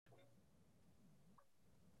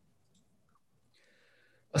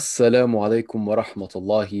Assalamu alaikum wa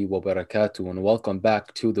rahmatullahi wa barakatuh, and welcome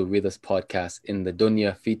back to the Realist Podcast in the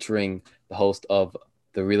Dunya, featuring the host of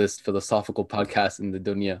the Realist Philosophical Podcast in the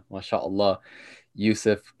Dunya, mashallah,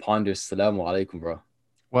 Yusuf Ponders. Assalamu alaikum, bro.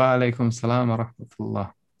 Wa alaikum salam wa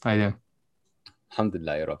rahmatullah. How you doing?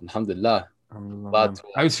 Alhamdulillah, ya Rab. Alhamdulillah. Alhamdulillah, Glad man. to,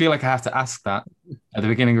 I always feel like I have to ask that at the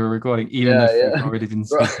beginning of a recording, even yeah, if we've yeah. already been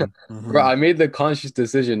Bro, speaking. bro, I made the conscious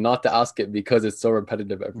decision not to ask it because it's so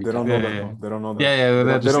repetitive every They don't time. know Yeah, that yeah, though. They don't know that. yeah, yeah. They They're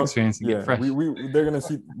don't. They just don't. experiencing it Yeah, fresh. they're gonna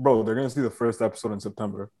see, bro. They're gonna see the first episode in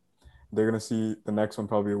September. They're gonna see the next one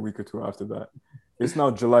probably a week or two after that. It's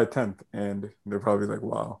now July 10th, and they're probably like,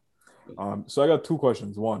 "Wow." So I got two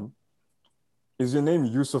questions. One, is your name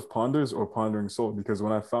Yusuf Ponders or Pondering Soul? Because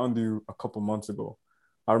when I found you a couple months ago,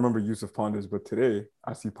 I remember Yusuf Ponders, but today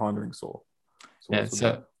I see Pondering Soul. So Yeah. what's with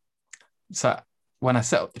that? So when I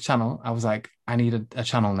set up the channel, I was like, I need a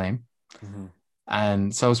channel name, Mm-hmm.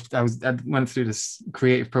 and so I went through this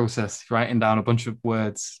creative process, writing down a bunch of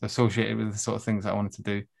words associated with the sort of things I wanted to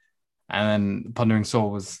do, and then Pondering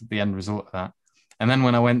Soul was the end result of that. And then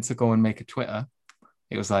when I went to go and make a Twitter,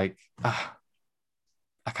 it was like,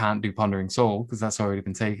 I can't do Pondering Soul because that's already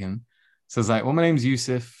been taken. So it's like, well, my name's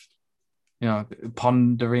Yusuf,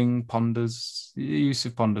 Pondering, Ponders,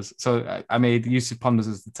 Yusuf Ponders. So I made Yusuf Ponders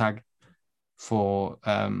as the tag for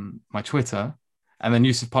my Twitter. And then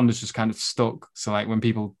Yusuf Ponders just kind of stuck. So like when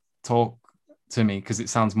people talk to me, because it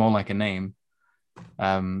sounds more like a name,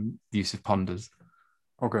 Yusuf Ponders,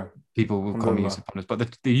 Okay. people will call me Alhamdulillah. Yusuf Ponders. But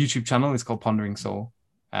the YouTube channel is called Pondering Soul.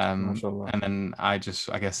 MashaAllah. And then I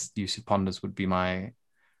guess Yusuf Ponders would be my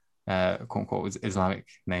quote unquote Islamic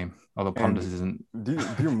name, although Ponders And isn't.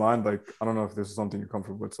 do you mind, like, I don't know if this is something you're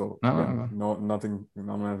comfortable with. So No, no, again, no. no, nothing. I'm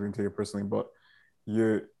not going to take it personally, but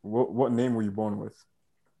what name were you born with?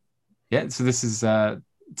 Yeah, so this is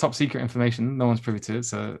top secret information. No one's privy to it,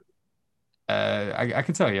 so I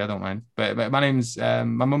can tell you. I don't mind. But my name's my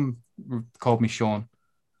mum called me Sean.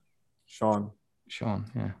 Sean. Sean,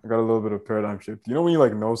 yeah, I got a little bit of paradigm shift. You know when you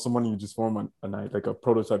like know someone, you just form like a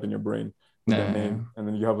prototype in your brain with their yeah. name, and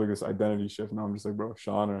then you have like this identity shift. Now I'm just like, bro,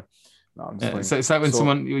 Sean, or no, I'm just Yeah. playing. So it's like when So,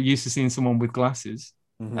 someone you're used to seeing someone with glasses,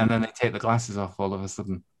 and mhm. then they take the glasses off all of a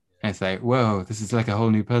sudden, and it's like, whoa, this is like a whole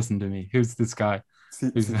new person to me. Who's this guy?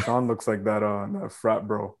 see, Who's see, Sean looks like that frat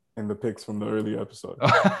bro in the pics from the early episode.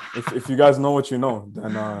 If you guys know what you know,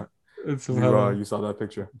 then it's you hilarious. you saw that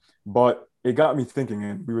picture. But it got me thinking,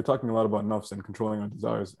 and we were talking a lot about nafs and controlling our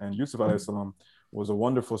desires. And Yusuf alayhi salam was a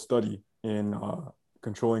wonderful study in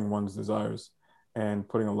controlling one's desires and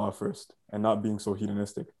putting Allah first and not being so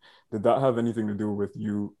hedonistic. Did that have anything to do with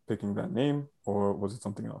you picking that name, or was it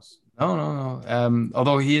something else? No, no, no.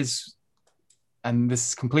 Although he is, and this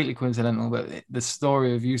is completely coincidental, but the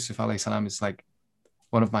story of Yusuf alayhi salam is like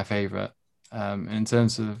one of my favorite. In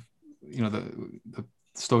terms of the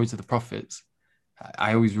stories of the prophets,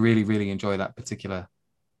 I always really really enjoy that particular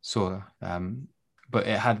surah. But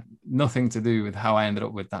it had nothing to do with how I ended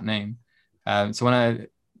up with that name. So when I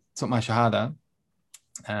took my shahada,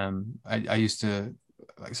 I used to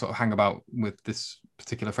like sort of hang about with this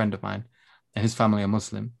particular friend of mine, and his family are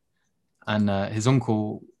Muslim, and his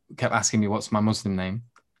uncle kept asking me what's my Muslim name.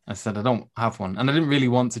 I said I don't have one, and I didn't really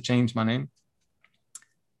want to change my name.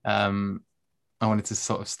 Um, I wanted to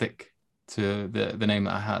sort of stick to the name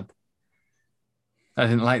that I had. I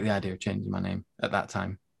didn't like the idea of changing my name at that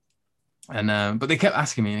time, and but they kept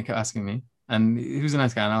asking me and they kept asking me, and he was a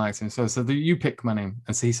nice guy and I liked him. So you pick my name,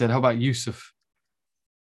 and so he said, "How about Yusuf?"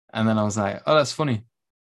 And then I was like, "Oh, that's funny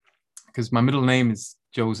because my middle name is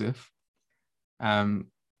Joseph, um,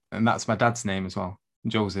 and that's my dad's name as well,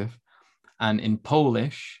 Joseph. And in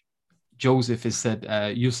Polish, Joseph is said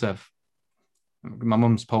Yusuf. My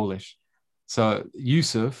mum's Polish, so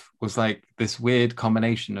Yusuf was like this weird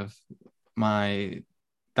combination of my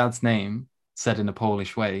dad's name said in a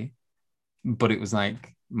Polish way, but it was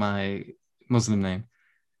like my Muslim name.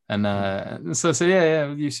 And so yeah,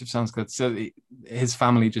 yeah, Yusuf sounds good. So his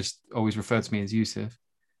family just always referred to me as Yusuf.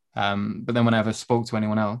 But then whenever I spoke to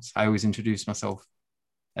anyone else, I always introduced myself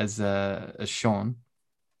as Sean.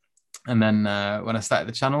 And then when I started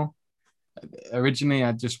the channel, originally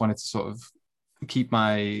I just wanted to sort of keep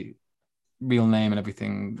my real name and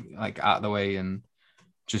everything like out of the way and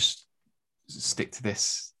just stick to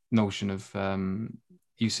this notion of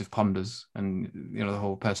Yusuf Ponders and the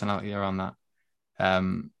whole personality around that.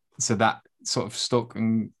 So that sort of stuck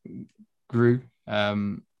and grew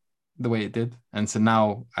the way it did, and so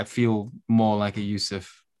now I feel more like a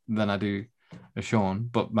Yusuf than I do a Sean,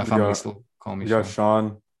 but my We family got still call me we got Sean.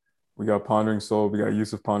 Sean, we got Pondering Soul, we got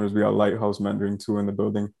Yusuf Ponders, we got Lighthouse Mandarin 2 in the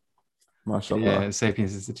building. Yeah, MashaAllah.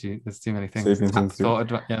 Sapiens Institute. There's too many things. Sapiens Institute.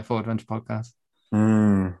 Thought Adventure podcast.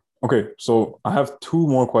 Okay, so I have two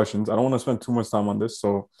more questions. I don't want to spend too much time on this,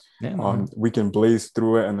 so Yeah, no. we can blaze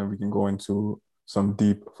through it and then we can go into some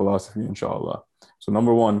deep philosophy, inshallah. So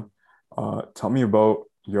number one, tell me about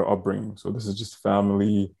your upbringing. So this is just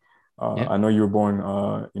family. Yeah. I know you were born,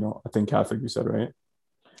 I think Catholic, you said, right?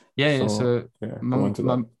 Yeah. So So yeah, go my into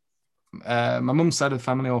my that. my mum's side of the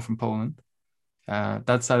family all from Poland.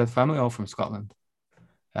 Dad's side of the family all from Scotland.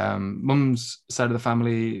 Mum's side of the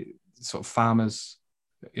family sort of farmers,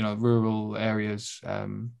 rural areas.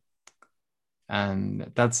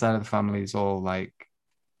 And dad's side of the family is all like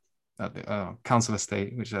council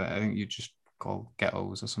estate, which I think you just call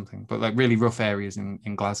ghettos or something, but like really rough areas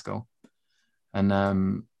in Glasgow.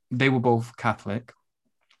 And they were both Catholic.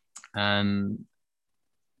 And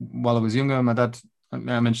while I was younger, my dad, I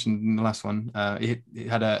mentioned in the last one, he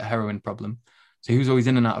had a heroin problem. So he was always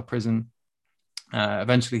in and out of prison.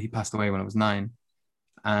 Eventually, he passed away when I was 9.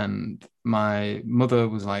 And my mother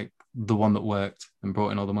was like the one that worked and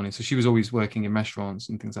brought in all the money. So she was always working in restaurants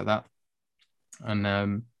and things like that.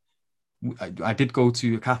 And I did go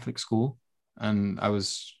to a Catholic school and I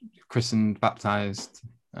was christened, baptized,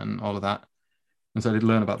 and all of that. And so I did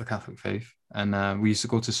learn about the Catholic faith. And we used to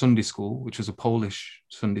go to Sunday school, which was a Polish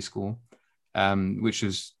Sunday school, which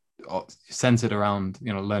was centered around,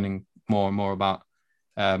 learning more and more about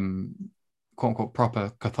quote unquote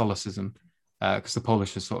proper Catholicism, because the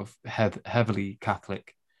Polish are sort of heavily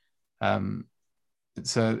Catholic.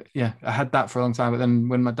 So yeah, I had that for a long time. But then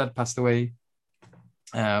when my dad passed away,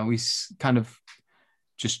 we kind of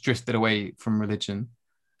just drifted away from religion.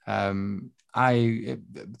 To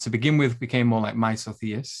begin with, became more like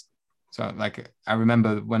misotheist. So like I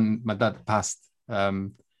remember when my dad passed,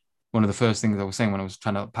 one of the first things I was saying when I was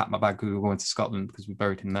trying to pack my bag because we were going to Scotland because we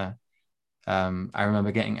buried him there. I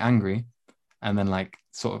remember getting angry and then like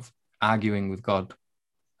sort of arguing with God.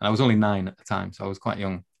 And I was only 9 at the time, so I was quite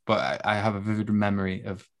young. But I have a vivid memory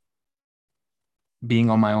of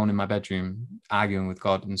being on my own in my bedroom, arguing with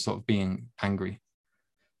God and sort of being angry.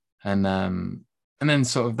 And then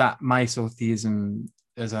sort of that misotheism,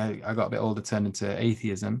 as I got a bit older, turned into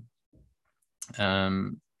atheism.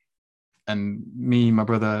 And me, my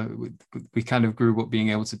brother, we kind of grew up being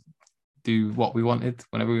able to do what we wanted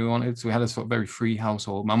whenever we wanted. So we had a sort of very free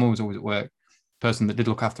household. My mum was always at work. The person that did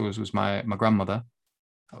look after us was my grandmother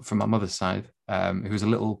from my mother's side, who was a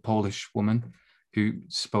little Polish woman who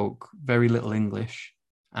spoke very little English,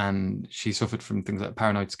 and she suffered from things like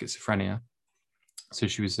paranoid schizophrenia. So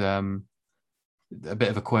she was a bit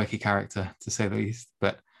of a quirky character, to say the least.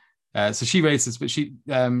 But so she raised us, but she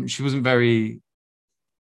wasn't very,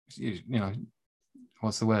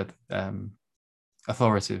 what's the word?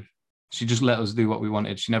 Authoritative. She just let us do what we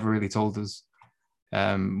wanted. She never really told us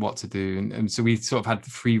what to do, and so we sort of had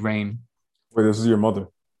free reign. Wait, this is your mother?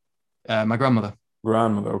 My grandmother.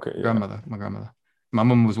 Grandmother, okay, yeah. My grandmother. My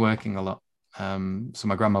mum was working a lot, so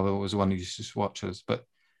my grandmother was the one who used to just watch us. But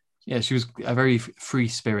yeah, she was a very free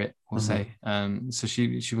spirit, we'll say. So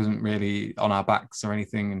she wasn't really on our backs or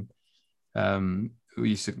anything, and we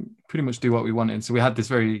used to pretty much do what we wanted. So we had this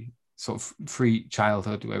very sort of free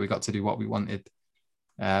childhood where we got to do what we wanted.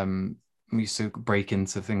 We used to break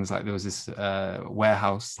into things like there was this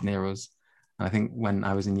warehouse near us, and I think when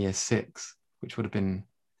I was in year 6, which would have been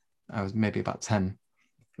I was maybe about 10,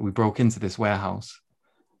 we broke into this warehouse,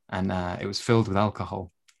 and it was filled with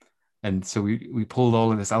alcohol. And so we pulled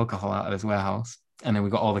all of this alcohol out of this warehouse, and then we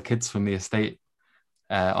got all the kids from the estate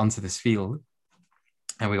onto this field,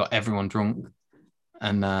 and we got everyone drunk,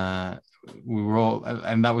 and we were all,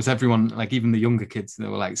 and that was everyone, like even the younger kids that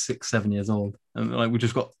were like 6, 7 years old, and like we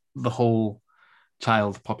just got the whole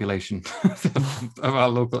child population of our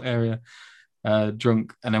local area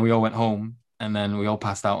drunk, and then we all went home, and then we all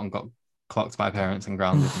passed out and got clocked by parents and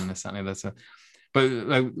grounded and this and the other. So, but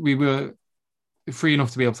like we were free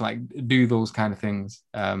enough to be able to like do those kind of things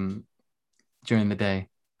during the day.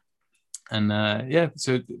 And yeah,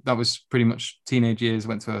 so that was pretty much teenage years.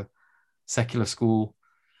 Went to a secular school,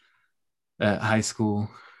 high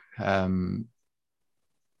school. I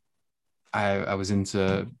was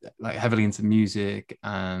heavily into music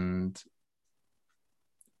and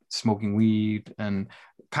smoking weed and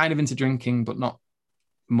kind of into drinking, but not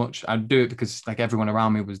much. I'd do it because like everyone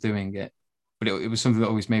around me was doing it, but it was something that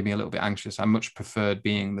always made me a little bit anxious. I much preferred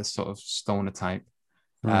being this sort of stoner type.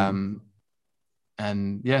 And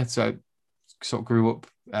yeah, so I sort of grew up,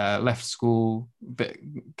 left school, but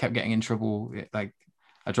kept getting in trouble. Like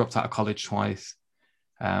I dropped out of college twice.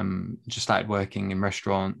 Just started working in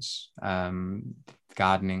restaurants,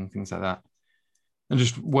 gardening, things like that, and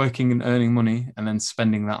just working and earning money, and then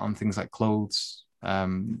spending that on things like clothes,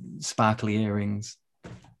 sparkly earrings,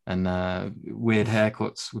 and weird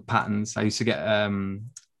haircuts with patterns. I used to get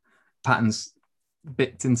patterns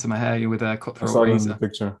bit into my hair with a I cutthroat saw it in the razor.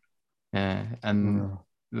 picture. Yeah, and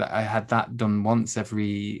Yeah. I had that done once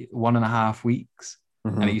every 1.5 weeks,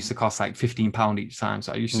 and it used to cost like £15 each time.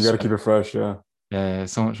 So I used to You got to spend keep it fresh, yeah.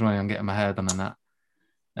 so much money on getting my hair done and that.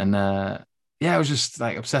 And I was just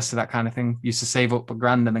like obsessed with that kind of thing. Used to save up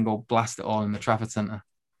 £1,000 and then go blast it all in the Trafford Centre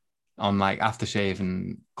on like aftershave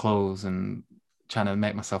and clothes and trying to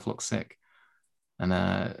make myself look sick. And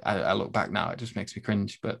I look back now, it just makes me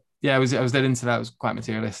cringe. But yeah, I was dead into that. It was quite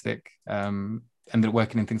materialistic. Ended up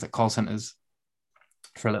working in things like call centers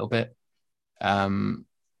for a little bit,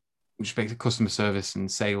 which basically customer service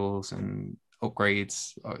and sales and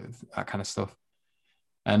upgrades, that kind of stuff.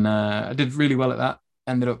 And I did really well at that.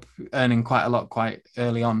 Ended up earning quite a lot quite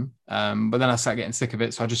early on, but then I started getting sick of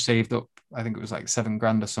it, so I just saved up. I think it was like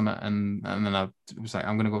 £7,000 or something, and then I was like,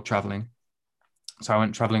 I'm going to go traveling. So I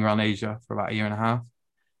went traveling around Asia for about a year and a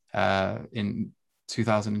half in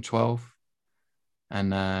 2012,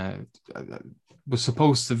 and I was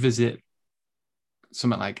supposed to visit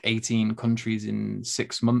something like 18 countries in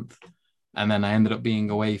 6 months, and then I ended up being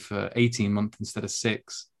away for 18 months instead of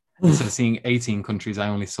 6. Instead of seeing 18 countries, I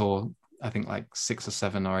only saw, I think, like 6 or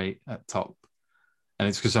 7 or 8 at top. And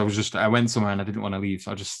it's because I went somewhere and I didn't want to leave,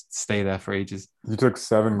 so I just stay there for ages. You took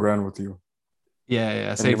 $7,000 with you. Yeah, I And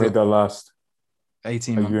you saved made up that last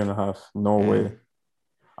 18 a months. year and a half. No Yeah. way.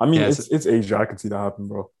 I mean, Yeah, it's Asia. I can see that happen,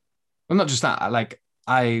 bro. Well, not just that. Like,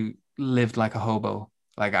 I lived like a hobo.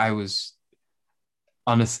 Like, I was,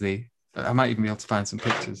 honestly, I might even be able to find some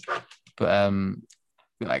pictures, but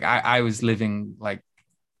like I was living like,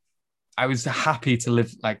 I was happy to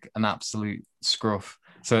live like an absolute scruff.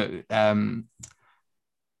 So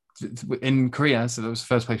in Korea, so that was the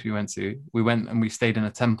first place we went to. We went and we stayed in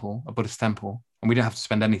a temple, a Buddhist temple, and we didn't have to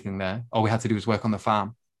spend anything there. All we had to do was work on the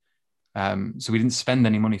farm. So we didn't spend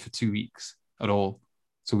any money for 2 weeks at all.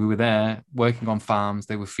 So we were there working on farms.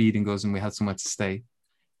 They were feeding us, and we had somewhere to stay.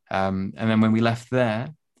 And then when we left there,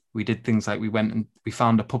 we did things like we went and we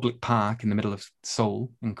found a public park in the middle of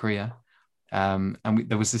Seoul in Korea. And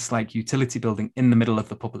there was this like utility building in the middle of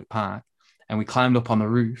the public park, and we climbed up on the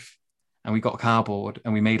roof, and we got cardboard,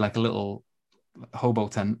 and we made like a little hobo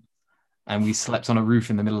tent, and we slept on a roof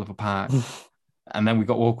in the middle of a park. And then we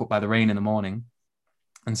got woke up by the rain in the morning,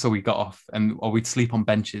 and so we got off, or we'd sleep on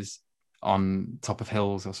benches on top of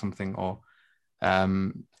hills or something, or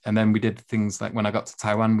and then we did things like when I got to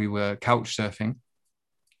Taiwan, we were couch surfing,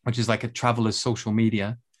 which is like a traveler's social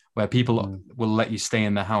media where people will let you stay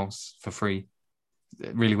in their house for free.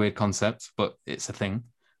 Really weird concept, but it's a thing.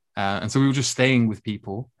 And so we were just staying with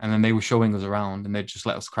people, and then they were showing us around, and they'd just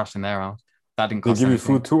let us crash in their house. That didn't cost They give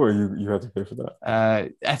anything. you food too, or you had to pay for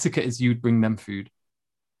that? Etiquette is you'd bring them food.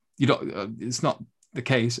 You don't. It's not the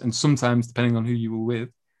case, and sometimes depending on who you were with,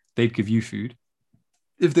 they'd give you food.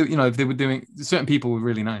 If they were doing, certain people were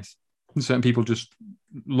really nice. Certain people just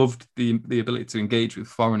loved the ability to engage with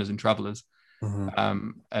foreigners and travelers.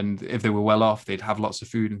 And if they were well off, they'd have lots of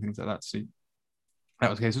food and things like that. So that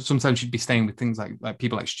was the case. So sometimes you'd be staying with things like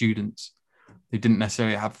people like students who didn't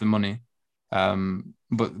necessarily have the money,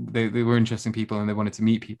 but they were interesting people and they wanted to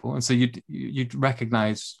meet people. And so you'd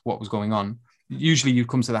recognize what was going on. Usually you'd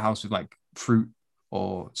come to the house with like fruit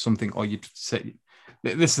or something, or you'd say,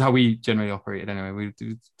 this is how we generally operated anyway.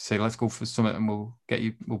 We'd say, let's go for something and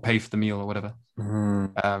we'll pay for the meal or whatever.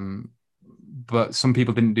 But some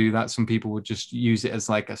people didn't do that. Some people would just use it as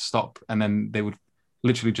like a stop, and then they would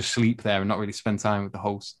literally just sleep there and not really spend time with the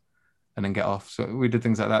host and then get off. So we did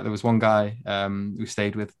things like that. There was one guy we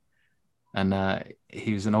stayed with, and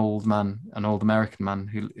he was an old American man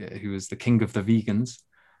who was the king of the vegans,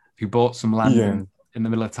 who bought some land in the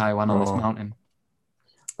middle of Taiwan on this mountain.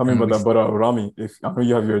 I mean, but Rami, if I know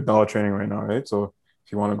you have your dawah training right now, right? So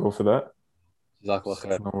if you want to go for that, no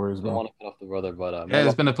worries, bro. I don't want to cut off the brother, but yeah,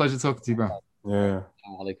 it's been a pleasure talking to you, bro. Yeah.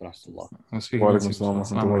 I'm speaking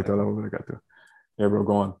Yeah, bro,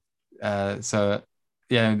 go on. So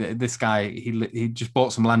yeah, this guy, he just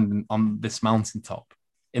bought some land on this mountaintop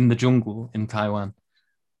in the jungle in Taiwan,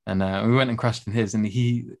 and we went and crashed in his, and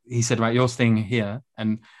he said, right, you're staying here,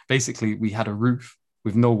 and basically we had a roof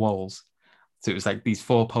with no walls, so it was like these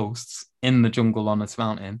 4 posts in the jungle on this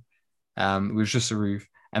mountain. It was just a roof,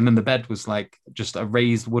 and then the bed was like just a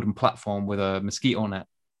raised wooden platform with a mosquito net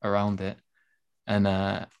around it, and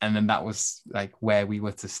then that was like where we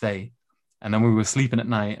were to stay. And then we were sleeping at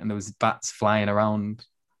night, and there was bats flying around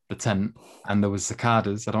the tent, and there was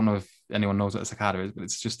cicadas. I don't know if anyone knows what a cicada is, but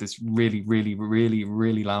it's just this really, really, really,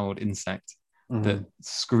 really loud insect that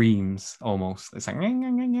screams almost. It's like,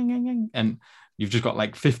 and you've just got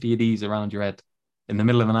like 50 of these around your head in the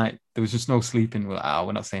middle of the night. There was just no sleeping. We're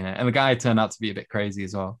not staying there. And the guy turned out to be a bit crazy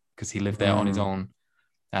as well because he lived there on his own.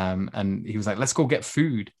 And he was like, let's go get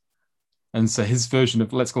food. And so his version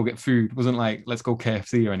of let's go get food wasn't like, let's go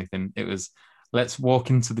KFC or anything. It was, let's walk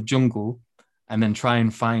into the jungle and then try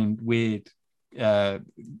and find weird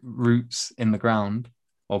roots in the ground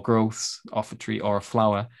or growths off a tree or a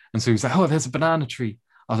flower. And so he was like, oh, there's a banana tree.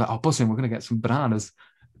 I was like, oh, buzzing, we're going to get some bananas.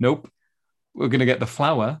 Nope. We're going to get the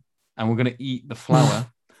flower and we're going to eat the flower.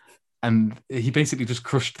 And he basically just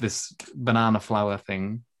crushed this banana flower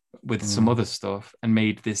thing with some other stuff and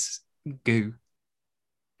made this goo.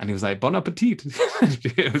 And he was like, bon appetit.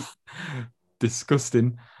 It was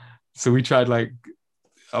disgusting. So we tried, like,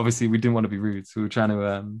 obviously we didn't want to be rude. So we were trying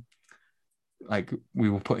to, like, we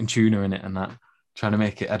were putting tuna in it and that, trying to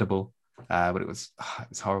make it edible. But it was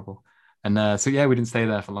horrible. And so, yeah, we didn't stay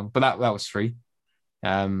there for long. But that was free.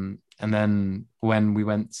 And then when we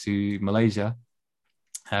went to Malaysia,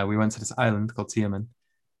 we went to this island called Tiaman.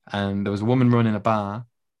 And there was a woman running a bar.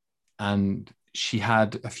 And she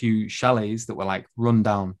had a few chalets that were like run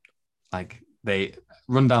down. Like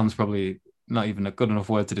run down's probably not even a good enough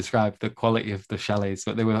word to describe the quality of the chalets,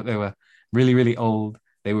 but they were really, really old.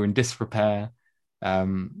 They were in disrepair.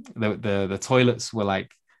 The toilets were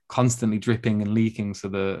like constantly dripping and leaking. So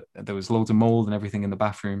there was loads of mold and everything in the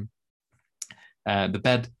bathroom. The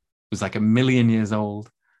bed was like 1,000,000 years old.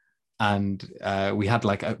 And we had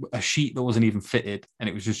like a sheet that wasn't even fitted. And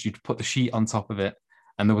it was just, you'd put the sheet on top of it.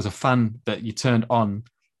 And there was a fan that you turned on,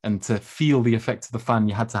 and to feel the effect of the fan,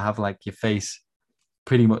 you had to have like your face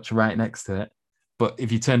pretty much right next to it. But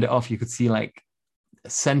if you turned it off, you could see like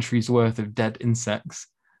a century's worth of dead insects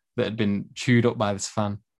that had been chewed up by this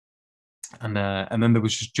fan. And then there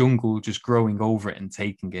was just jungle just growing over it and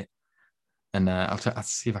taking it. And I'll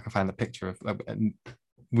see if I can find the picture of. And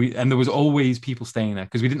there was always people staying there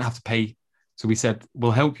because we didn't have to pay. So we said,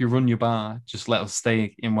 we'll help you run your bar. Just let us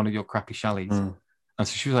stay in one of your crappy chalets. And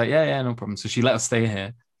so she was like, yeah, no problem. So she let us stay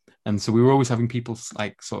here. And so we were always having people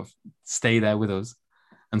like sort of stay there with us.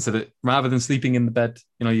 And so that rather than sleeping in the bed,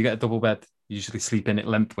 you get a double bed, you usually sleep in it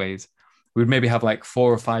lengthways. We would maybe have like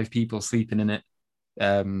 4 or 5 people sleeping in it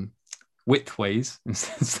widthways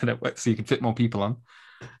instead of so you could fit more people on.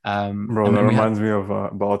 Bro, that reminds me of,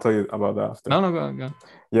 but I'll tell you about that after. No, go on.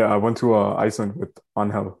 Yeah, I went to Iceland with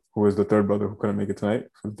Angel, who was the third brother who couldn't make it tonight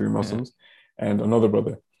for the 3 Muslims, and another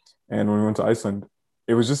brother. And when we went to Iceland,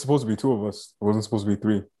 it was just supposed to be 2 of us. It wasn't supposed to be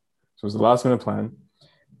 3. So it was a last minute plan.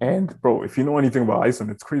 And bro, if you know anything about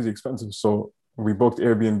Iceland, it's crazy expensive. So we booked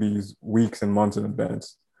Airbnbs weeks and months in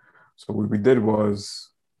advance. So what we did was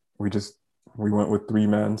we went with 3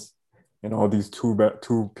 mans in all these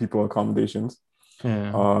 2 people accommodations.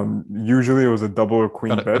 Yeah. Usually it was a double or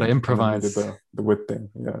queen bed. Gotta improvise the width thing.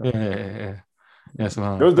 Yeah.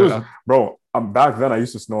 So there's bro. Back then I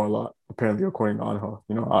used to snore a lot. Apparently, according to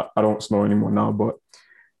Anha, I don't snore anymore now. But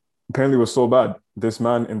apparently, it was so bad. This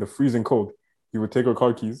man in the freezing cold, he would take our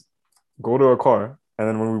car keys, go to our car, and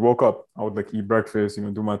then when we woke up, I would like eat breakfast,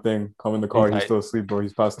 do my thing, come in the car. He's still asleep, bro.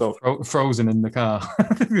 He's passed out. Frozen in the car.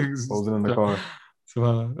 Frozen in the car. So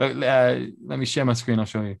let me share my screen. I'll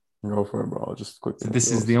show you. Go for it, bro. I'll just quickly. So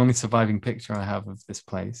this is the only surviving picture I have of this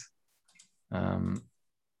place.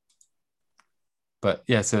 But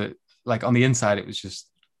yeah, so like on the inside, it was just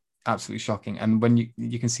absolutely shocking. And when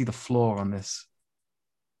you can see the floor on this,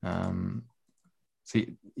 so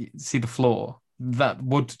you see the floor, that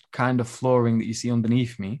wood kind of flooring that you see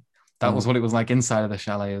underneath me, that was what it was like inside of the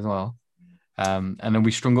chalet as well. And then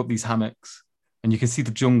we strung up these hammocks, and you can see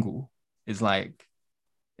the jungle is like,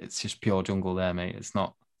 it's just pure jungle there, mate. It's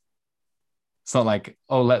not like,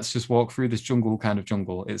 oh, let's just walk through this jungle kind of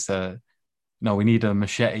jungle. It's no, we need a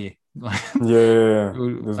machete. Yeah.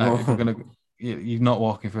 You're not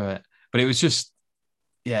walking through it. But it was just,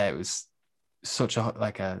 it was such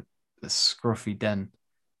a scruffy den.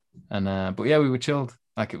 And but yeah, we were chilled.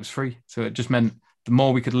 Like, it was free. So it just meant the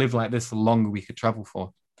more we could live like this, the longer we could travel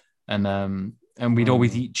for. And we'd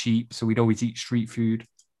always eat cheap. So we'd always eat street food.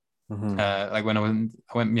 Like when I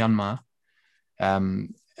went Myanmar,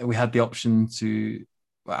 we had the option to,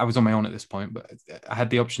 I was on my own at this point, but I had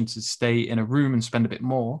the option to stay in a room and spend a bit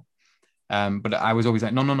more. But I was always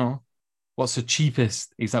like, no. What's the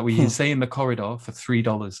cheapest? Is that we can stay in the corridor for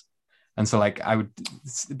 $3. And so like I would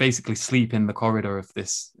basically sleep in the corridor of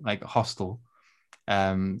this like hostel,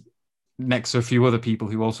 next to a few other people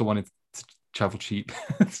who also wanted to travel cheap.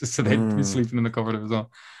 So they'd be sleeping in the corridor as well,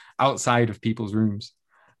 outside of people's rooms.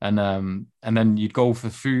 And then you'd go for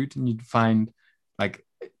food and you'd find like,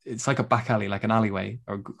 it's like a back alley, like an alleyway,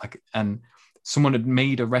 and someone had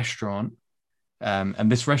made a restaurant,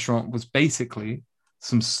 and this restaurant was basically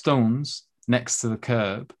some stones next to the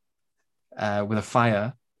curb with a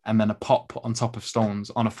fire, and then a pot put on top of stones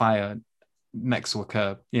on a fire next to a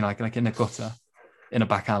curb, like in a gutter, in a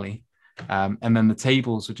back alley. And then the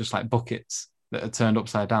tables were just like buckets that are turned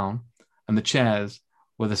upside down, and the chairs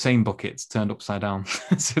were the same buckets turned upside down.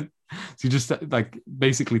 so you just like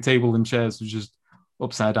basically table and chairs were just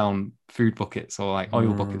upside down food buckets or like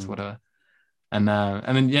oil buckets, whatever. And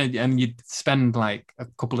then and you'd spend like a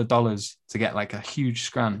couple of dollars to get like a huge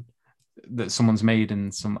scran that someone's made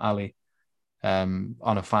in some alley on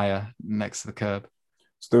a fire next to the curb.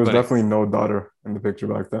 So there was definitely no daughter in the picture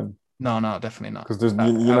back then. No, definitely not. Because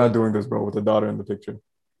you're not doing this, bro, with a daughter in the picture.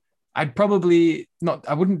 I'd probably not.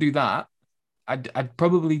 I wouldn't do that. I'd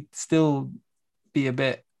probably still be a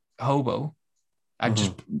bit hobo.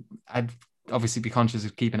 I'd obviously be conscious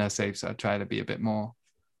of keeping her safe, so I'd try to be a bit more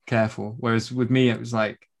careful. Whereas with me, it was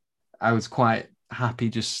like I was quite happy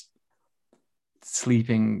just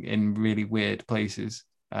sleeping in really weird places,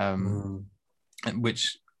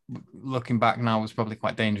 which, looking back now, was probably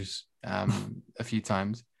quite dangerous a few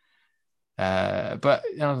times. But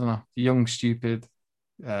I don't know, young, stupid,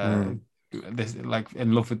 this, like,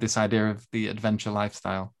 in love with this idea of the adventure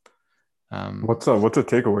lifestyle. What's a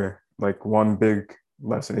takeaway? Like one big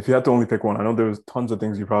lesson, if you had to only pick one. I know there was tons of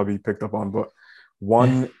things you probably picked up on, but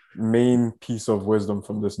one main piece of wisdom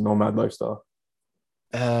from this nomad lifestyle.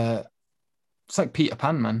 It's like Peter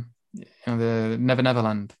Pan, man. The Never Never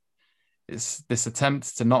Land. It's this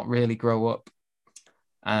attempt to not really grow up,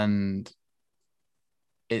 and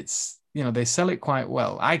it's, they sell it quite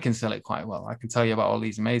well. I can sell it quite well. I can tell you about all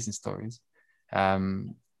these amazing stories,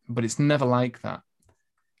 but it's never like that.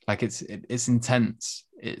 Like it's intense.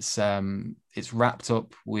 It's wrapped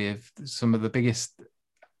up with some of the biggest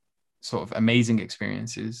sort of amazing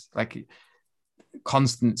experiences, like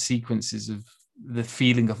constant sequences of the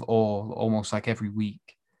feeling of awe, almost like every week,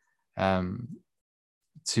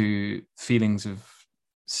 to feelings of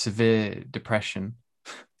severe depression.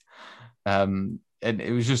 And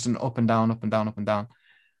it was just an up and down, up and down, up and down.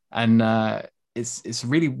 And it's a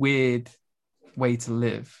really weird way to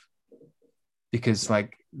live, because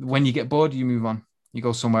like when you get bored, you move on, you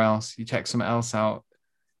go somewhere else, you check something else out.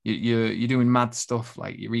 You're doing mad stuff,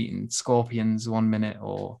 like you're eating scorpions one minute,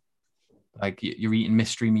 or like you're eating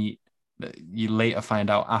mystery meat that you later find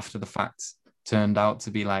out after the fact turned out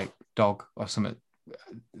to be like dog or something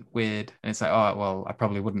weird. And it's like, oh, well, I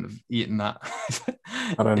probably wouldn't have eaten that if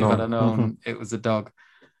I'd have known it was a dog.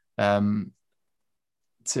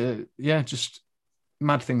 Just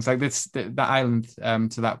mad things like this. That island,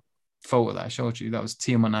 to that photo that I showed you, that was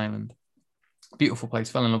Tiaman Island. Beautiful place.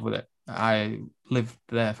 Fell in love with it. I lived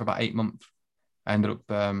there for about 8 months. I ended up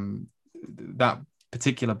that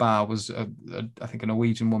particular bar was I think a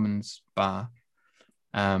Norwegian woman's bar.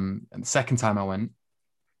 And the second time I went,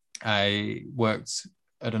 I worked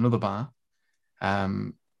at another bar,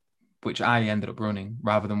 which I ended up running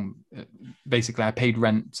rather than basically I paid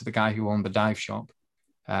rent to the guy who owned the dive shop,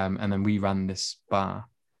 and then we ran this bar.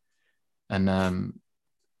 And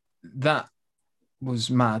that was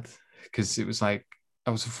mad, because it was like I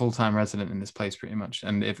was a full-time resident in this place pretty much.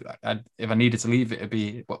 And if I needed to leave, it'd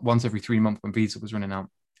be once every 3 months when visa was running out,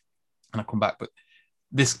 and I'd come back. But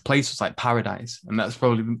this place was like paradise, and that's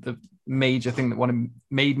probably the major thing that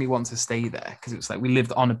made me want to stay there, because it was like we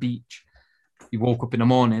lived on a beach. You woke up in the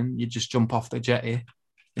morning, you just jump off the jetty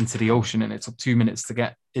into the ocean, and it took 2 minutes to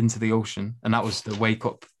get into the ocean, and that was the wake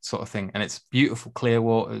up sort of thing. And it's beautiful, clear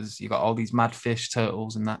waters. You got all these mad fish,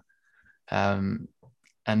 turtles, and that,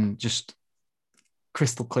 and just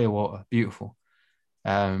crystal clear water, beautiful.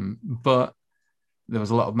 But there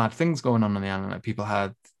was a lot of mad things going on the island. Like people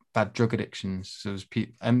had bad drug addictions. So it was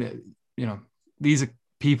and these are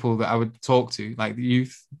people that I would talk to, like the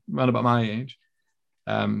youth around about my age,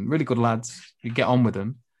 really good lads. You get on with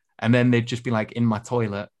them, and then they'd just be like in my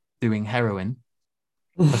toilet doing heroin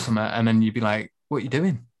or something, and then you'd be like, "What are you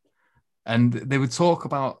doing?" And they would talk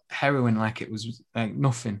about heroin like it was like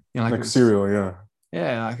nothing, like it was, cereal, yeah.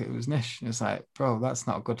 Yeah, like it was niche. It's like, bro, that's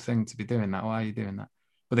not a good thing to be doing that. Why are you doing that?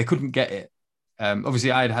 But they couldn't get it.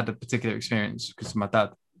 Obviously, I'd had a particular experience because of my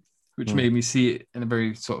dad, which made me see it in a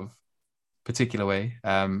very sort of particular way.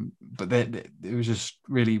 But it was just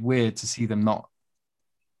really weird to see them not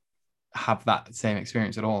have that same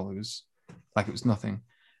experience at all. It was like it was nothing.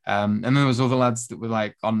 And then there was other lads that were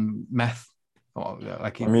like on meth. Or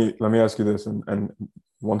like let me ask you this, and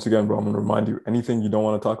once again, bro, I'm gonna remind you, anything you don't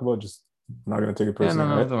want to talk about, just I'm not gonna take it personally.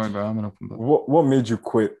 No, right? Don't worry, bro. I'm an open book. What made you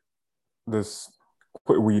quit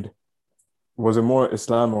weed? Was it more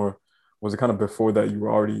Islam, or was it kind of before that you were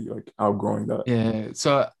already like outgrowing that? Yeah.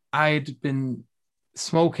 So I'd been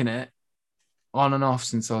smoking it on and off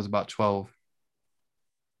since I was about 12,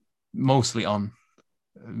 mostly on,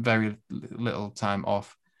 very little time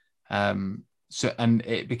off. So, and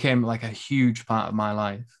it became like a huge part of my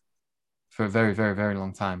life for a very, very, very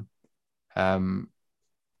long time.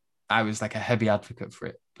 I was like a heavy advocate for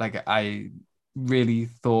it. Like I really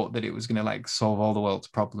thought that it was going to like solve all the world's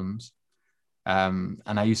problems. And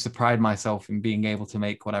I used to pride myself in being able to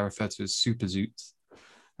make what I refer to as super zoots,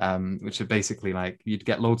 which are basically like you'd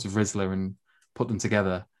get loads of Rizzler and put them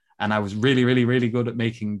together. And I was really, really, really good at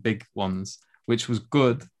making big ones, which was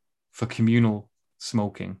good for communal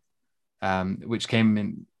smoking, which came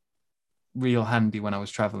in real handy when I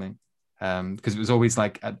was traveling, because it was always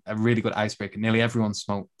like a really good icebreaker. Nearly everyone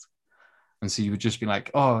smoked. And so you would just be like,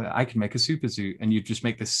 oh, I can make a super zoot. And you'd just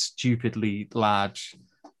make this stupidly large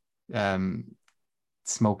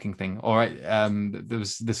smoking thing. All right. There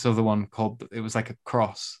was this other one called, it was like a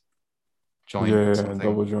cross joint or something.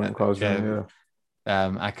 Double joint, cross joint,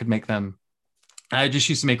 yeah. I could make them. I just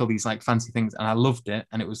used to make all these like fancy things and I loved it.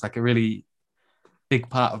 And it was like a really big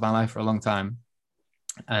part of my life for a long time.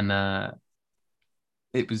 And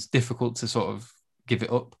it was difficult to sort of give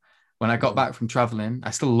it up. When I got back from traveling, I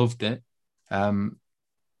still loved it. And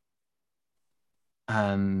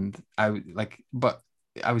but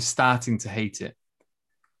I was starting to hate it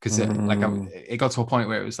because it got to a point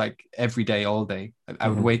where it was like every day, all day. I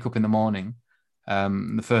would wake up in the morning.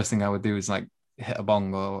 The first thing I would do is like hit a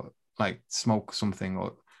bong or like smoke something,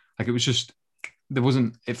 or like it was just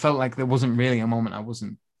it felt like there wasn't really a moment I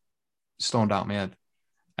wasn't stoned out of my head.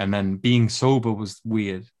 And then being sober was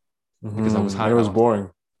weird because I was high. It was boring.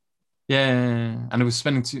 Yeah, and it was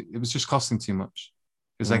it was just costing too much.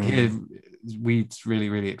 It was like here, weed's really,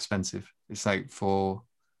 really expensive. It's like for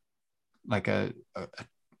like a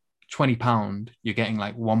 20 pound, you're getting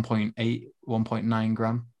like 1.8, 1.9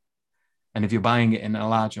 gram. And if you're buying it in a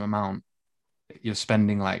larger amount, you're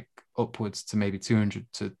spending like upwards to maybe 200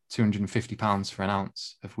 to 250 pounds for an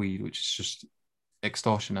ounce of weed, which is just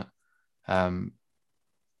extortionate.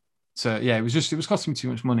 So yeah, it was costing me too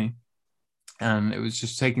much money. And it was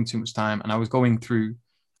just taking too much time. And I was going through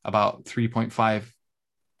about 3.5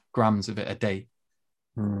 grams of it a day,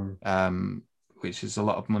 which is a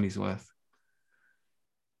lot of money's worth.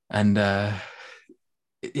 And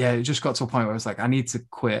it just got to a point where I was like, I need to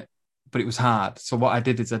quit, but it was hard. So what I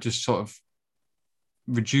did is I just sort of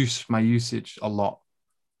reduced my usage a lot.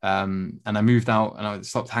 And I moved out and I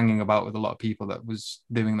stopped hanging about with a lot of people that was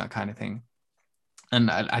doing that kind of thing.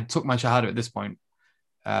 And I took my shahada at this point.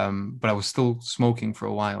 But I was still smoking for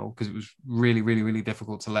a while because it was really, really, really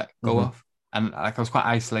difficult to let go of. And like I was quite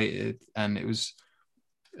isolated, and it was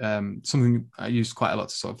something I used quite a lot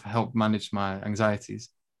to sort of help manage my anxieties.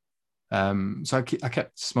 So I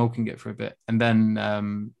kept smoking it for a bit. And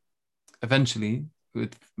then eventually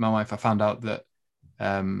with my wife, I found out that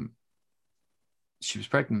she was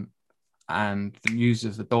pregnant, and the news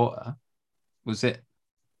of the daughter was it.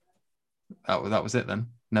 That was it then.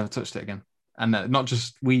 Never touched it again. And not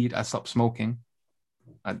just weed, I stopped smoking.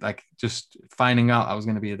 I like just finding out I was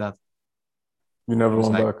going to be a dad. You never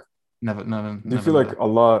went back? Never. Do you feel like a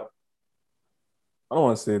lot? I don't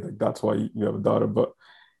want to say like that's why you have a daughter, but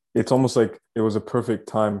it's almost like it was a perfect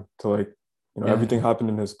time to like, everything happened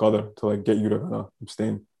in his qadar to like get you to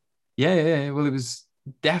abstain. Yeah. Well, it was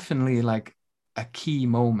definitely like a key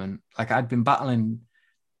moment. Like I'd been battling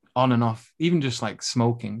on and off, even just like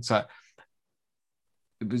smoking. So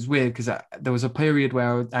it was weird because there was a period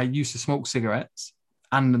where I used to smoke cigarettes,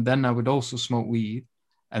 and then I would also smoke weed.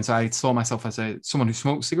 And so I saw myself as someone who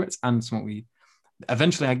smoked cigarettes and smoked weed.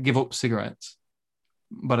 Eventually I give up cigarettes,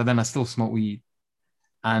 but then I still smoke weed.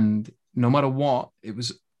 And no matter what, it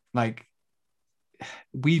was like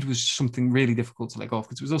weed was something really difficult to let go of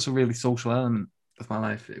because it was also a really social element of my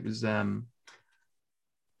life. It was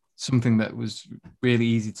something that was really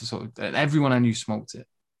easy to sort of, everyone I knew smoked it.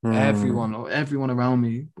 Everyone around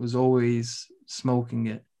me was always smoking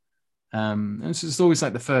it. And it's always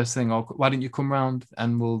like the first thing, oh, why don't you come round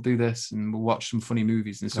and we'll do this and we'll watch some funny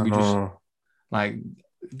movies. And so we just like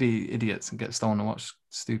be idiots and get stoned and watch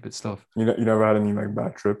stupid stuff. You never had any like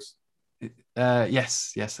bad trips?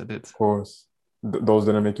 Yes, I did. Of course. Those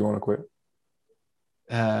didn't make you want to quit?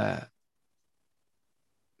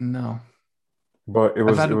 No. But it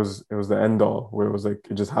was the end all where it was like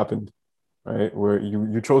it just happened, right? Where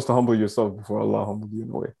you chose to humble yourself before Allah humbled you in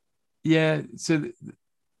a way. Yeah, so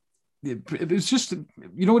it was just,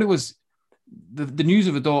 you know what it was? The news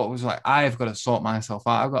of a daughter was like, I've got to sort myself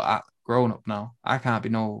out. I've got grown up now. I can't be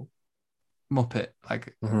no muppet.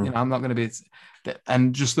 Like, I'm not going to be.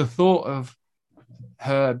 And just the thought of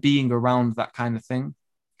her being around that kind of thing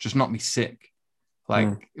just knocked me sick.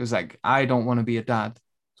 Like it was like, I don't want to be a dad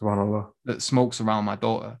Subhanallah. that smokes around my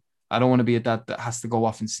daughter. I don't want to be a dad that has to go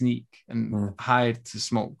off and sneak and hide to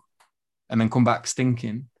smoke and then come back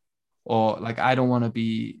stinking. Or like, I don't want to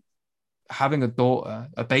be having a daughter,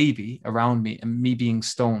 a baby around me and me being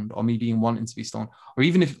stoned or me being wanting to be stoned. Or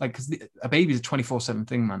even if like, because a baby is a 24/7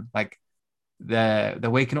 thing, man. Like they're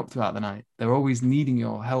waking up throughout the night. They're always needing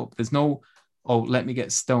your help. There's no, oh, let me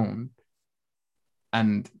get stoned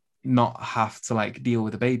and not have to like deal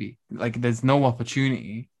with a baby. Like there's no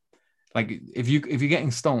opportunity. Like if you're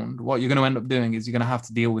getting stoned, what you're going to end up doing is you're going to have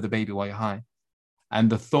to deal with a baby while you're high. And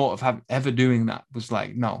the thought of ever doing that was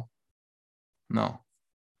like, no,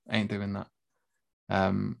 I ain't doing that.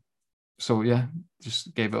 So yeah,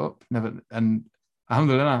 just gave it up. Never. And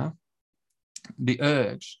alhamdulillah, the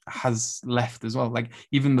urge has left as well. Like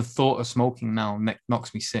even the thought of smoking now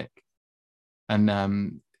knocks me sick.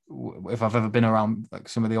 And if I've ever been around like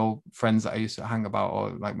some of the old friends that I used to hang about, or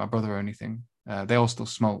like my brother or anything, they all still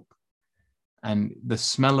smoke, and the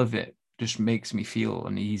smell of it just makes me feel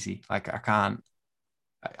uneasy. Like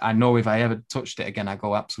I know if I ever touched it again, I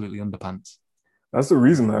go absolutely underpants. That's the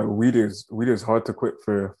reason that weed is hard to quit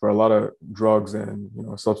for a lot of drugs and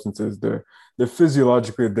substances. They're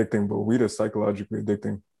physiologically addicting, but weed is psychologically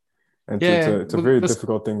addicting, and it's a very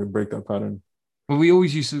difficult thing to break that pattern. Well, we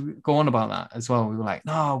always used to go on about that as well. We were like,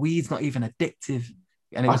 no, weed's not even addictive,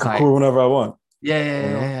 and it was I can quit whenever I want.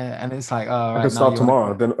 Yeah. And it's like, oh, right, I can stop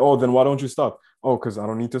tomorrow. Then why don't you stop? Oh, because I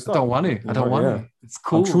don't need to stop. I don't want to. I don't want to. It's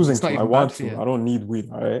cool. I'm choosing it's not to. even I want to. I don't need weed.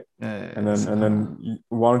 All right. And then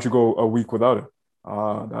why don't you go a week without it?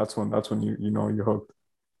 That's when you know you're hooked.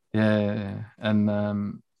 Yeah.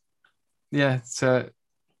 And so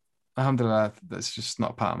alhamdulillah, that's just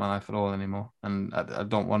not part of my life at all anymore, and I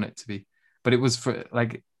don't want it to be. But it was for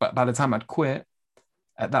like, but by the time I'd quit,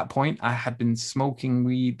 at that point, I had been smoking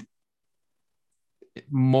weed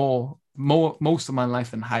most of my life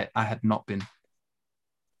than I had not been.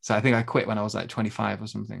 So I think I quit when I was like 25 or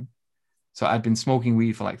something. So I'd been smoking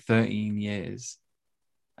weed for like 13 years,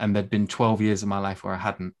 and there'd been 12 years of my life where I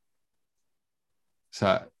hadn't.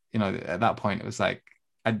 So, at that point, it was like,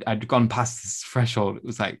 I'd gone past this threshold. It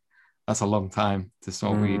was like, that's a long time to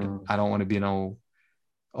smoke weed. I don't want to be an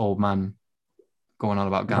old man going on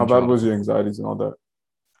about ganja. How bad was your anxieties and all that?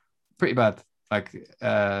 Pretty bad. Like,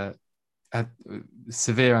 I had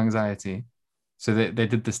severe anxiety. So they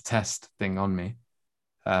did this test thing on me,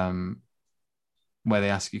 where they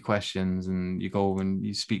ask you questions and you go and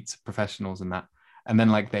you speak to professionals and that. And then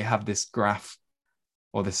like they have this graph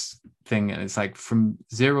or this thing, and it's like from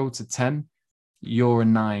 0 to 10, you're a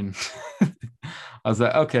 9. I was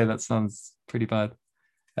like, okay, that sounds pretty bad.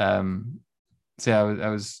 So yeah, I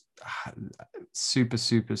was super,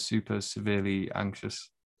 super, super severely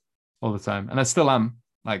anxious all the time. And I still am,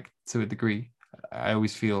 like, to a degree. I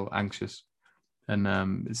always feel anxious.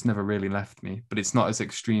 And it's never really left me. But it's not as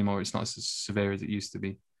extreme or it's not as severe as it used to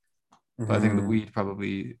be. But I think the weed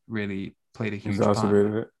probably really played a huge part.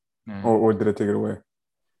 Exacerbated it? Yeah. Or did it take it away?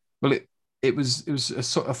 Well, it was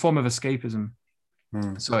a form of escapism.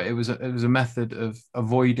 So it was a method of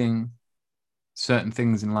avoiding certain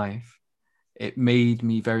things in life. It made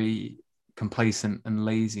me very complacent and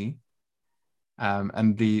lazy,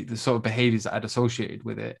 and the sort of behaviors that I'd associated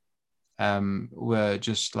with it were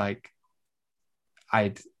just like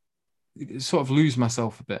I'd sort of lose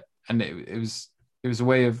myself a bit, and it was a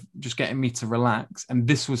way of just getting me to relax. And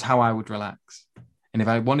this was how I would relax. And if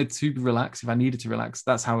I wanted to relax, if I needed to relax,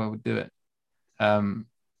 that's how I would do it. When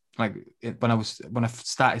I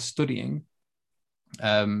started studying,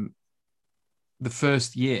 the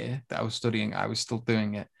first year that I was studying, I was still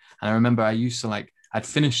doing it. And I remember I used to I'd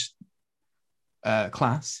finished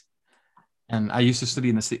class, and I used to study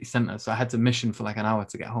in the city centre. So I had to mission for like an hour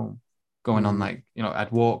to get home, going on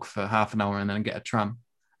I'd walk for half an hour and then get a tram,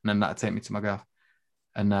 and then that'd take me to my gaff.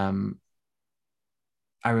 And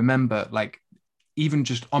I remember even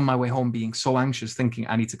just on my way home being so anxious, thinking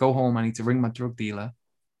I need to go home, I need to ring my drug dealer.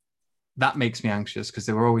 That makes me anxious because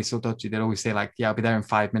they were always so dodgy. They'd always say yeah, I'll be there in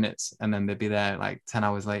 5 minutes. And then they'd be there 10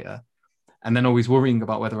 hours later. And then always worrying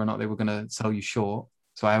about whether or not they were going to sell you short.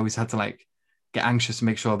 So I always had to get anxious to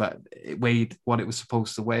make sure that it weighed what it was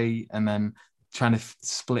supposed to weigh. And then trying to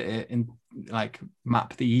split it and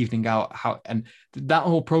map the evening out. And that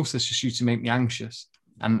whole process just used to make me anxious.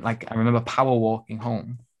 And I remember power walking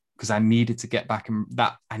home because I needed to get back and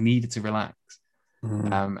that I needed to relax.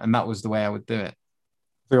 And that was the way I would do it.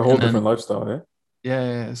 It's a whole different lifestyle, eh?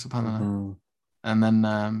 Yeah, subhanAllah. And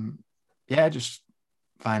then, just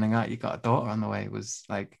finding out you got a daughter on the way was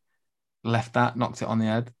left that, knocked it on the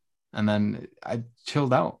head. And then I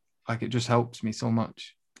chilled out. It just helps me so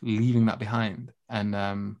much leaving that behind.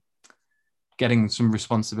 and getting some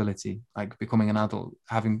responsibility, like becoming an adult,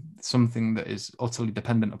 having something that is utterly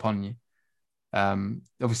dependent upon you.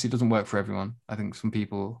 Obviously, it doesn't work for everyone. I think some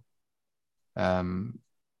people, my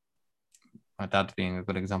dad being a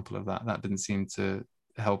good example of that, that didn't seem to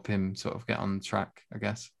help him sort of get on track, I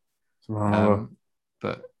guess.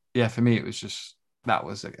 But yeah, for me, it was just, that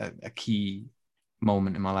was a key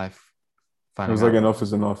moment in my life. It was like enough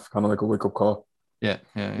is enough, kind of like a wake up call. Yeah.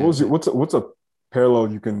 What's a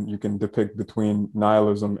parallel you can depict between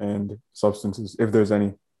nihilism and substances, if there's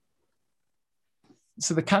any?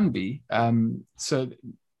 So there can be. So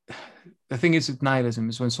the thing is with nihilism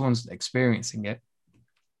is when someone's experiencing it.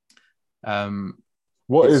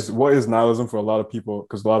 What is nihilism for a lot of people?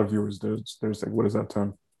 Because a lot of viewers, there's like, what is that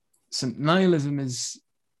term? So nihilism is,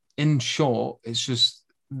 in short, it's just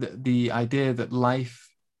the idea that life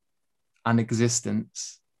and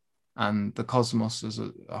existence and the cosmos as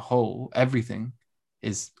a whole, everything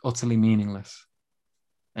is utterly meaningless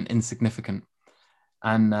and insignificant.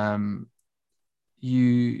 And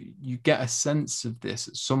you get a sense of this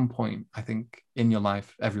at some point, I think, in your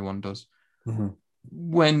life. Everyone does. Mm-hmm.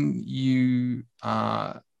 When you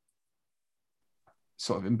are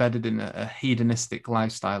sort of embedded in a hedonistic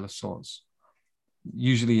lifestyle of sorts,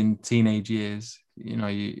 usually in teenage years,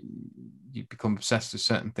 you become obsessed with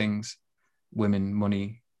certain things: women,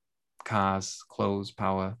 money, cars, clothes,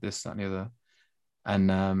 power, this, that, and the other.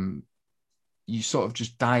 And you sort of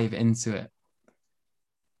just dive into it,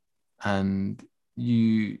 and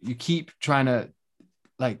you keep trying to,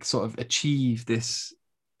 like, sort of achieve this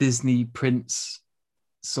Disney prince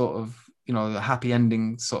sort of, the happy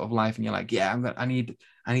ending sort of life, and you're like, yeah, I need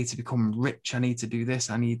to become rich, I need to do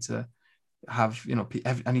this, I need to have,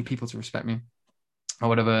 I need people to respect me or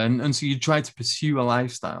whatever, and so you try to pursue a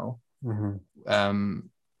lifestyle. Mm-hmm.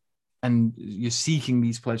 And you're seeking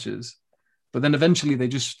these pleasures, but then eventually they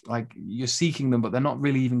just, like, you're seeking them, but they're not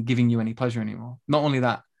really even giving you any pleasure anymore. Not only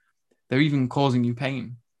that, they're even causing you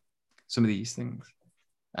pain, some of these things.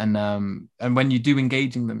 And when you do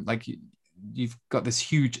engage in them, like, you've got this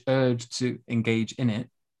huge urge to engage in it,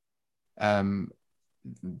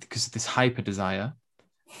 because of this hyper desire.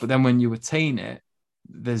 But then when you attain it,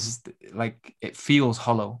 there's, like, it feels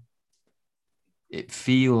hollow. It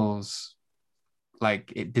feels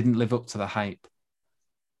like it didn't live up to the hype.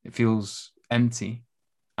 It feels empty.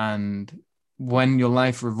 And when your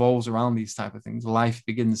life revolves around these type of things, life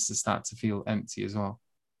begins to start to feel empty as well.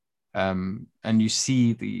 And you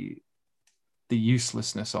see the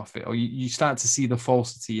uselessness of it, or you start to see the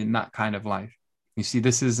falsity in that kind of life. You see,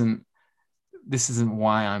 this isn't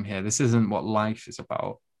why I'm here. This isn't what life is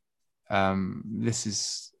about. This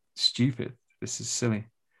is stupid. This is silly.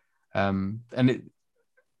 And it,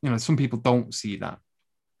 some people don't see that,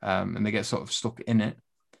 and they get sort of stuck in it.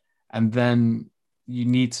 And then you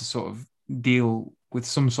need to sort of deal with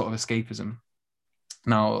some sort of escapism.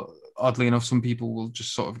 Now, oddly enough, some people will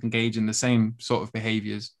just sort of engage in the same sort of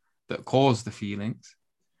behaviors that cause the feelings.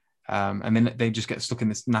 And then they just get stuck in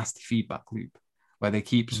this nasty feedback loop where they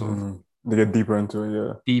keep sort of... They get deeper into it,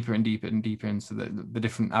 yeah. Deeper and deeper and deeper into the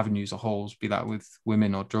different avenues or holes, be that with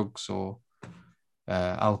women or drugs or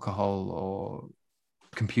alcohol or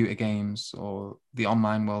computer games or the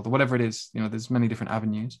online world or whatever it is. There's many different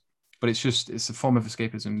avenues, but it's a form of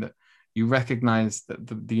escapism that you recognize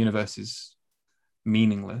that the universe is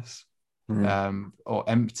meaningless, or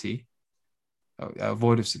empty, or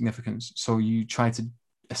void of significance. So you try to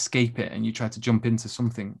escape it and you try to jump into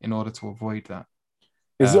something in order to avoid that.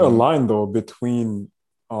 Is there a line, though, between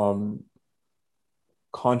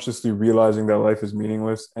consciously realizing that life is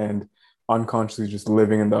meaningless and unconsciously just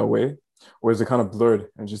living in that way? Or is it kind of blurred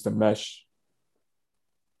and just a mesh?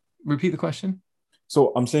 Repeat the question.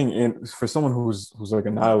 So I'm saying, for someone who's like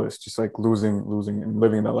a nihilist, just like losing and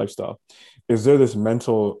living in that lifestyle, is there this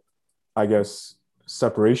mental, I guess,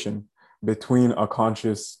 separation between a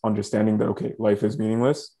conscious understanding that, okay, life is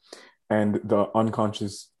meaningless, and the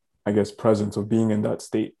unconscious, I guess, presence of being in that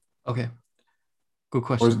state? Okay, good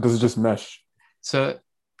question. Or does it just mesh? So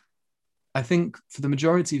I think for the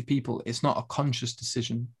majority of people, it's not a conscious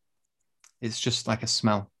decision. It's just like a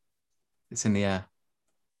smell. It's in the air.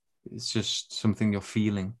 It's just something you're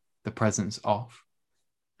feeling the presence of.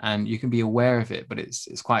 And you can be aware of it, but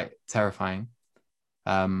it's quite terrifying.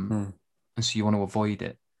 And so you want to avoid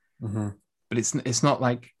it. Mm-hmm. But it's not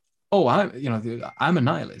like, oh, I'm a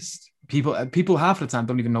nihilist. People half the time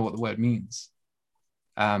don't even know what the word means.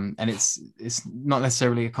 And it's not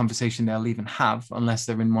necessarily a conversation they'll even have unless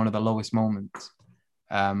they're in one of the lowest moments.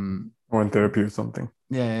 Or in therapy or something.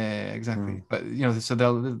 Yeah, exactly. But so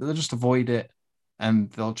they'll just avoid it,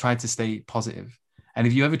 and they'll try to stay positive. And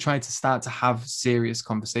if you ever try to start to have serious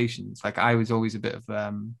conversations, like I was always a bit of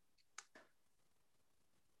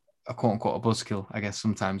a quote unquote a buzzkill, I guess,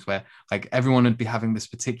 sometimes, where like everyone would be having this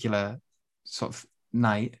particular sort of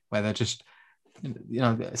night where they're just,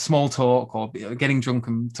 small talk or getting drunk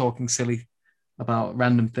and talking silly about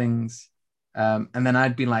random things. And then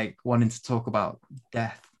I'd be like wanting to talk about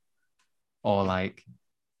death or like,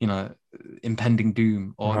 impending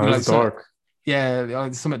doom or That's dark.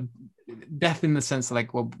 some death in the sense of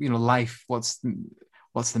like, well, life, what's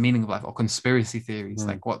the meaning of life, or conspiracy theories,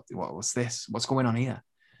 like what was this? What's going on here?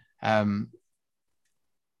 And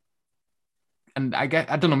I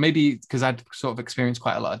don't know, maybe because I'd sort of experienced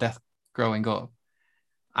quite a lot of death growing up,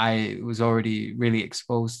 I was already really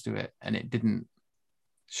exposed to it, and it didn't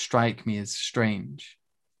strike me as strange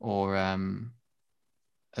or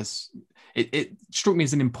as it struck me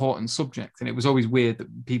as an important subject. And it was always weird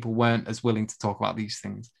that people weren't as willing to talk about these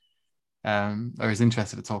things, or as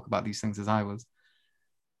interested to talk about these things as I was.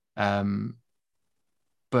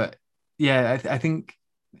 But yeah, I think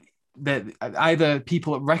that either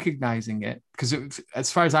people are recognizing it, because as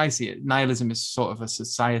far as I see it, nihilism is sort of a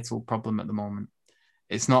societal problem at the moment.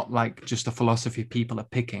 It's not like just a philosophy people are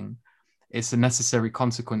picking. It's a necessary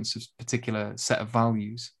consequence of a particular set of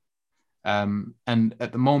values. And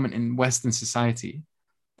at the moment in Western society,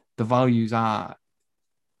 the values are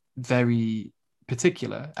very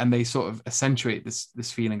particular, and they sort of accentuate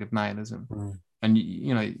this feeling of nihilism. And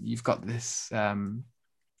you've got this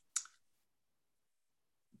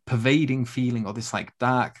pervading feeling, or this like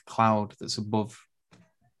dark cloud that's above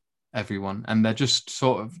everyone, and they're just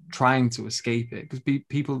sort of trying to escape it, because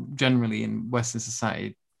people generally in Western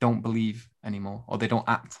society don't believe anymore, or they don't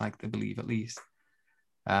act like they believe, at least.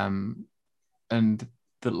 And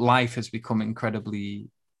that life has become incredibly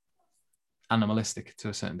animalistic to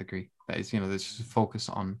a certain degree. That is, there's just a focus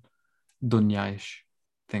on dunya-ish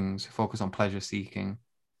things, focus on pleasure seeking.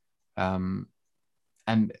 And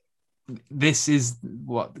this is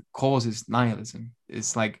what causes nihilism.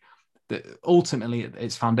 It's like ultimately at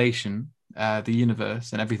its foundation, the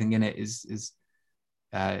universe and everything in it is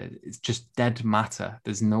it's just dead matter.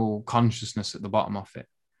 There's no consciousness at the bottom of it.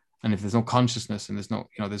 And if there's no consciousness and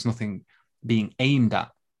there's nothing being aimed at,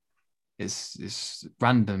 it's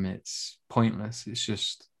random, it's pointless, it's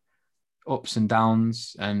just ups and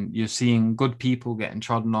downs, and you're seeing good people getting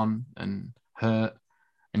trodden on and hurt,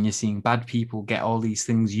 and you're seeing bad people get all these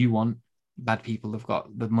things you want. Bad people have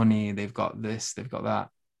got the money, they've got this, they've got that.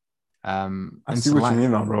 I see what you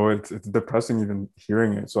mean now, bro. It's depressing even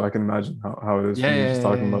hearing it, so I can imagine how it is for you just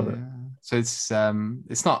talking about it. So it's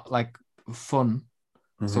not like fun,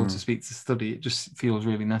 so to speak, to study. It just feels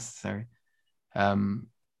really necessary.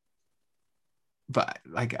 But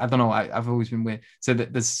like, I don't know, I've always been weird. So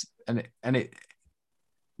that there's the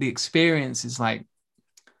experience is like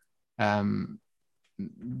the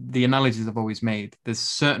analogies I've always made. There's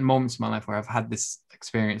certain moments in my life where I've had this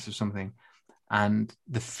experience of something, and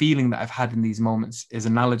the feeling that I've had in these moments is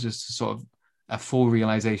analogous to sort of a full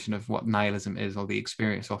realization of what nihilism is, or the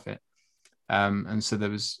experience of it. And so there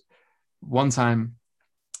was one time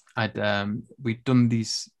we'd done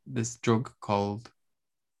this drug called,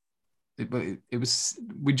 it was,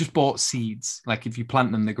 we just bought seeds. Like if you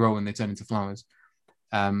plant them, they grow and they turn into flowers.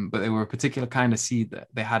 But they were a particular kind of seed that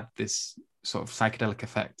they had this sort of psychedelic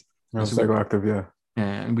effect. So psychoactive, yeah.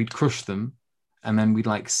 And we'd crush them, and then we'd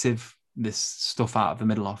like sieve this stuff out of the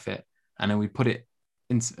middle of it, and then we'd put it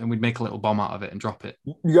in, and we'd make a little bomb out of it and drop it.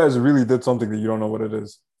 You guys really did something that you don't know what it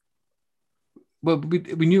is. Well,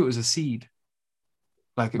 we knew it was a seed.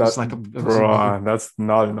 Like it was like that's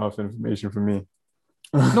not enough information for me.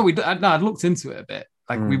 No, I'd looked into it a bit.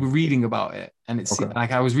 Like we were reading about it, and it's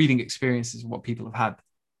like I was reading experiences of what people have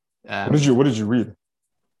had. What did you read?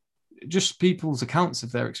 Just people's accounts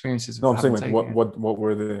of their experiences. No, I'm saying like what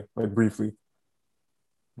were they, like, briefly?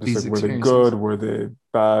 Just like, were they good? Were they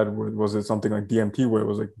bad? Was it something like DMT where it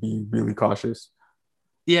was like be really cautious?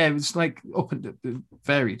 Yeah, it was like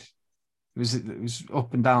varied. It was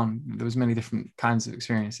up and down. There was many different kinds of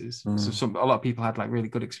experiences. So a lot of people had like really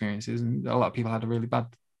good experiences, and a lot of people had a really bad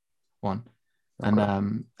one. Okay.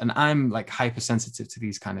 And I'm like hypersensitive to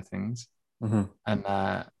these kind of things.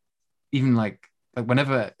 And even like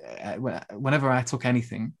whenever I took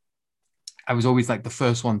anything, I was always like the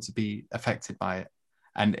first one to be affected by it,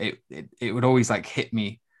 and it would always like hit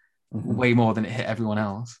me way more than it hit everyone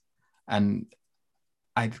else. And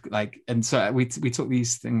so we took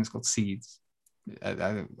these things called seeds. I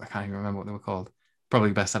can't even remember what they were called.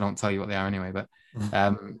 Probably best I don't tell you what they are anyway. But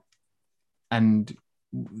and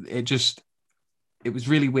it was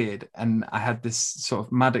really weird, and I had this sort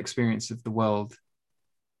of mad experience of the world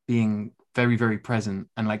being very, very present,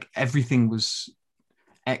 and like everything was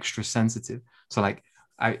extra sensitive. So like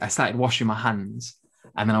I started washing my hands,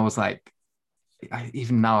 and then I was like,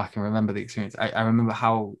 even now I can remember the experience. I remember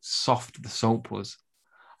how soft the soap was.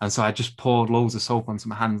 And so I just poured loads of soap onto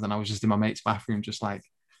my hands, and I was just in my mate's bathroom, just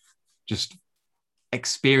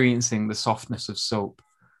experiencing the softness of soap.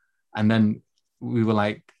 And then we were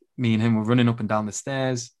like, me and him were running up and down the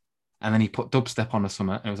stairs, and then he put dubstep on the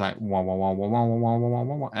summer, and it was like wah wah wah wah wah wah wah wah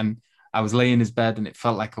wah wah. And I was laying in his bed, and it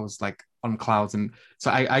felt like I was like on clouds. And so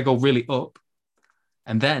I go really up,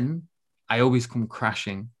 and then I always come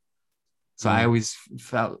crashing. So I always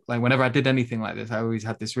felt like whenever I did anything like this, I always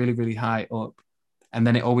had this really, really high up. And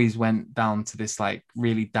then it always went down to this like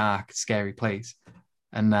really dark, scary place.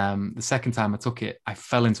 And the second time I took it, I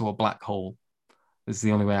fell into a black hole. This is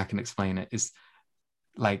the only way I can explain it. Is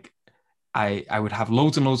like I would have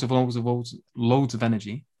loads of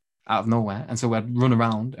energy out of nowhere. And so I'd run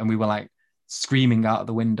around, and we were like screaming out of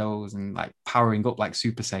the windows and like powering up like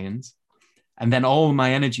Super Saiyans. And then all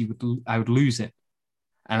my energy I would lose it,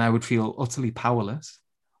 and I would feel utterly powerless,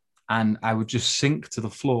 and I would just sink to the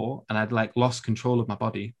floor, and I'd like lost control of my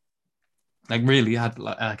body. Like really, I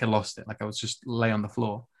lost it. Like I was just lay on the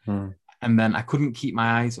floor, and then I couldn't keep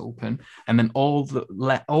my eyes open. And then all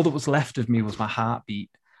that was left of me was my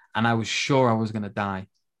heartbeat, and I was sure I was gonna die.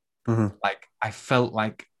 Like I felt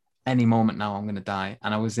like any moment now I'm gonna die,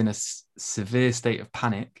 and I was in a severe state of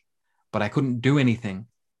panic, but I couldn't do anything.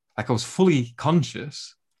 Like I was fully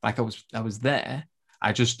conscious, like I was there.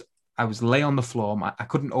 I was lay on the floor. I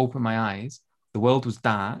couldn't open my eyes. The world was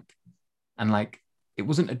dark, and like it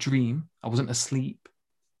wasn't a dream. I wasn't asleep.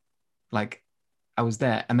 Like I was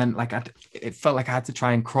there, and then like it felt like I had to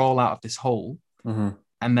try and crawl out of this hole,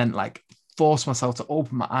 and then like force myself to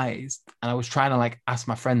open my eyes. And I was trying to like ask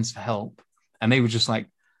my friends for help, and they were just like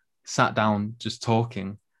sat down, just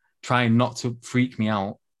talking, trying not to freak me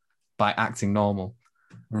out by acting normal,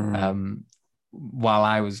 while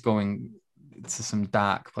I was going to some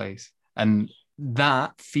dark place. And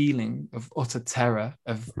that feeling of utter terror,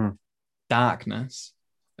 of darkness,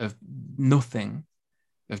 of nothing,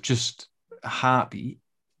 of just a heartbeat,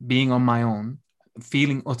 being on my own,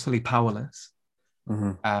 feeling utterly powerless,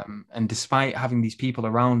 and despite having these people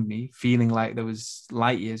around me, feeling like there was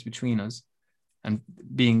light years between us, and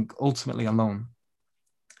being ultimately alone,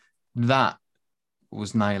 that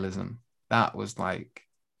was nihilism. That was like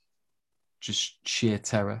just sheer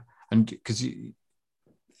terror. And because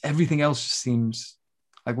everything else seems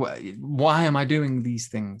like, why am I doing these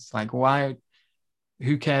things? Like, why?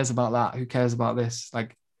 Who cares about that? Who cares about this?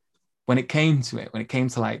 Like, when it came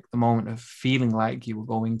to like the moment of feeling like you were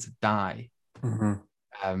going to die,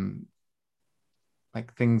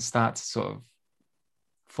 like things start to sort of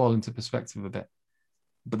fall into perspective a bit.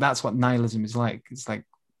 But that's what nihilism is like. It's like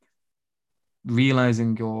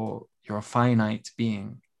realizing you're a finite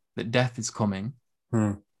being, that death is coming.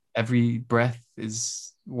 Every breath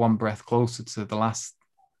is one breath closer to the last.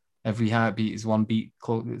 Every heartbeat is one beat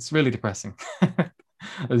closer. It's really depressing.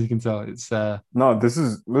 As you can tell, it's no,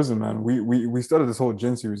 listen, man, we started this whole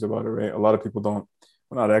Jinn series about it, right? A lot of people don't,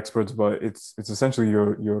 we're not experts, but it's essentially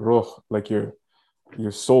your ruh, like your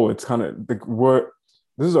soul. It's kind of like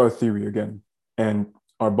this is our theory again. And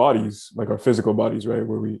our bodies, like our physical bodies, right,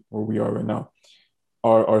 where we are right now,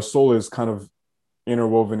 our soul is kind of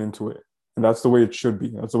interwoven into it. And that's the way it should be.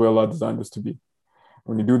 That's the way Allah designed us to be.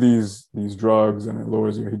 When you do these drugs, and it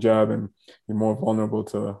lowers your hijab, and you're more vulnerable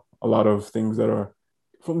to a lot of things that are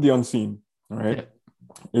from the unseen, right?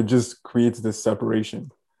 It just creates this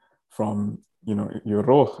separation from, your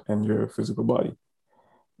ruh and your physical body.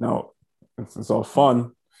 Now, it's all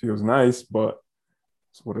fun, feels nice, but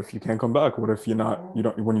what if you can't come back? What if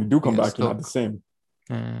when you do come back, you're not the same?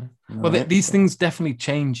 Well, right? These things definitely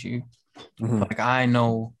change you. Like I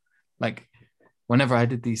know, like whenever I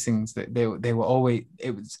did these things, that they were always,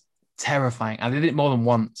 it was terrifying. I did it more than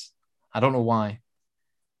once. I don't know why.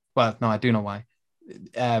 Well, no, I do know why.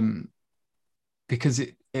 Because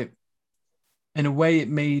it in a way, it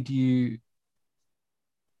made you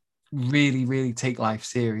really, really take life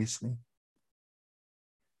seriously.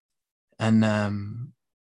 And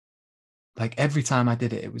like every time I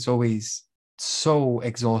did it, it was always so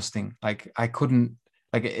exhausting. Like I couldn't,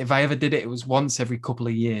 like if I ever did it, it was once every couple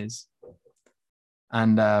of years.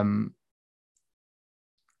 And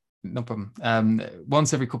no problem.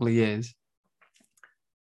 Once every couple of years.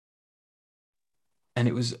 And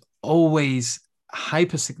it was always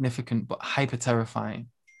hyper significant, but hyper terrifying.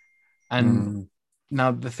 And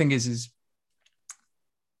now the thing is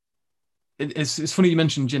it's funny you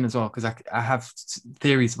mentioned Jinn as well, because I have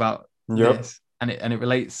theories about this. and it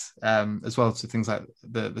relates as well to things like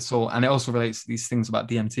the soul, and it also relates to these things about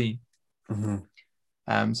DMT. So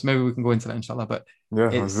maybe we can go into that, inshallah. But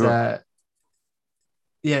it's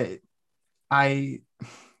I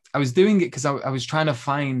was doing it because I was trying to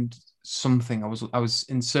find something. I was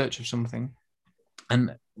in search of something,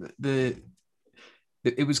 and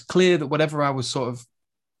it was clear that whatever I was sort of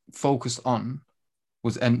focused on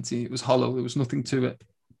was empty. It was hollow. There was nothing to it.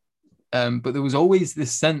 But there was always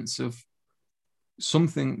this sense of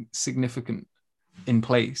something significant in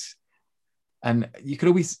place, and you could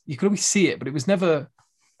always see it, but it was never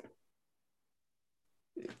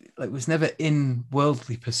in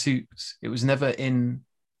worldly pursuits. It was never in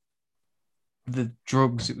the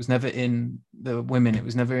drugs. It was never in the women. It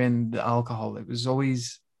was never in the alcohol. It was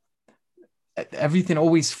always, everything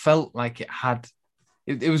always felt like it had.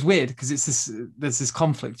 It was weird because there's this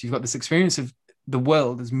conflict. You've got this experience of the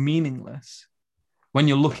world as meaningless when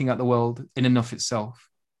you're looking at the world in and of itself.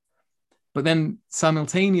 But then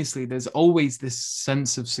simultaneously, there's always this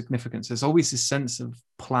sense of significance. There's always this sense of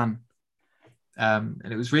plan. And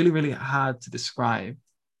it was really, really hard to describe.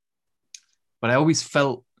 But I always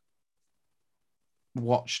felt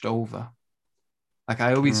watched over. Like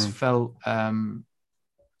I always felt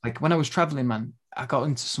like when I was traveling, man, I got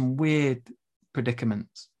into some weird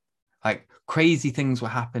predicaments. Like crazy things were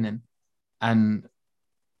happening. And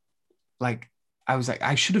like, I was like,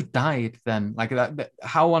 I should have died then. Like that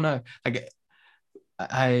how on earth, like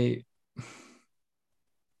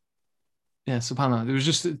subhanAllah, there was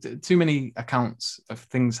just too many accounts of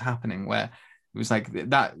things happening where it was like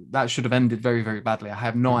that should have ended very, very badly. I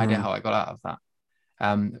have no idea how I got out of that.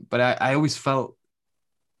 But I always felt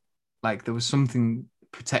like there was something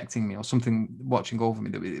protecting me or something watching over me.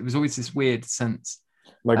 It was always this weird sense.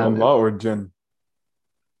 Like Allah or jinn?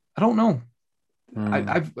 I don't know.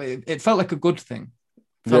 It felt like a good thing.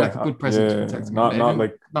 It felt like a good presence protecting me.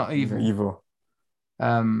 Not evil.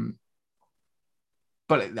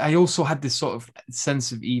 But I also had this sort of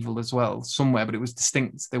sense of evil as well somewhere, but it was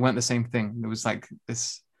distinct. They weren't the same thing. There was like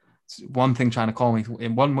this one thing trying to call me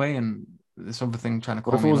in one way and this other thing trying to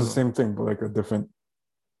call me. What if it was the same thing, but like a different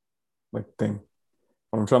like thing?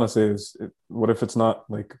 What I'm trying to say is, what if it's not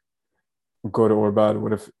like good or bad?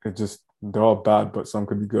 What if it just, they're all bad, but some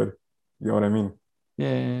could be good? You know what I mean?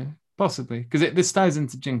 Yeah, possibly. Because this ties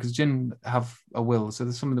into jinn, because jinn have a will,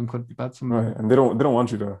 so some of them could be bad. Some right, and they don't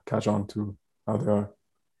want you to catch on to how they are.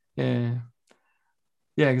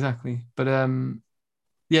 Yeah, exactly. But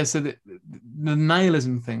so the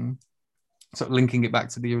nihilism thing, sort of linking it back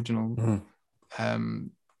to the original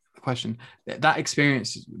question, that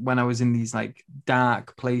experience when I was in these like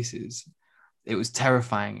dark places, it was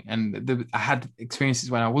terrifying. And I had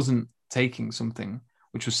experiences when I wasn't taking something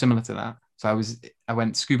which was similar to that. So I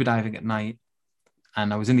went scuba diving at night,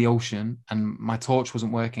 and I was in the ocean, and my torch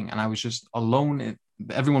wasn't working, and I was just alone.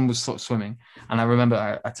 Everyone was sort of swimming, and I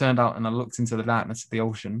remember I turned out and I looked into the darkness of the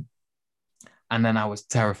ocean, and then I was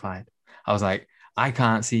terrified. I was like, I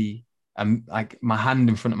can't see like my hand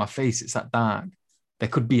in front of my face. It's that dark. There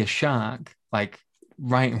could be a shark like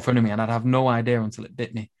right in front of me, and I'd have no idea until it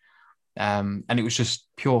bit me. And it was just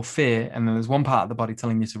pure fear. And then there's one part of the body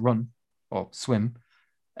telling you to run or swim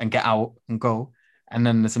and get out and go. And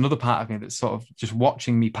then there's another part of me that's sort of just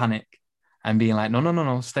watching me panic and being like,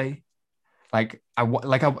 no, stay. Like I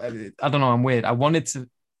don't know, I'm weird. I wanted to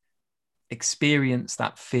experience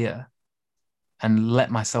that fear and let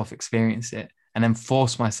myself experience it, and then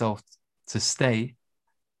force myself to stay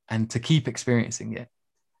and to keep experiencing it.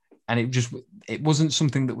 And it wasn't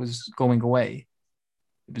something that was going away.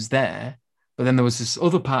 It was there. But then there was this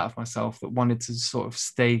other part of myself that wanted to sort of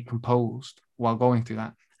stay composed while going through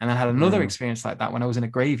that. And I had another experience like that when I was in a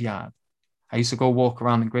graveyard. I used to go walk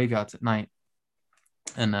around in graveyards at night.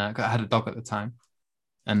 And I had a dog at the time.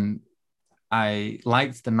 And I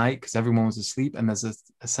liked the night because everyone was asleep. And there's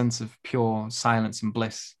a sense of pure silence and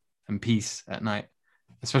bliss and peace at night,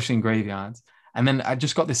 especially in graveyards. And then I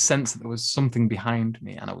just got this sense that there was something behind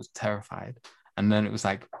me, and I was terrified. And then it was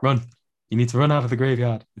like, run. You need to run out of the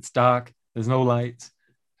graveyard. It's dark. There's no light.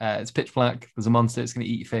 It's pitch black. There's a monster. It's going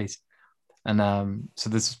to eat your face. And so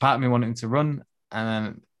there's this part of me wanting to run. And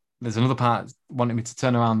then there's another part wanting me to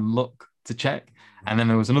turn around and look to check. And then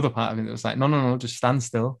there was another part of me that was like, no, just stand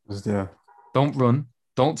still. Don't run.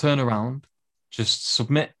 Don't turn around. Just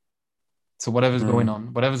submit to whatever's going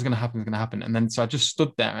on. Whatever's going to happen is going to happen. And then so I just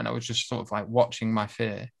stood there, and I was just sort of like watching my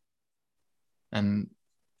fear and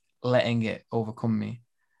letting it overcome me.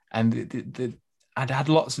 And I'd had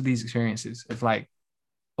lots of these experiences of like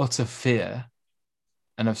utter fear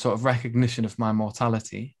and of sort of recognition of my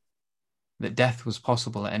mortality, that death was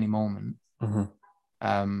possible at any moment.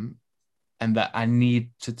 and that I need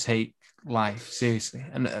to take life seriously.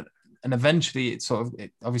 And eventually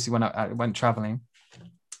obviously when I went traveling,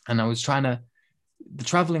 and I was the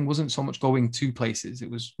traveling wasn't so much going to places, it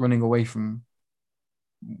was running away from,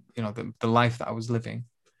 the life that I was living.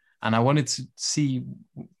 And I wanted to see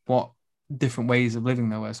what different ways of living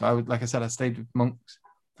there were. So like I said, I stayed with monks.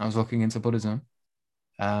 I was looking into Buddhism.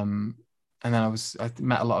 And then I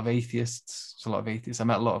met a lot of atheists. I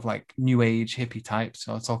met a lot of like new age hippie types.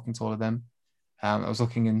 So I was talking to all of them. I was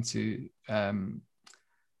looking into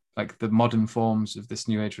like the modern forms of this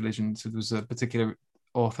new age religion. So there was a particular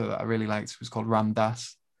author that I really liked. It was called Ram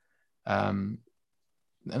Dass.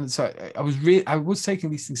 And so I was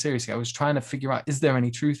taking these things seriously. I was trying to figure out, is there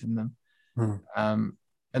any truth in them?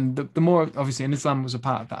 And the more, obviously, and Islam was a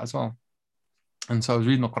part of that as well. And so I was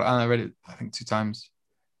reading the Quran. I read it, I think, 2 times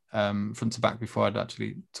front to back before I'd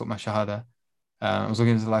actually took my Shahada. I was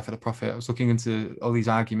looking into the life of the Prophet. I was looking into all these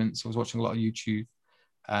arguments. I was watching a lot of YouTube.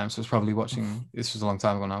 So I was probably watching, this was a long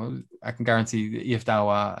time ago now. I can guarantee that EF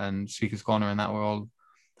Dawah and Speaker's Corner and that were all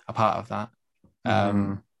a part of that.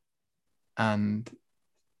 And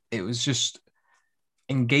it was just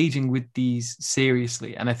engaging with these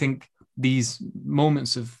seriously. And I think these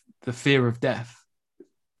moments of the fear of death,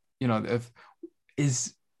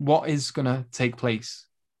 is what is going to take place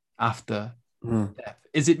after death.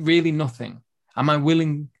 Is it really nothing? Am I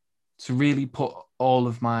willing to really put all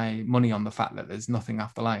of my money on the fact that there's nothing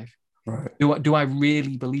after life? Right. Do I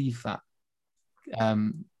really believe that?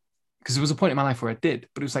 Because there was a point in my life where I did,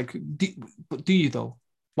 but it was like, but do you though?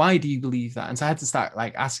 Why do you believe that? And so I had to start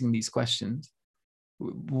like asking these questions.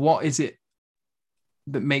 What is it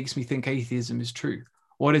that makes me think atheism is true?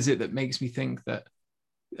 What is it that makes me think that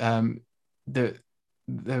that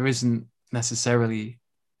there isn't necessarily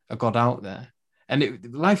a God out there? And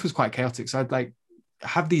life was quite chaotic. So I'd like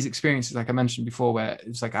have these experiences, like I mentioned before, where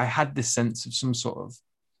it's like I had this sense of some sort of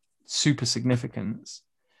super significance,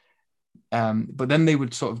 but then they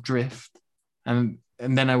would sort of drift, and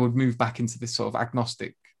then I would move back into this sort of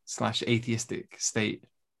agnostic / atheistic state,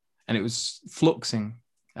 and it was fluxing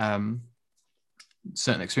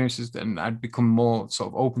certain experiences, and I'd become more sort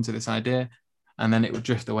of open to this idea, and then it would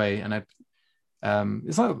drift away, and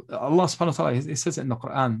it's like Allah subhanahu wa ta'ala, it says it in the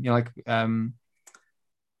Quran,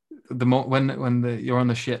 when you're on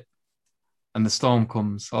the ship and the storm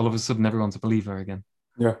comes, all of a sudden everyone's a believer again.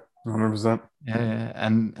 Yeah, 100%. Yeah,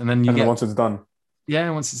 and then once it's done. Yeah,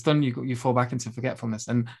 once it's done, you fall back into forgetfulness.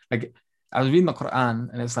 And like I was reading the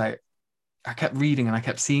Quran, and it's like I kept reading and I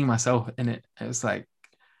kept seeing myself in it. It was like,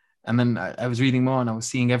 and then I was reading more and I was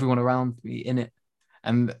seeing everyone around me in it,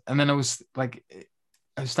 and then I was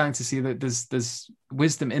starting to see that there's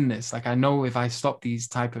wisdom in this. Like I know if I stop these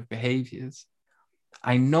type of behaviors,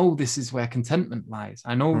 I know this is where contentment lies.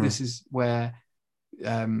 I know this is where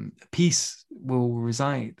peace will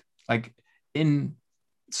reside, like in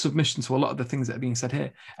submission to a lot of the things that are being said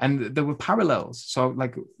here. And there were parallels. So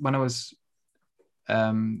like when I was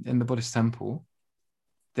in the Buddhist temple,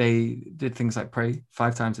 they did things like pray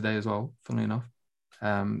 5 times a day as well, funnily enough.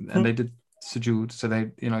 And they did sujood, so they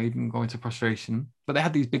even go into prostration. But they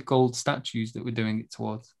had these big gold statues that were doing it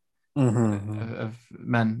towards of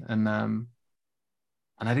men,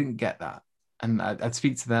 and I didn't get that. And I'd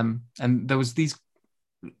speak to them, and there was these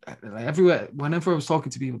like, everywhere. Whenever I was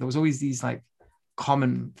talking to people, there was always these like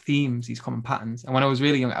common themes, these common patterns. And when I was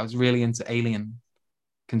really young, I was really into alien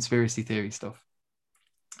conspiracy theory stuff.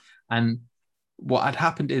 And what had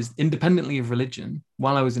happened is, independently of religion,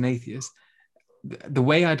 while I was an atheist, the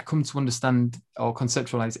way I'd come to understand or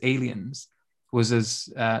conceptualize aliens was as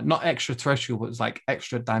not extraterrestrial, but as like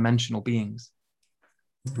extra dimensional beings.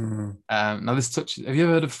 Now this touches, have you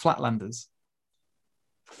ever heard of flatlanders?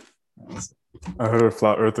 I heard of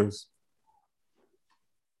flat earthers.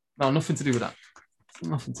 No, nothing to do with that.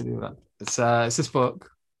 Nothing to do with that. It's this book,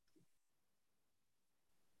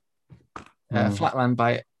 Flatland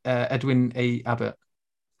by Edwin A. Abbott,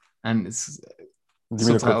 and it's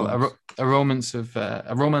subtitle a romance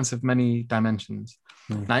of many dimensions.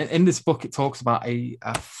 Now, in this book, it talks about a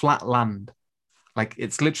flat land, like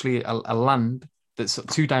it's literally a land that's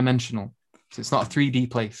 2-dimensional, so it's not a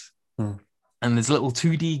 3D place. And there's little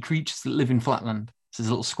 2D creatures that live in flatland. So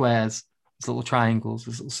there's little squares, there's little triangles,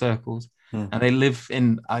 there's little circles, and they live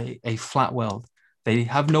in a flat world. They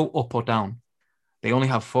have no up or down. They only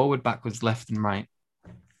have forward, backwards, left, and right.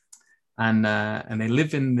 And they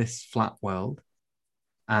live in this flat world,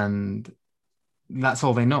 and that's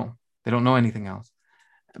all they know. They don't know anything else.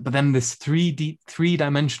 But then this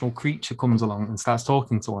 3-dimensional creature comes along and starts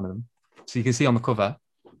talking to one of them. So you can see on the cover,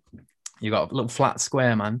 you've got a little flat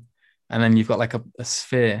square man, and then you've got like a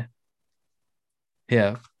sphere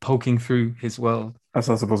here poking through his world. That's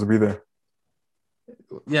not supposed to be there.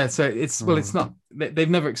 Yeah, so it's well, it's not. They've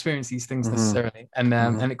never experienced these things necessarily, and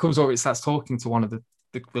it comes over. It starts talking to one of the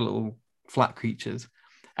little flat creatures,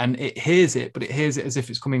 and it hears it, but it hears it as if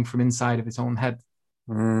it's coming from inside of its own head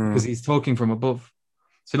because he's talking from above.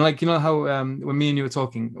 So, like, you know how when me and you were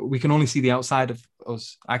talking, we can only see the outside of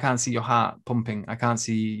us. I can't see your heart pumping. I can't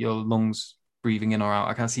see your lungs breathing in or out.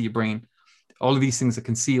 I can't see your brain. All of these things are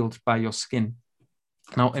concealed by your skin.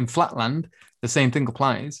 Now, in Flatland, the same thing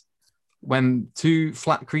applies. When two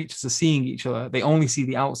flat creatures are seeing each other, they only see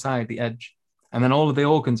the outside, the edge, and then all of the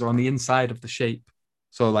organs are on the inside of the shape.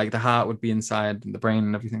 So, like, the heart would be inside and the brain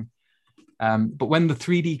and everything. But when the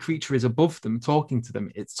 3D creature is above them, talking to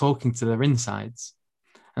them, it's talking to their insides.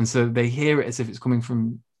 And so they hear it as if it's coming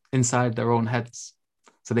from inside their own heads.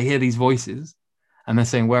 So they hear these voices and they're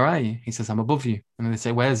saying, "Where are you?" He says, "I'm above you." And then they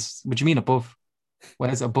say, what do you mean above?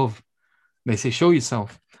 Where's above? They say, "Show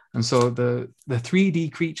yourself." And so the 3D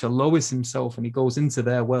creature lowers himself and he goes into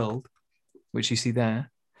their world, which you see there.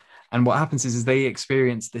 And what happens is they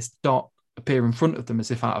experience this dot appear in front of them as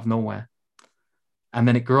if out of nowhere. And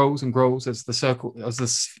then it grows and grows as the circle, as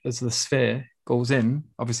the sphere goes in.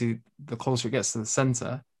 Obviously, the closer it gets to the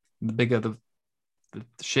center, the bigger the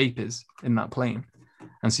shape is in that plane.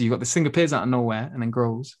 And so you've got this thing appears out of nowhere and then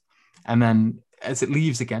grows. And then as it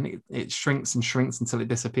leaves again, it shrinks and shrinks until it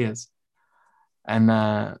disappears. And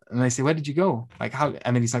they say, "Where did you go? Like how?"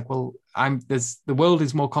 And then he's like, "Well, the world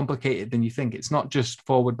is more complicated than you think. It's not just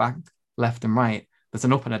forward, back, left, and right. There's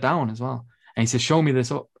an up and a down as well." And he says, "Show me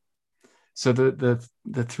this up." So the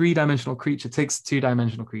 3-dimensional creature takes the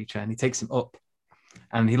 2-dimensional creature and he takes him up,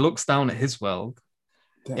 and he looks down at his world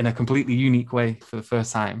in a completely unique way for the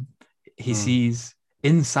first time. He sees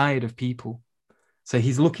inside of people. So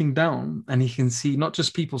he's looking down and he can see not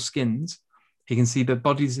just people's skins. He can see the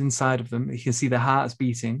bodies inside of them. He can see their hearts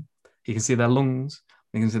beating. He can see their lungs.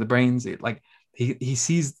 He can see the brains. He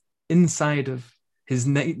sees inside of his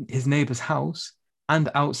neighbor's house and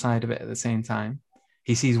outside of it at the same time.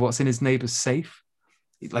 He sees what's in his neighbor's safe.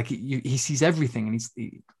 Like he sees everything, and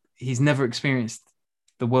he's never experienced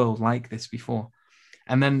the world like this before.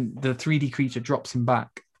 And then the 3D creature drops him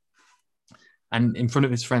back, and in front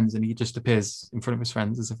of his friends, and he just appears in front of his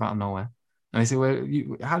friends as if out of nowhere. And they say, "Well,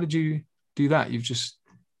 how did you do that? You've just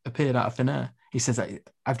appeared out of thin air." He says,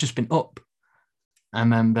 "I've just been up."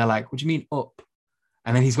 And then they're like, "What do you mean up?"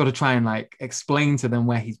 And then he's got to try and like explain to them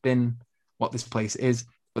where he's been, what this place is.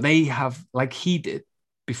 But they have, like he did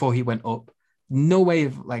before he went up, no way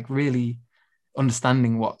of like really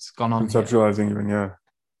understanding what's gone on. Conceptualizing here. Even, yeah.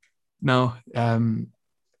 No,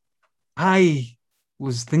 I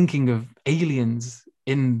was thinking of aliens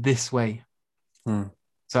in this way.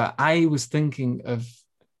 So I was thinking of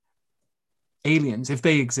aliens, if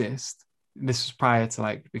they exist. This was prior to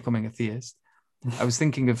like becoming a theist. I was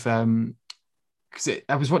thinking of because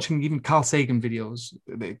I was watching even Carl Sagan videos.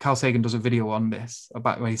 Carl Sagan does a video on this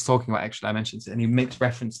about when he's talking about extra dimensions, and he makes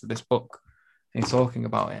reference to this book and he's talking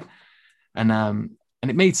about it. And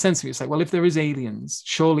it made sense to me. It's like, well, if there is aliens,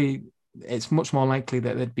 surely it's much more likely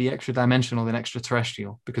that they'd be extra dimensional than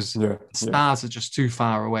extraterrestrial, because stars are just too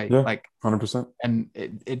far away. Yeah, like 100%. And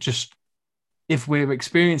it just, if we're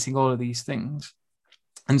experiencing all of these things,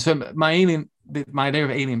 and so my idea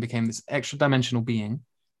of alien became this extra dimensional being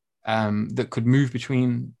that could move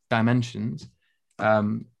between dimensions,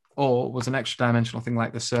 or was an extra dimensional thing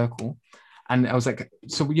like the circle. And I was like,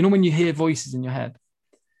 so you know when you hear voices in your head,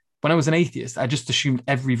 when I was an atheist, I just assumed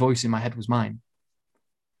every voice in my head was mine.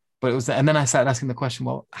 But it was, and then I started asking the question,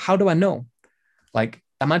 well, how do I know? Like,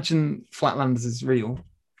 imagine Flatlanders is real.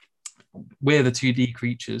 We're the 2D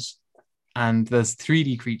creatures, and there's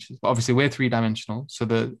 3D creatures. But obviously, we're 3-dimensional. So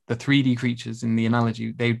the 3D creatures in the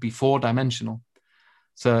analogy, they'd be 4-dimensional.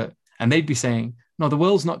 So, and they'd be saying, no, the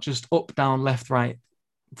world's not just up, down, left, right,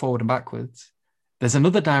 forward, and backwards. There's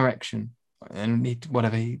another direction, and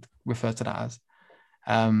whatever he referred to that as.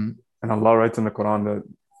 And Allah writes in the Quran that,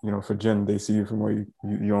 you know, for jinn, they see you from where you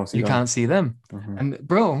don't see them. You can't see them. Mm-hmm. And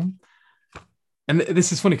bro, and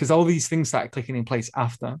this is funny because all these things started clicking in place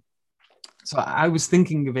after. So I was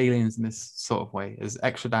thinking of aliens in this sort of way as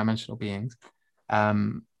extra dimensional beings.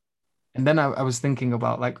 And then I was thinking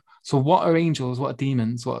about like, so what are angels? What are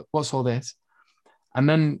demons? What's all this? And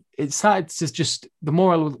then it started to just, the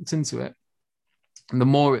more I looked into it, and the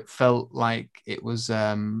more it felt like it was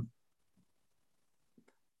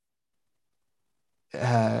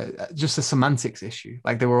just a semantics issue.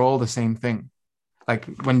 Like they were all the same thing. Like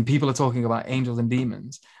when people are talking about angels and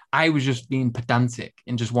demons, I was just being pedantic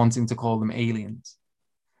in just wanting to call them aliens.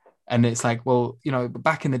 And it's like, well, you know,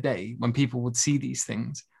 back in the day when people would see these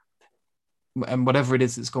things, and whatever it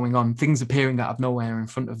is that's going on, things appearing out of nowhere in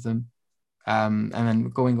front of them, and then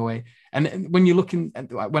going away. And when you're looking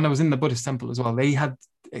at, when I was in the Buddhist temple as well, they had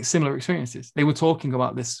similar experiences. They were talking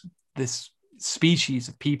about this species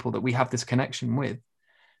of people that we have this connection with.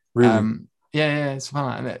 Really? Yeah,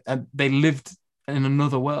 subhanAllah. And they lived in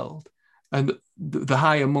another world. And the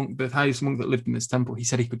highest monk that lived in this temple, he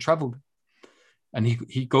said he could travel, and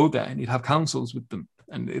he'd go there and he'd have councils with them.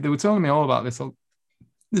 And they were telling me all about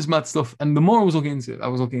this mad stuff. And the more I was looking into it, I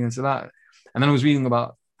was looking into that. And then I was reading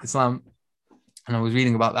about Islam, and I was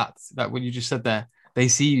reading about that what you just said there. They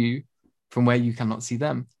see you from where you cannot see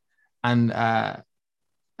them. And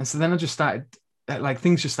so then I just started, like,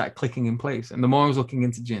 things just started clicking in place. And the more I was looking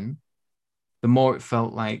into jinn, the more it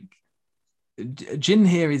felt like jinn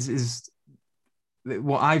here is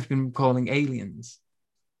what I've been calling aliens,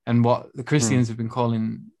 and what the Christians have been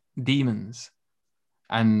calling demons.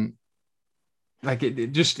 And like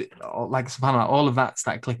it just, like, subhanAllah, all of that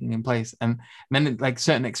started clicking in place. And then like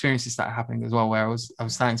certain experiences started happening as well, where I was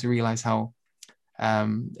starting to realize how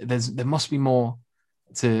there must be more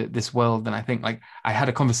to this world than I think. Like, I had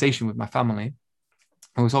a conversation with my family,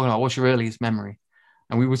 and we were talking about what's your earliest memory,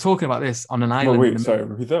 and we were talking about this on an island. No, wait, sorry,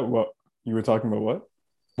 repeat that. What you were talking about? What?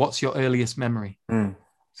 What's your earliest memory?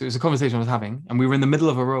 So it was a conversation I was having, and we were in the middle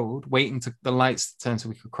of a road waiting to the lights to turn so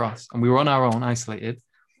we could cross, and we were on our own, isolated.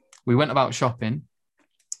 We went about shopping.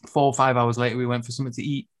 4 or 5 hours later, we went for something to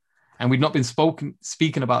eat, and we'd not been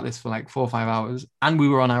speaking about this for like 4 or 5 hours, and we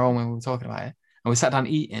were on our own when we were talking about it. And we sat down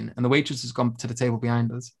eating, and the waitress has gone to the table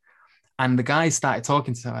behind us, and the guy started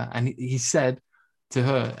talking to her, and he said to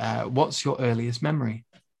her, "What's your earliest memory?"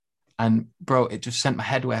 And bro, it just sent my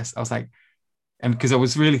head west. I was like, and because I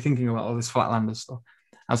was really thinking about all this Flatlander stuff,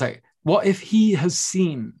 I was like, what if he has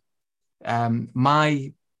seen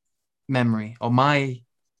my memory or my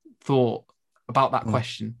thought about that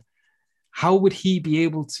question? How would he be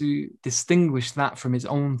able to distinguish that from his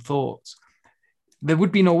own thoughts? There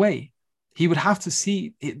would be no way. He would have to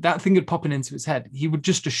see that thing had popping into his head. He would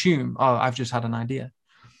just assume, oh, I've just had an idea.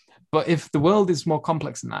 But if the world is more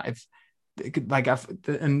complex than that,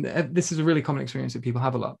 and this is a really common experience that people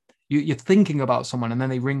have a lot. You're thinking about someone, and then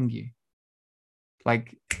they ring you,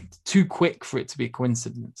 like, too quick for it to be a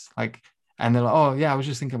coincidence. Like, and they're like, "Oh yeah, I was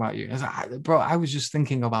just thinking about you." I was like, "Bro, I was just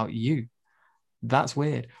thinking about you." That's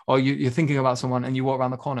weird. Or you're thinking about someone, and you walk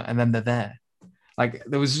around the corner, and then they're there. Like,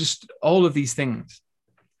 there was just all of these things,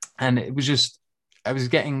 and it was just, I was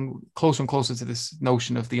getting closer and closer to this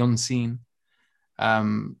notion of the unseen.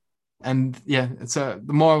 And yeah, so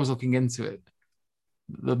the more I was looking into it,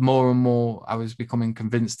 the more and more I was becoming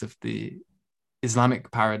convinced of the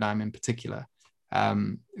Islamic paradigm in particular.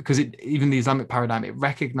 Because even the Islamic paradigm, it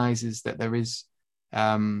recognizes that there is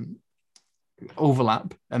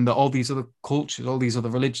overlap, and that all these other cultures, all these other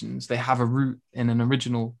religions, they have a root in an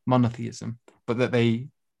original monotheism, but that they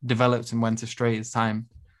developed and went astray as time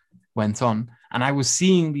went on. And I was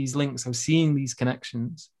seeing these links, I was seeing these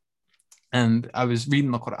connections, and I was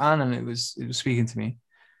reading the Quran, and it was speaking to me,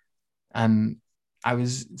 and I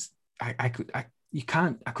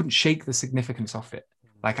couldn't shake the significance of it.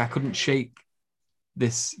 Like, I couldn't shake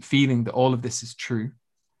this feeling that all of this is true.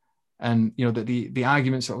 And, you know, that the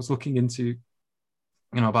arguments that I was looking into,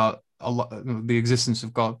 you know, about Allah, the existence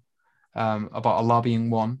of God, about Allah being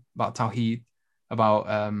one, about Tawheed,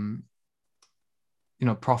 about, you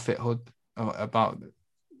know, prophethood, about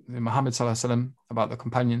Muhammad Sallallahu Alaihi Wasallam, about the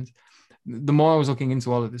companions. The more I was looking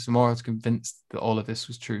into all of this, the more I was convinced that all of this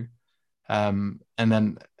was true. And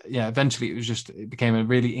then, yeah, eventually it became a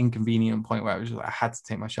really inconvenient point where I had to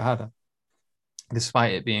take my Shahada,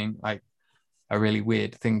 despite it being like a really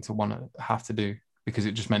weird thing to want to have to do, because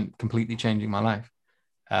it just meant completely changing my life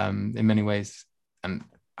in many ways. And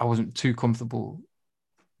I wasn't too comfortable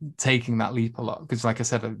taking that leap a lot, because, like I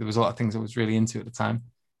said, there was a lot of things I was really into at the time.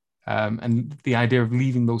 And the idea of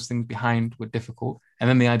leaving those things behind were difficult. And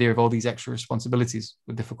then the idea of all these extra responsibilities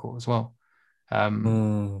were difficult as well.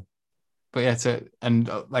 But yeah,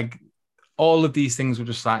 like, all of these things were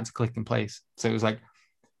just starting to click in place. So it was like,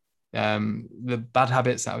 the bad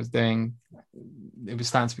habits that I was doing, it was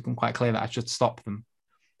starting to become quite clear that I should stop them.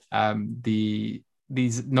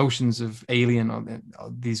 These notions of alien, or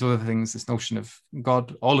these other things, this notion of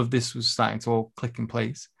God, all of this was starting to all click in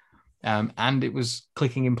place. And it was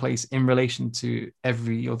clicking in place in relation to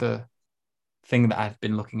every other thing that I've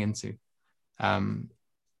been looking into. And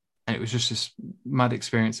it was just this mad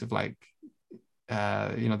experience of, like,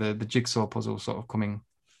 you know, the jigsaw puzzle sort of coming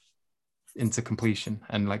into completion,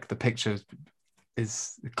 and like the picture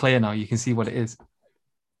is clear now. You can see what it is.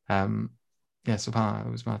 Yeah, subhanAllah,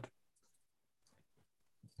 it was mad.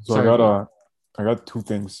 So I got two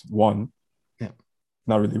things. One,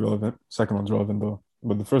 not really relevant. Second one's relevant though.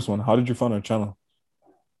 But the first one, how did you find our channel?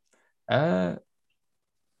 Uh,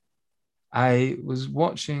 I was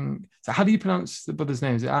watching. So how do you pronounce the brother's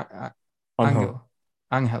name? Is it Anhel. Angel?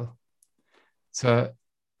 Angel. So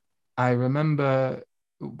I remember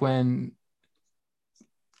when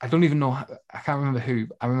I don't even know. I can't remember who.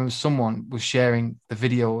 I remember someone was sharing the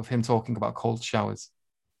video of him talking about cold showers.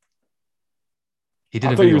 He did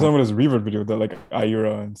I a thought you were video. talking about his revert video that like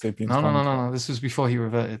Ayura and Sapiens No, no, no, commented no, no. This was before he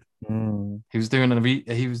reverted. on. He was doing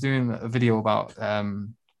a video about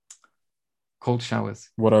cold showers.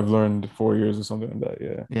 What I've learned 4 years or something like that.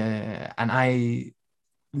 Yeah. Yeah, and I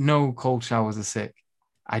know cold showers are sick.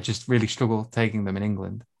 I just really struggle taking them in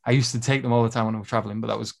England. I used to take them all the time when I was traveling, but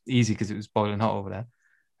that was easy because it was boiling hot over there.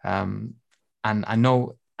 And I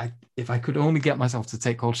know if I could only get myself to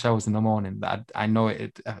take cold showers in the morning, that I know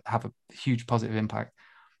it'd have a huge positive impact.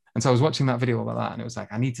 And so I was watching that video about that, and it was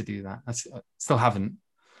like, I need to do that. I still haven't,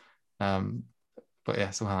 but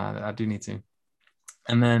yeah, so I do need to.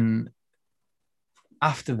 And then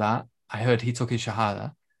after that, I heard he took his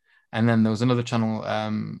Shahada, and then there was another channel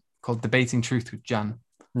called Debating Truth with Jan.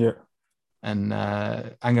 Yeah. And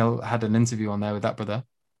Angel had an interview on there with that brother,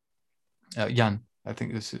 Jan. I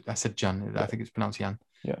said Jan. I think it's pronounced Jan.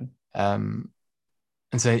 Yeah. And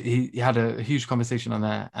so he had a huge conversation on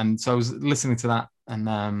there, and so I was listening to that,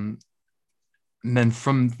 and then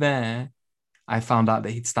from there, I found out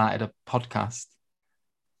that he'd started a podcast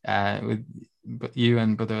with you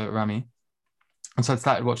and brother Rami, and so I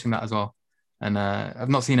started watching that as well. And I've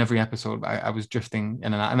not seen every episode, but I was drifting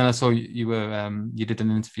in and out. And then I saw you did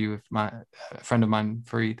an interview with a friend of mine,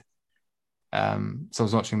 Farid. So I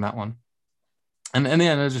was watching that one. And in the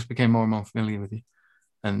end, I just became more and more familiar with you.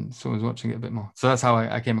 And so I was watching it a bit more. So that's how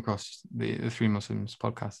I came across the Three Muslims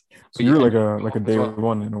podcast. So you're like a day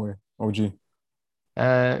one in a way, OG.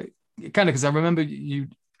 Kind of, because I remember you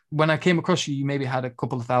when I came across you, you maybe had a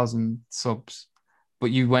couple of thousand subs,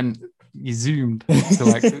 but you zoomed to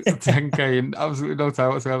like 10K in absolutely no time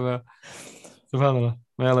whatsoever. SubhanAllah.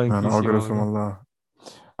 May Allah Man, increase all you good all from again. Allah.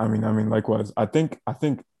 I mean, likewise. I think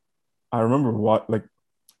I remember what, like,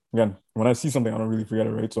 again, when I see something, I don't really forget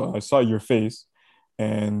it, right? So I saw your face,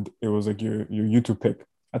 and it was like your YouTube pic.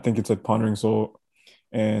 I think it's like Pondering Soul,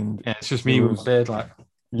 and Yeah, it's just it me with was my beard, like.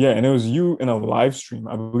 yeah, and it was you in a live stream.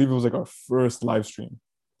 I believe it was like our first live stream.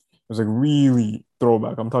 It was like really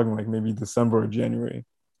throwback. I'm talking like maybe December or January.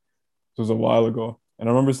 So it was a while ago, and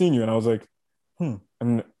I remember seeing you, and I was like,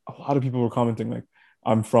 And a lot of people were commenting like,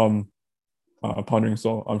 "I'm from Pondering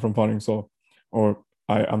Soul. I'm from Pondering Soul," or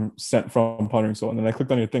I'm sent from Pondering Soul. And then I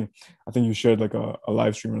clicked on your thing. I think you shared like a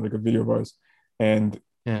live stream or like a video of ours, and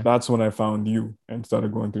Yeah. that's when I found you and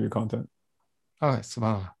started going through your content. Oh,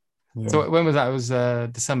 subhanAllah. Yeah. So when was that? It was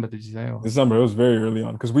December, did you say? Or? December. It was very early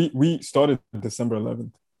on because we started December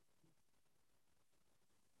 11th.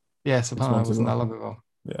 Yeah, subhanAllah, it wasn't that long ago.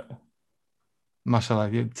 Yeah.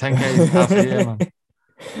 MashaAllah, 10K is half a year, man.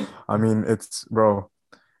 I mean, it's, bro,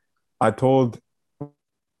 I told.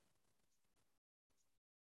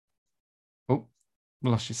 Oh, we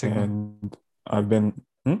lost your signal. And I've been.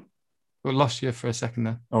 We lost you for a second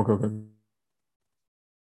there. Okay. And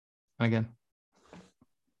again.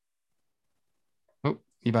 Oh,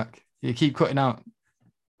 you're back. You keep cutting out.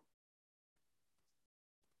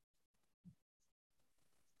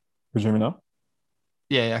 Could you hear me now?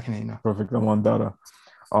 Yeah, I can hear you now. Perfect. I'm on data.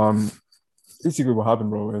 Basically what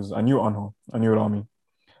happened, bro, is I knew Anho. I knew Rami.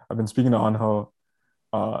 I've been speaking to Anho.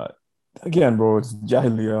 Again, bro, it's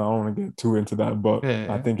Jahiliyyah. I don't want to get too into that, but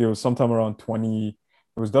Yeah. I think it was sometime around 20.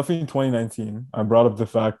 It was definitely 2019. I brought up the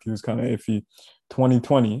fact he was kind of iffy.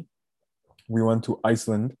 2020, we went to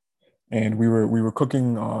Iceland, and we were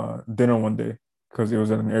cooking dinner one day because it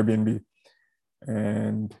was at an Airbnb,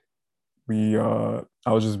 and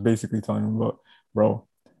I was just basically telling him about, bro,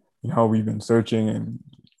 you know how we've been searching, and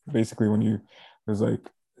basically there's like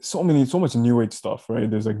so much new age stuff, right?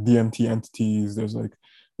 There's like DMT entities, there's like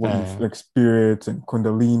like spirits and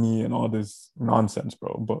Kundalini and all this nonsense,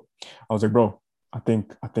 bro. But I was like, bro, I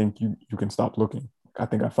think you can stop looking. I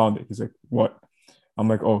think I found it. He's like, what? I'm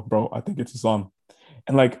like, oh, bro, I think it's Islam.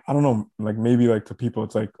 And like, I don't know, like maybe like to people,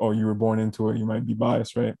 it's like, oh, you were born into it, you might be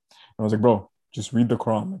biased, right? And I was like, bro, just read the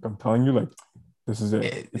Quran. Like I'm telling you, like this is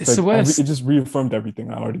it. It's like the worst. It just reaffirmed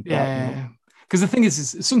everything I already thought. Yeah, because the thing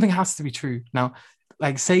is something has to be true. Now,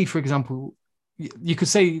 like say for example, you could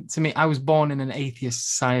say to me, I was born in an atheist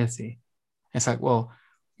society. It's like, well,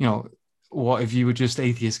 you know, what if you were just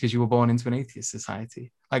atheist because you were born into an atheist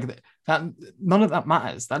society? Like that, none of that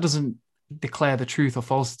matters. That doesn't declare the truth or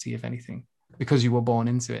falsity of anything because you were born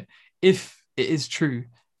into it. If it is true,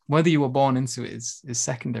 whether you were born into it is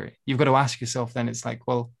secondary. You've got to ask yourself then, it's like,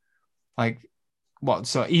 well, like what?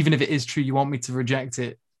 So even if it is true, you want me to reject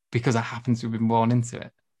it because I happen to have been born into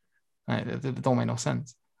it? Right? That don't make no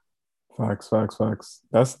sense. Facts.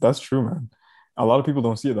 That's true, man. A lot of people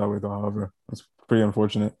don't see it that way, though. However, it's pretty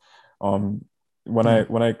unfortunate. Um, when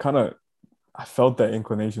I kind of I felt that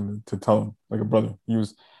inclination to tell him, like a brother. He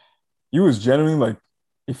was genuinely like,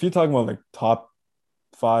 if you're talking about like top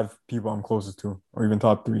five people I'm closest to, or even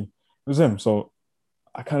top three, it was him. So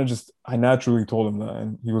I naturally told him that,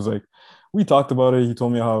 and he was like, we talked about it. He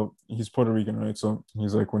told me how he's Puerto Rican, right? So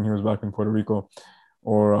he's like, when he was back in Puerto Rico,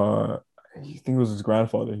 or I think it was his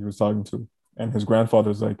grandfather he was talking to, and his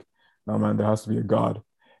grandfather's like, no man, there has to be a God.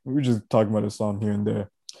 We were just talking about Islam here and there,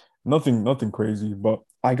 nothing crazy. But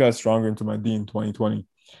I got stronger into my deen 2020.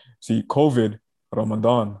 See, COVID,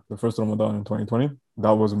 Ramadan, the first Ramadan in 2020,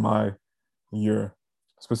 that was my year,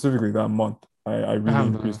 specifically that month. I really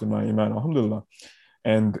increased in my iman, alhamdulillah.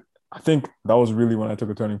 And I think that was really when I took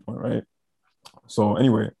a turning point, right? So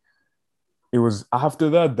anyway, it was after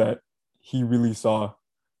that he really saw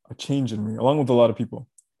a change in me, along with a lot of people.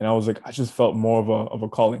 And I was like, I just felt more of a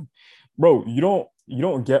calling. Bro, you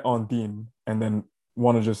don't get on Deen and then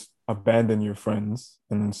want to just abandon your friends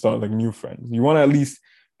and then start like new friends. You want to at least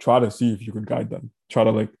try to see if you could guide them, try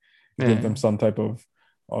to like give them some type of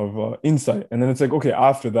insight. And then it's like, okay,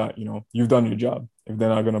 after that, you've done your job. If they're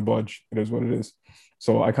not gonna budge, it is what it is.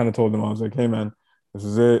 So I kind of told him, I was like, hey man, this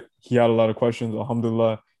is it. He had a lot of questions,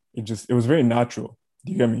 alhamdulillah. It was very natural.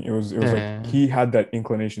 Do you get me? It was like he had that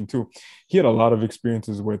inclination too. He had a lot of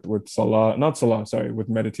experiences with salah, not salah, sorry, with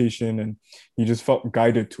meditation, and he just felt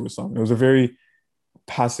guided to Islam. It was a very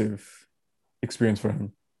passive experience for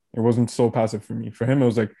him. It wasn't so passive for me. For him, it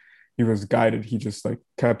was like he was guided. He just like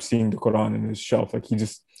kept seeing the Quran in his shelf. Like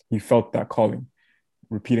he felt that calling,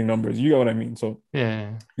 repeating numbers. You get what I mean? So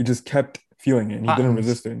he just kept feeling it and he didn't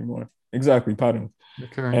resist it anymore. Exactly, patterns.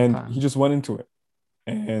 And he just went into it.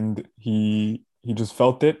 And he just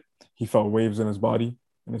felt it. He felt waves in his body,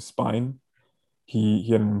 in his spine. He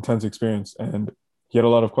had an intense experience and he had a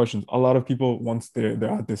lot of questions. A lot of people, once they're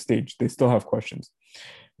at this stage, they still have questions.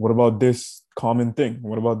 What about this common thing?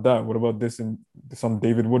 What about that? What about this in some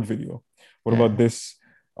David Wood video? What about this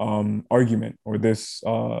argument or this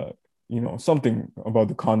something about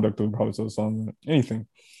the conduct of the Prophet Sallallahu anything.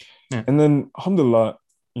 And then alhamdulillah,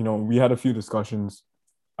 we had a few discussions.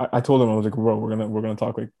 I told him, I was like, bro, we're gonna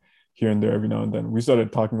talk like here and there every now and then. We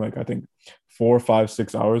started talking like I think 4, 5,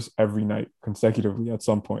 6 hours every night consecutively at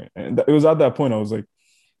some point. And it was at that point I was like,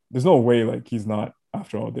 there's no way like he's not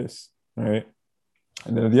after all this, right?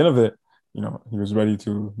 And then at the end of it, he was ready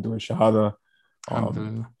to do a shahada.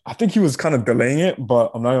 I think he was kind of delaying it,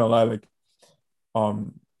 but I'm not gonna lie, like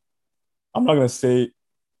I'm not gonna say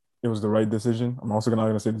it was the right decision. I'm also not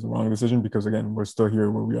gonna say it's the wrong decision because again, we're still here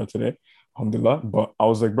where we are today, alhamdulillah. But I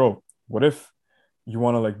was like, bro, what if you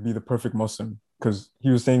want to like be the perfect Muslim? Because he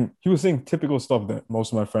was saying typical stuff that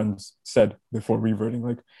most of my friends said before reverting,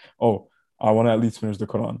 like, oh, I want to at least finish the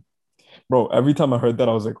Quran. Bro, every time I heard that,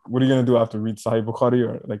 I was like, what are you gonna do after read Sahih Bukhari?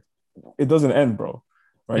 Or like it doesn't end, bro.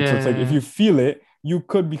 Right. So it's like if you feel it, you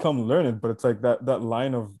could become learned, but it's like that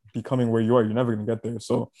line of becoming where you are, you're never gonna get there.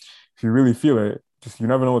 So if you really feel it, just you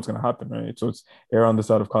never know what's gonna happen, right? So it's err on the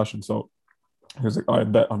side of caution. So he was like, all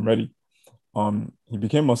right, bet I'm ready. He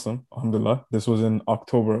became Muslim, alhamdulillah. This was in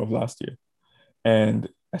October of last year. And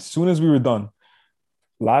as soon as we were done,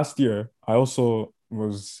 last year, I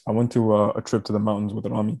went to a trip to the mountains with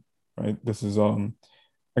Rami, right? This is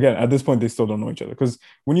again, at this point, they still don't know each other because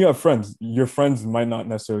when you have friends, your friends might not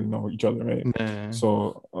necessarily know each other, right?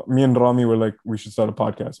 So me and Rami were like, we should start a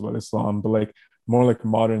podcast about Islam, but like more like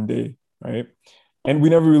modern day, right? And we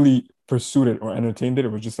never really pursued it or entertained it.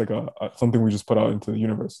 It was just like a something we just put out into the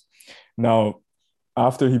universe. Now,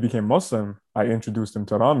 after he became Muslim, I introduced him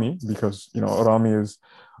to Rami because Rami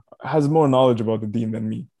has more knowledge about the deen than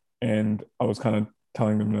me, and I was kind of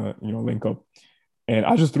telling them to link up, and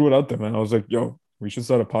I just threw it out there, man. I was like, yo, we should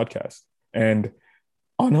start a podcast. And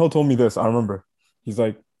Angel told me this. I remember he's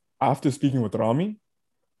like, after speaking with Rami,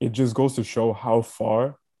 it just goes to show how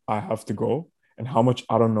far I have to go and how much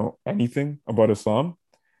I don't know anything about Islam,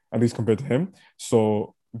 at least compared to him.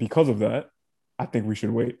 So because of that, I think we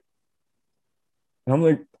should wait. And I'm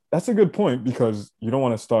like, that's a good point because you don't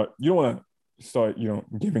want to start giving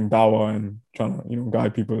dawah and trying to,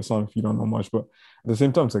 guide people to Islam if you don't know much. But at the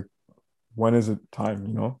same time, it's like, when is it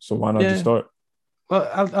time, So why not just start? Well,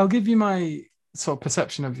 I'll give you my sort of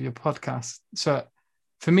perception of your podcast. So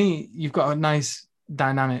for me, you've got a nice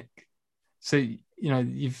dynamic. So,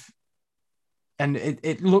 and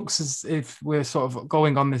it looks as if we're sort of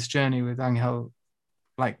going on this journey with Angel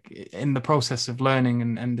like in the process of learning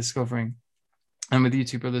and discovering, and with you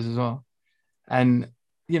two brothers as well. And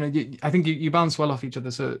I think you bounce well off each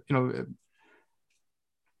other. So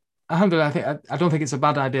alhamdulillah, I don't think it's a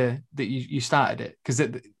bad idea that you started it, because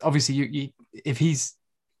obviously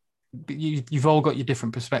you've all got your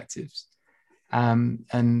different perspectives,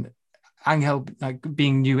 and Angel, like,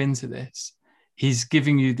 being new into this, he's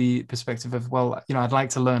giving you the perspective of, well, I'd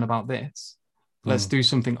like to learn about this. Let's do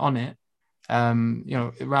something on it.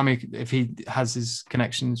 Rami, if he has his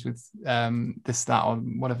connections with this, that, or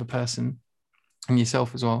whatever person, and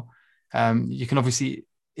yourself as well, you can obviously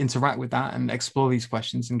interact with that and explore these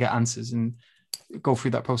questions and get answers and go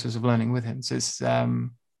through that process of learning with him. So it's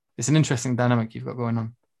an interesting dynamic you've got going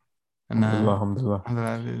on. And Alhamdulillah.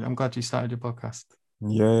 I'm glad you started your podcast.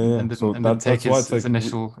 Yeah. And didn't take his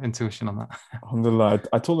initial intuition on that. Alhamdulillah.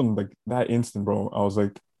 I told him, like, that instant, bro. I was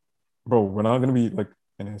like, bro, we're not gonna be like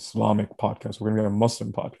an Islamic podcast. We're gonna be a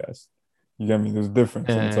Muslim podcast. You get me? There's a difference.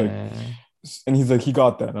 And it's like, and he's like, he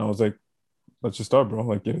got that. And I was like, let's just start, bro.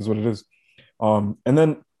 Like, it is what it is. And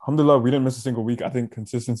then alhamdulillah, we didn't miss a single week. I think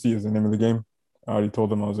consistency is the name of the game. I already told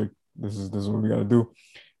them, I was like, this is what we gotta do.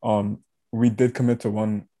 We did commit to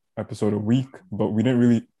one episode a week, but we didn't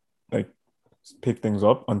really like pick things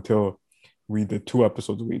up until we did 2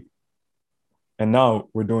 episodes a week. And now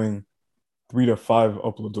we're doing 3 to 5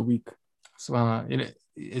 uploads a week. So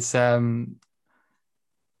it's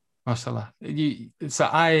mashallah. So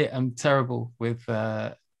I am terrible with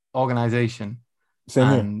organization.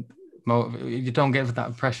 Same here. You don't get that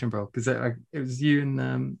impression, bro, because it was you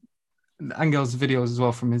and Angel's videos as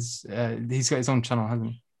well from his. He's got his own channel,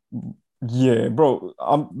 hasn't he? Yeah, bro.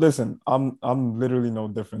 I'm literally no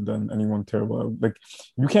different than anyone terrible. Like,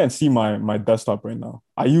 you can't see my desktop right now.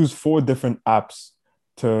 I use 4 different apps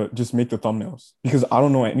to just make the thumbnails because I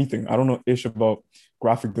don't know anything. I don't know ish about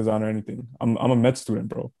graphic design or anything. I'm a med student,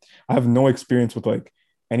 bro. I have no experience with like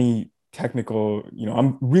any technical.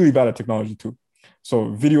 I'm really bad at technology too.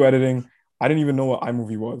 So video editing, I didn't even know what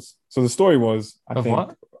iMovie was. So the story was, I think,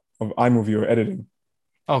 what? Of iMovie or editing.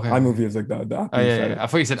 Okay. iMovie is like the app. Oh, yeah. I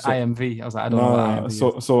thought you said IMV. I was like, I don't know what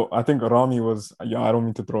IMV is. So I think Rami was, I don't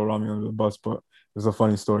mean to throw Rami under the bus, but it's a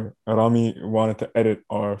funny story. Rami wanted to edit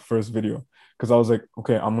our first video because I was like,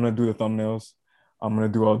 okay, I'm going to do the thumbnails. I'm going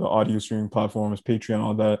to do all the audio streaming platforms, Patreon,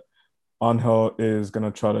 all that. Angel is going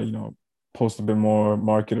to try to, post a bit more,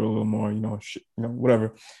 market it a little more,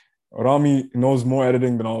 whatever. Rami knows more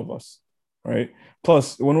editing than all of us, right?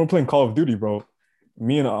 Plus, when we're playing Call of Duty, bro,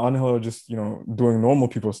 me and Angel are just, doing normal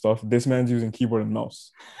people stuff. This man's using keyboard and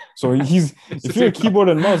mouse. So if you're a keyboard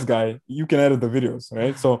and mouse guy, you can edit the videos,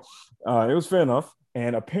 right? So it was fair enough.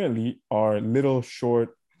 And apparently our little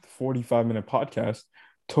short 45-minute podcast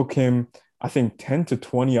took him, I think, 10 to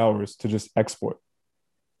 20 hours to just export.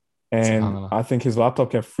 And I think his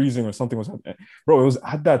laptop kept freezing or something was happening. Bro, it was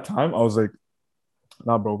at that time, I was like,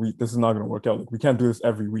 nah, bro, this is not going to work out. Like, we can't do this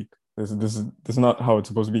every week. This is not how it's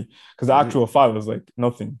supposed to be. Because the actual file is like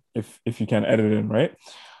nothing if you can't edit it in, right?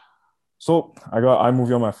 So I got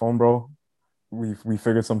iMovie on my phone, bro. We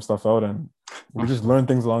figured some stuff out and we just learned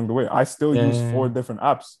things along the way. I still use 4 different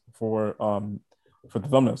apps for the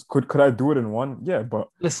thumbnails. Could I do it in one? Yeah, but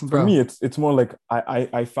listen, for me, it's more like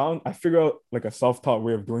I figure out like a self-taught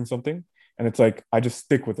way of doing something, and it's like I just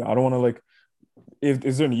stick with it. I don't want to like.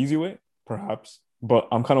 Is there an easy way? Perhaps. But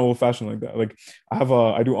I'm kind of old-fashioned like that. Like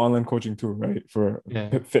I do online coaching too, right? For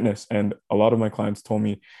fitness. And a lot of my clients told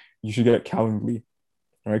me you should get Calendly,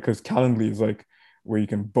 right? Because Calendly is like where you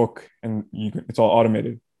can book and it's all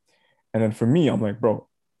automated. And then for me, I'm like, bro,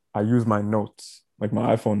 I use my notes, like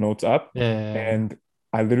my iPhone notes app. And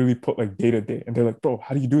I literally put like day to day. And they're like, bro,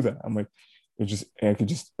 how do you do that? I'm like, I could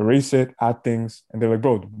just erase it, add things. And they're like,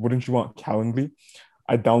 bro, wouldn't you want Calendly?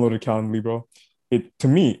 I downloaded Calendly, bro. To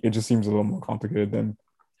me, it just seems a little more complicated than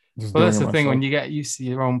just doing it myself. That's the thing, when you get used to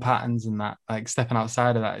your own patterns and that, like stepping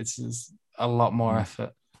outside of that, it's a lot more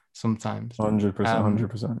effort sometimes.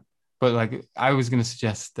 100%. But like, I was going to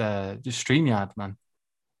suggest just StreamYard, man.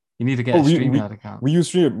 You need to get a StreamYard account. We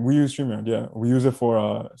use StreamYard, yeah. We use it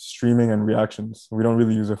for streaming and reactions. We don't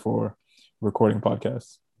really use it for recording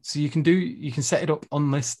podcasts. So you can set it up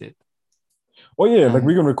unlisted. Oh yeah, like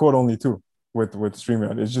we can record only too. With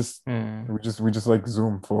StreamYard, it's just we just like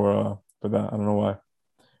Zoom for that. I don't know why.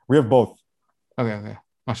 We have both. Okay.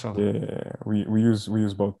 Mashallah. Yeah. We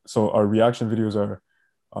use both. So our reaction videos are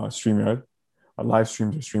StreamYard, our live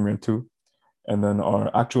streams are StreamYard too, and then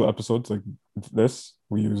our actual episodes like this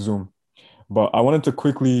we use Zoom. But I wanted to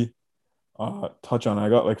quickly touch on. I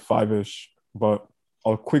got like 5-ish, but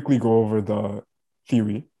I'll quickly go over the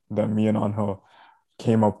theory that me and Angel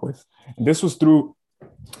came up with. And this was through.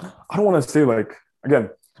 I don't want to say like again,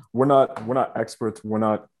 we're not experts. We're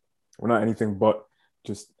not anything but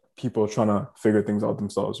just people trying to figure things out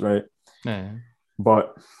themselves, right? Yeah.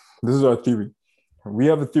 But this is our theory. We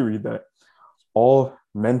have a theory that all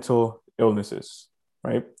mental illnesses,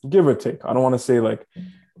 right? Give or take. I don't want to say like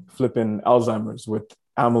flipping Alzheimer's with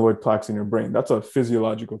amyloid plaques in your brain. That's a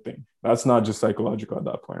physiological thing. That's not just psychological at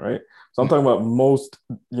that point, right? So I'm talking about most,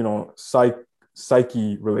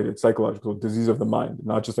 psyche related psychological disease of the mind,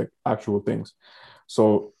 not just like actual things.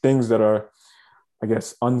 So things that are, I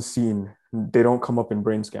guess, unseen, they don't come up in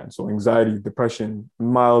brain scans. So anxiety, depression,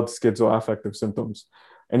 mild schizoaffective symptoms,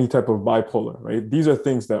 any type of bipolar, right? These are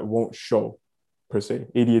things that won't show per se,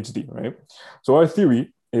 ADHD, right? So our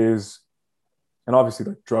theory is, and obviously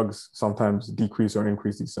like drugs sometimes decrease or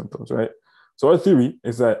increase these symptoms, right? So our theory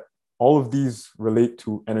is that all of these relate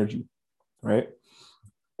to energy, right?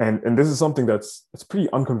 And this is something that's pretty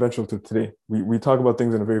unconventional to today. We talk about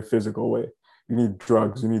things in a very physical way. You need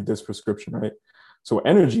drugs, you need this prescription, right? So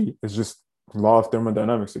energy is just law of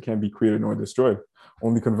thermodynamics. It can't be created nor destroyed,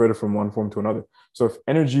 only converted from one form to another. So if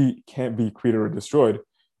energy can't be created or destroyed,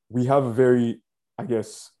 we have a very, I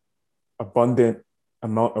guess, abundant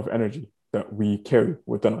amount of energy that we carry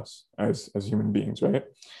within us as human beings, right?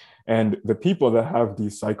 And the people that have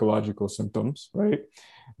these psychological symptoms, right,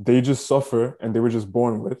 they just suffer and they were just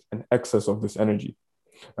born with an excess of this energy.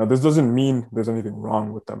 Now, this doesn't mean there's anything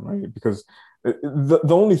wrong with them, right? Because the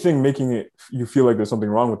only thing making it you feel like there's something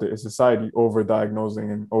wrong with it is society over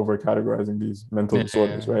diagnosing and over categorizing these mental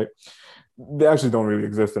disorders, right? They actually don't really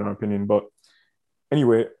exist in our opinion. But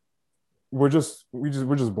anyway, we're just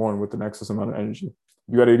born with an excess amount of energy.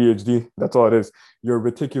 You got ADHD, that's all it is. Your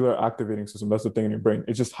reticular activating system, that's the thing in your brain.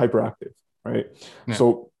 It's just hyperactive, right? Yeah.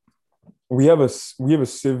 So we have a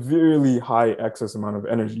severely high excess amount of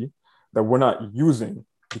energy that we're not using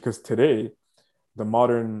because today the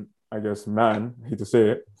modern, I guess, man, I hate to say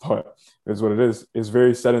it, but it's what it is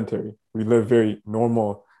very sedentary. We live very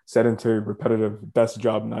normal, sedentary, repetitive, desk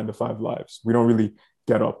job 9 to 5 lives. We don't really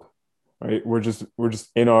get up, right? We're just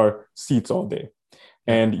in our seats all day.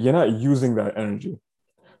 And you're not using that energy.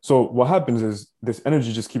 So what happens is this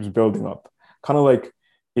energy just keeps building up. Kind of like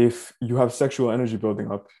if you have sexual energy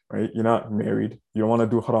building up, right? You're not married, you don't want to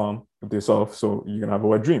do haram with yourself, so you're gonna have a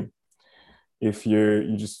wet dream. If you're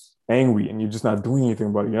just angry and you're just not doing anything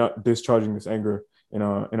about it, you're not discharging this anger in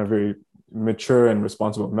a very mature and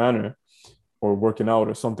responsible manner, or working out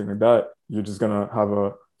or something like that, you're just gonna have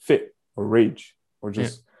a fit or rage or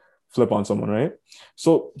just flip on someone, right?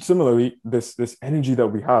 So similarly, this energy that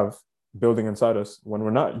we have building inside us, when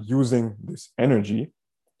we're not using this energy,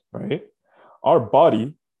 right, our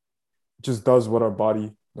body just does what our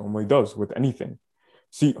body normally does with anything.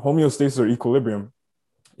 See, homeostasis or equilibrium,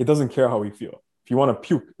 it doesn't care how we feel. If you want to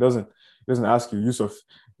puke, it doesn't ask you, Yusuf,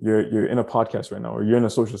 you're in a podcast right now, or you're in a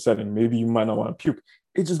social setting. Maybe you might not want to puke.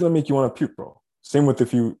 It's just gonna make you want to puke, bro. Same with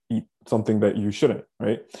if you eat something that you shouldn't,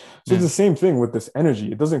 right? So it's the same thing with this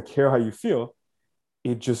energy. It doesn't care how you feel.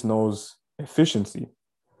 It just knows efficiency.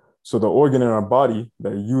 So the organ in our body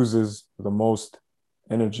that uses the most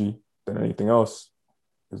energy than anything else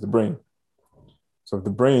is the brain. So if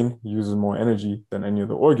the brain uses more energy than any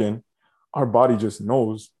other organ, our body just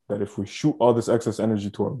knows that if we shoot all this excess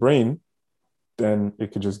energy to our brain, then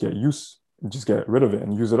it could just just get rid of it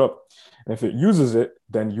and use it up. And if it uses it,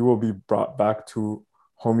 then you will be brought back to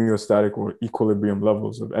homeostatic or equilibrium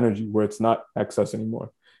levels of energy where it's not excess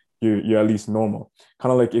anymore. You're at least normal.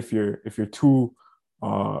 Kind of like if you're too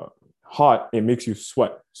hot, it makes you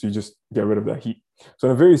sweat. So you just get rid of that heat. So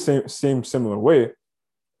in a very same similar way,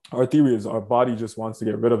 our theory is our body just wants to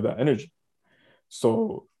get rid of that energy.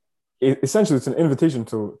 So essentially, it's an invitation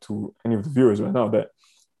to any of the viewers right now that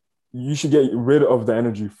you should get rid of the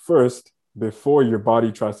energy first before your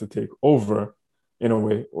body tries to take over in a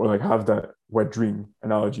way, or like have that wet dream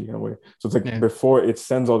analogy in a way. So it's like before it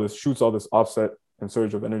shoots all this offset and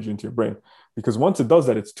surge of energy into your brain. Because once it does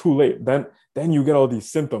that, it's too late. Then you get all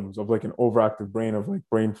these symptoms of like an overactive brain, of like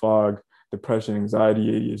brain fog, depression, anxiety,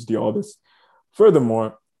 ADHD, all this.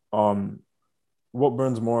 Furthermore, what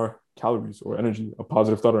burns more calories or energy, a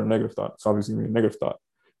positive thought or a negative thought? It's obviously a negative thought,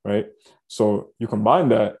 right? So you combine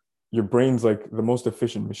that, your brain's like the most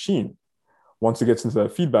efficient machine once it gets into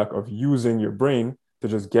that feedback of using your brain to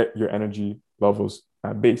just get your energy levels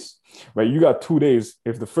at base, right? You got 2 days.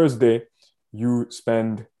 If the first day you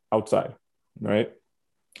spend outside, right?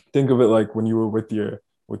 Think of it like when you were with your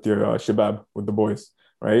shabab, with the boys,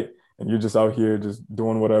 right? And you're just out here just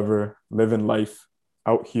doing whatever, living life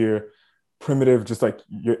out here, primitive, just like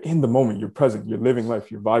you're in the moment, you're present, you're living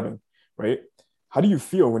life, you're vibing, right? How do you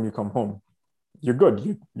feel when you come home? You're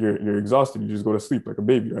good. You're exhausted. You just go to sleep like a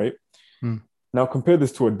baby, right? Now compare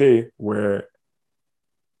this to a day where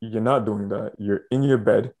you're not doing that. You're in your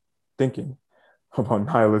bed thinking about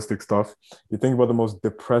nihilistic stuff. You think about the most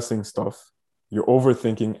depressing stuff. You're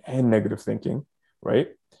overthinking and negative thinking, right?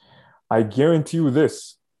 I guarantee you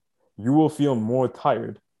this, you will feel more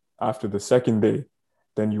tired after the second day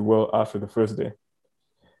than you will after the first day.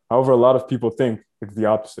 However, a lot of people think it's the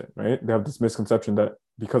opposite, right? They have this misconception that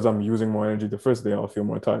because I'm using more energy the first day, I'll feel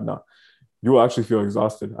more tired. Now, you will actually feel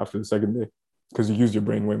exhausted after the second day because you use your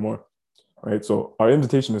brain way more, right? So our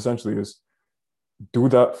invitation essentially is do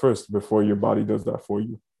that first before your body does that for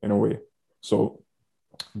you in a way. So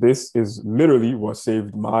this is literally what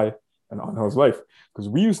saved my and Angel's life because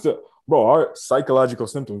we used to, bro, our psychological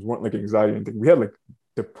symptoms weren't like anxiety or anything. We had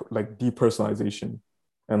like depersonalization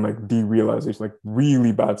and like derealization, like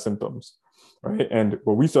really bad symptoms, right? And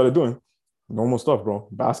what we started doing, normal stuff, bro,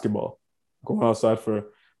 basketball, going outside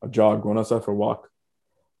for a jog, going outside for a walk.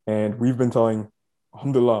 And we've been telling,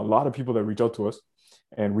 alhamdulillah, a lot of people that reach out to us,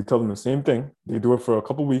 and we tell them the same thing. They do it for a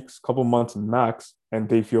couple weeks, couple months max, and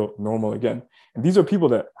they feel normal again. And these are people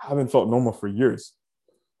that haven't felt normal for years,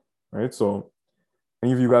 right? So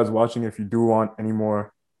any of you guys watching, if you do want any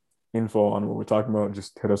more info on what we're talking about,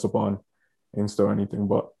 just hit us up on Insta or anything.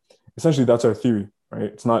 But essentially, that's our theory, right?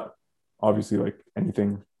 It's not obviously like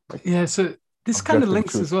anything. Like Yeah, so this kind of objective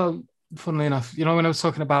links truth. as well, funnily enough. You know, when I was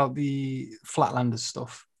talking about the Flatlanders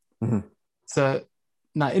stuff. Mhm. So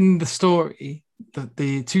now in the story,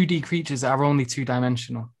 the 2D creatures are only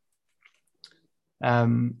two-dimensional.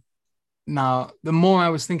 Now, the more I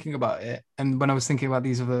was thinking about it, and when I was thinking about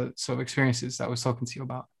these other sort of experiences that I was talking to you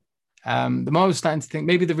about, the more I was starting to think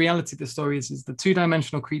maybe the reality of the story is the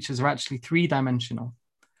two-dimensional creatures are actually three-dimensional,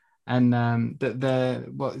 and that their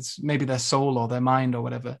it's maybe their soul or their mind or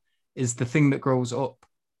whatever is the thing that grows up.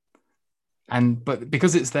 And but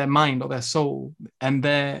because it's their mind or their soul, and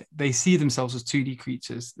they see themselves as 2D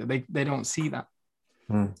creatures, they don't see that.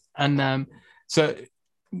 Mm. And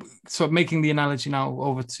so making the analogy now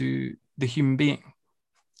over to the human being,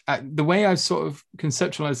 the way I sort of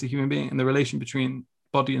conceptualize the human being and the relation between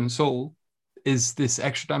body and soul is this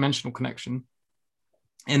extra dimensional connection,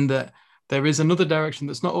 in that there is another direction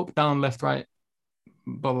that's not up, down, left, right,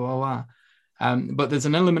 blah, blah, blah, blah. But there's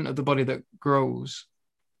an element of the body that grows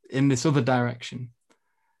in this other direction.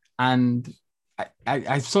 And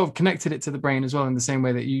I sort of connected it to the brain as well, in the same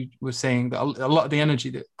way that you were saying that a lot of the energy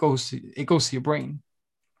that goes to your brain.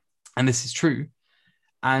 And this is true.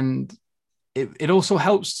 And it also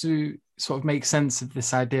helps to sort of make sense of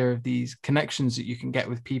this idea of these connections that you can get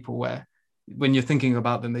with people, where when you're thinking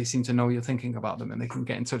about them, they seem to know you're thinking about them and they can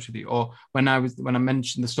get in touch with you. Or when I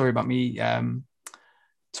mentioned the story about me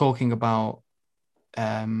talking about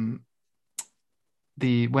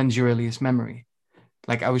the when's your earliest memory,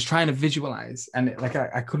 like I was trying to visualize, and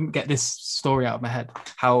I couldn't get this story out of my head,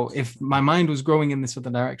 how if my mind was growing in this other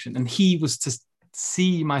direction and he was to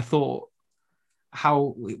see my thought,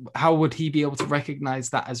 how would he be able to recognize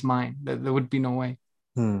that as mine? There would be no way.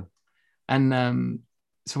 And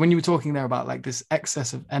so when you were talking there about like this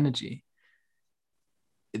excess of energy,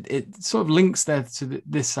 it sort of links there to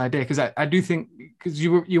this idea, because I do think, because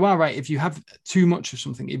you are right, if you have too much of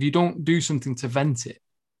something, if you don't do something to vent it,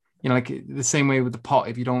 you know, like the same way with the pot,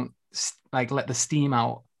 if you don't like let the steam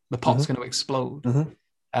out, the pot's going to explode.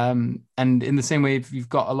 And in the same way, if you've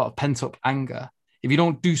got a lot of pent up anger, if you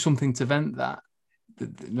don't do something to vent that,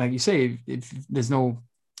 like you say, if there's no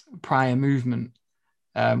prior movement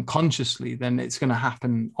consciously, then it's going to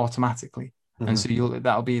happen automatically. And so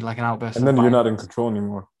that'll be like an outburst. And then you're not in control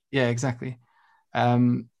anymore. Yeah, exactly.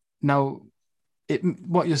 Now,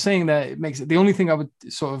 what you're saying there, it makes it, the only thing I would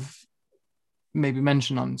sort of maybe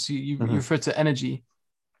mention on, so you refer to energy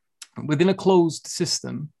within a closed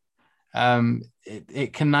system.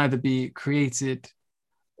 It can neither be created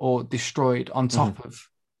or destroyed on top of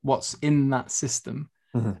what's in that system.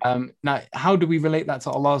 Now, how do we relate that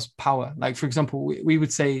to Allah's power? Like, for example, we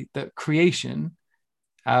would say that creation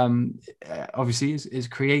obviously is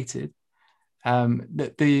created.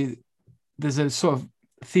 That there's a sort of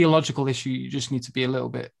theological issue you just need to be a little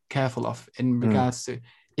bit careful of in regards to,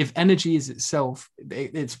 if energy is itself,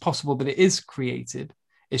 it's possible that it is created.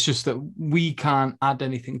 It's just that we can't add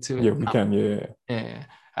anything to it. Yeah, we can. Yeah.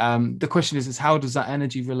 The question is how does that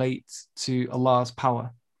energy relate to Allah's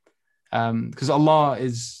power? Because Allah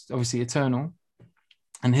is obviously eternal,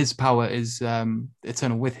 and His power is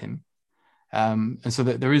eternal with Him. And so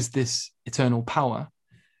that there is this eternal power,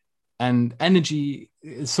 and energy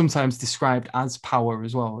is sometimes described as power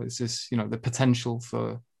as well. It's this, you know, the potential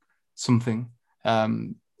for something,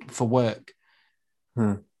 for work.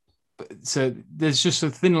 So there's just a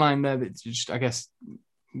thin line there that just, I guess,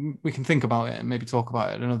 we can think about it and maybe talk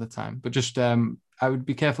about it another time. But just I would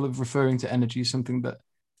be careful of referring to energy as something that,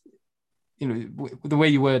 you know, the way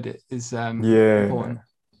you word it is important.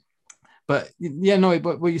 But yeah, no,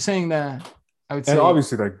 but what you're saying there, I would say, and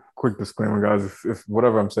obviously, like, quick disclaimer, guys, if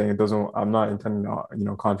whatever I'm saying, it doesn't, I'm not intending to, you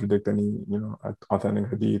know, contradict any, you know, authentic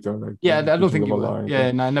hadith or like, yeah, you know, I don't think teachings you of Allah or were. anything.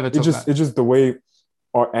 Yeah, no, I never took that. It's just the way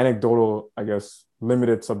our anecdotal, I guess,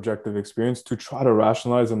 limited subjective experience to try to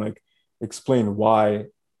rationalize and like explain why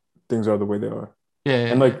things are the way they are. Yeah,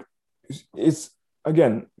 And like, it's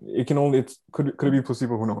again, it can only, it's could it be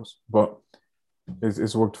placebo? Who knows? But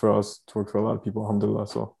it's worked for us. It's worked for a lot of people, alhamdulillah.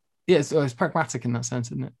 So yeah, it's pragmatic in that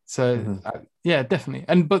sense, isn't it? So yeah, definitely.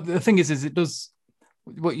 And but the thing is it does,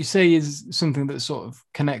 what you say is something that sort of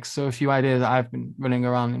connects. So a few ideas that I've been running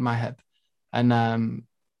around in my head, and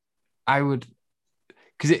I would,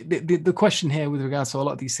 because the question here with regards to a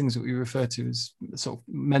lot of these things that we refer to as sort of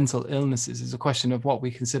mental illnesses is a question of what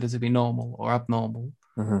we consider to be normal or abnormal.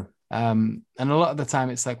 And a lot of the time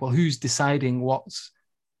it's like, well, who's deciding what's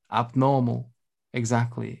abnormal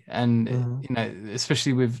exactly? And you know,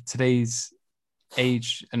 especially with today's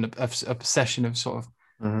age and a obsession of sort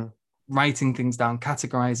of writing things down,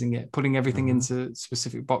 categorizing it, putting everything into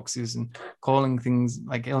specific boxes and calling things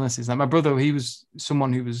like illnesses. Like my brother, he was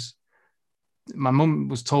someone who was, my mum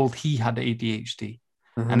was told he had ADHD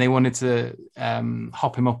and they wanted to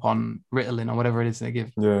hop him up on Ritalin or whatever it is they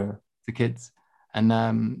give the kids.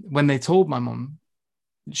 And when they told my mum,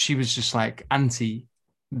 she was just like anti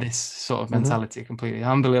this sort of mentality completely.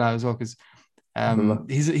 Alhamdulillah as well, because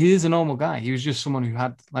he is a normal guy. He was just someone who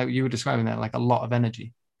had, like you were describing there, like a lot of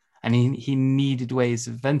energy, and he needed ways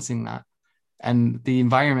of venting that, and the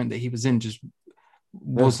environment that he was in just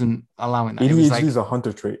wasn't allowing that. ADHD is a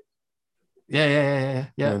hunter trait. Yeah.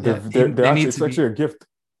 They're actually, it's actually a gift,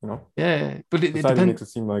 you know. Yeah, but it society makes it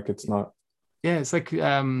seem like it's not. Yeah, it's like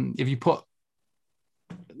if you put,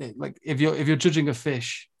 like if you're judging a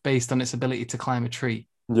fish based on its ability to climb a tree,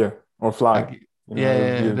 or fly, like, you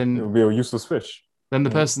know, then it'll be a useless fish. Then the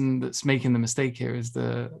person that's making the mistake here is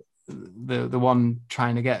the one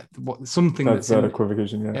trying to get something that's that in,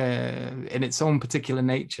 equivocation, in its own particular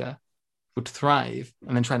nature would thrive,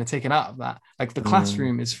 and then trying to take it out of that. Like the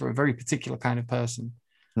classroom is for a very particular kind of person.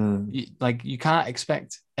 You can't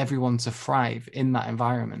expect everyone to thrive in that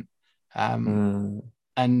environment, and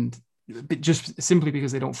just simply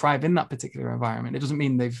because they don't thrive in that particular environment, it doesn't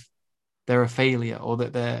mean they're a failure or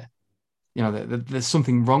that they're, you know, there's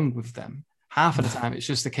something wrong with them. Half of the time, it's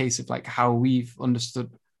just a case of like how we've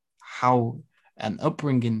understood how an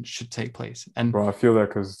upbringing should take place. And bro, I feel that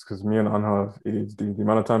because me and Anha have ADHD. The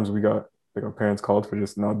amount of times we got like our parents called for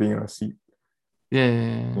just not being in our seat.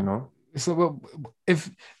 Yeah. You know. So well,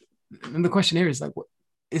 and the question here is like,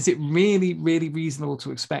 is it really, really reasonable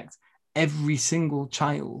to expect every single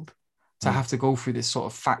child to have to go through this sort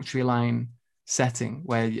of factory line setting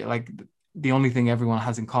where like the only thing everyone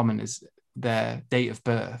has in common is their date of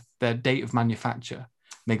birth, their date of manufacture?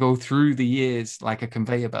 They go through the years like a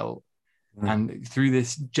conveyor belt and through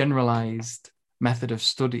this generalized method of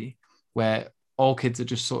study where all kids are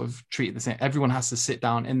just sort of treated the same. Everyone has to sit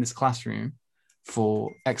down in this classroom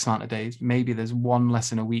for X amount of days. Maybe there's one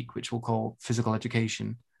lesson a week, which we'll call physical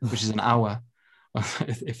education, which is an hour,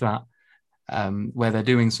 if that, where they're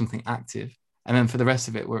doing something active. And then for the rest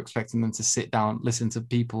of it, we're expecting them to sit down, listen to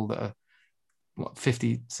people that are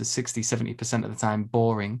 50 to 60, 70% of the time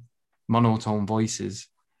boring, monotone voices,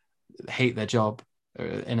 hate their job,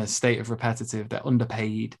 in a state of repetitive, they're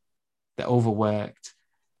underpaid, they're overworked,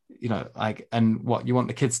 you know, like, and what you want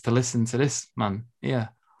the kids to listen to this, man. Yeah.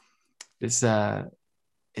 It's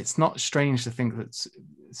not strange to think that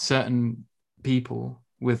certain people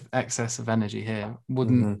with excess of energy here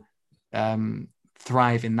wouldn't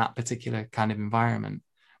thrive in that particular kind of environment.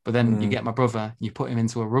 But then you get my brother, you put him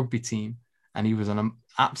into a rugby team, and he was an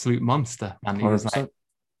absolute monster, and he 100%. Was like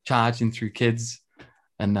charging through kids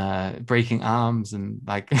and breaking arms, and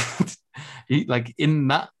like he, like in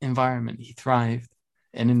that environment he thrived,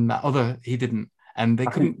 and in that other he didn't, and they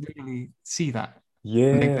couldn't really see that.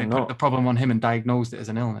 Yeah, they put the problem on him and diagnosed it as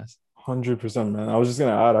an illness. 100%, man. I was just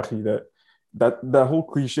gonna add, Akhi, that whole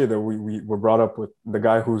cliche that we were brought up with, the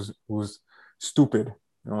guy who's stupid,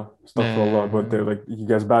 you know, stuff for Allah, but they're like, he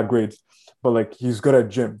gets bad grades, but like he's good at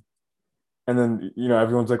gym. And then, you know,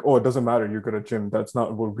 everyone's like, oh, it doesn't matter, you're good at gym. That's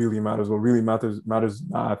not what really matters. What really matters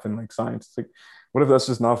math and like science. It's like, what if that's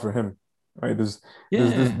just not for him? Right? There's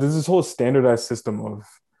this whole standardized system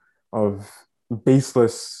of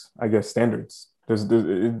baseless, I guess, standards.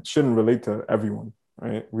 It shouldn't relate to everyone,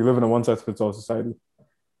 right? We live in a one-size-fits-all society.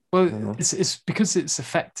 Well, you know? It's because it's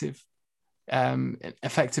effective.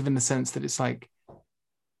 Effective in the sense that it's like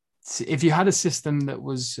if you had a system that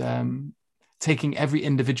was taking every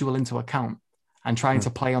individual into account and trying to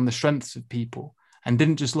play on the strengths of people and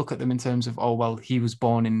didn't just look at them in terms of, oh, well, he was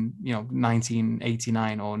born in,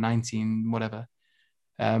 1989 or 19 whatever.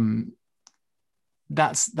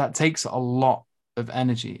 That takes a lot of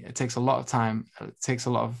energy. It takes a lot of time. It takes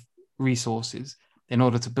a lot of resources in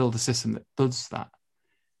order to build a system that does that.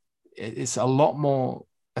 It's a lot more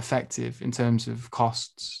effective in terms of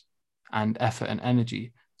costs and effort and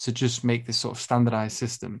energy to just make this sort of standardized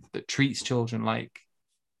system that treats children like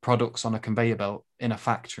products on a conveyor belt in a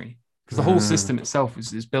factory. Because the whole system itself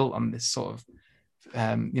is built on this sort of,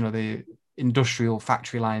 the industrial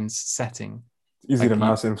factory lines setting. Easy to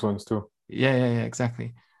mass influence too. Yeah,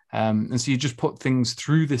 exactly. And so you just put things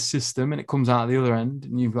through this system and it comes out the other end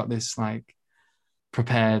and you've got this like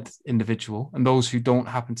prepared individual, and those who don't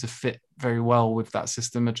happen to fit very well with that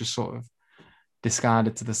system are just sort of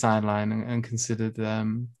discarded to the sideline and considered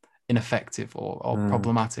ineffective or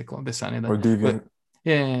problematic or this and that. Or deviant.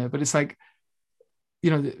 But it's like,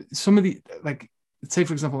 some of the, like, say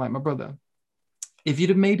for example, like my brother, if you'd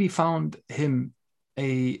have maybe found him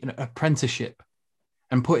an apprenticeship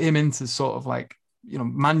and put him into sort of like,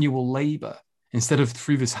 manual labor instead of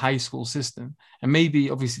through this high school system, and maybe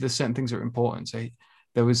obviously there's certain things that are important. So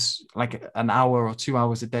there was like an hour or 2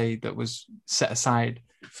 hours a day that was set aside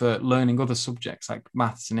for learning other subjects like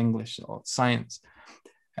maths and English or science.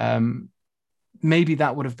 Maybe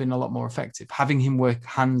that would have been a lot more effective. Having him work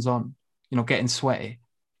hands-on, getting sweaty,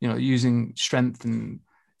 using strength and,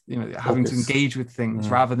 having to engage with things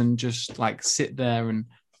rather than just like sit there and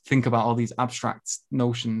think about all these abstract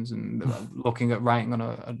notions and looking at writing on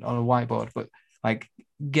a whiteboard, but like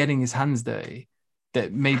getting his hands dirty,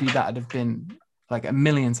 that maybe that'd have been like a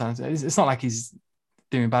million times. It's not like he's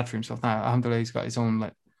doing bad for himself now. Alhamdulillah, he's got his own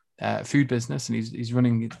like food business and he's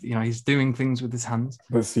running, he's doing things with his hands.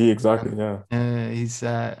 But see, exactly, he's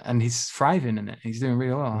thriving in it. He's doing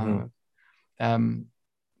really well.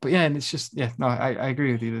 But yeah, and it's just, I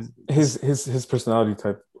agree with you. His personality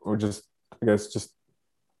type, or just, I guess, just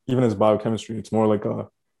even his biochemistry, it's more like a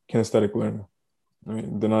kinesthetic learner. I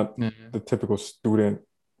mean, they're not the typical student,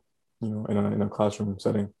 in a classroom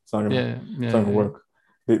setting. It's not gonna work.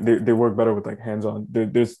 They work better with like hands-on.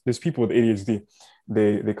 There's people with ADHD.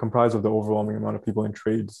 They comprise of the overwhelming amount of people in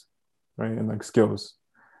trades, right, and like skills.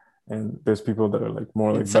 And there's people that are like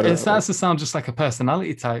more like better. It starts to sound just like a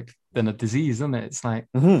personality type than a disease, isn't it? It's like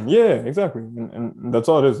yeah, exactly, and that's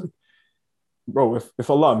all it is, bro. If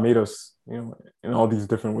Allah made us, in all these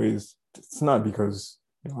different ways, it's not because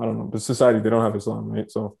I don't know, the society, they don't have Islam, right?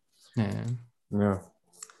 So yeah.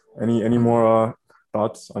 Any more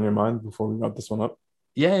thoughts on your mind before we wrap this one up?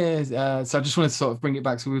 So I just wanted to sort of bring it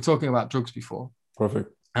back. So we were talking about drugs before.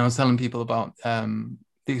 Perfect. I was telling people about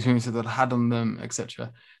the experiences that I had on them,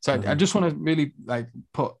 etc. So I just want to really like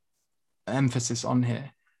put emphasis on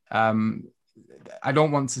here. I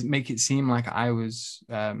don't want to make it seem like I was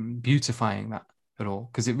beautifying that at all,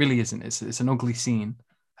 because it really isn't. It's an ugly scene,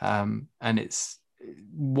 and it's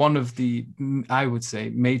one of the, I would say,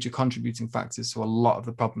 major contributing factors to a lot of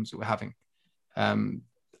the problems that we're having on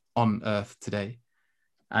Earth today.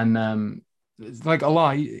 And like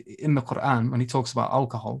Allah in the Quran, when he talks about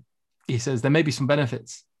alcohol, he says there may be some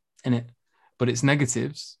benefits in it, but its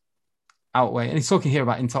negatives outweigh. And he's talking here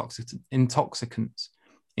about intoxicants.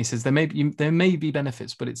 He says there may be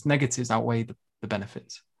benefits, but its negatives outweigh the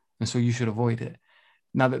benefits, and so you should avoid it.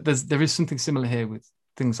 Now there is something similar here with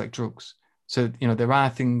things like drugs. So there are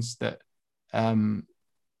things that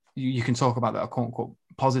you can talk about that are quote unquote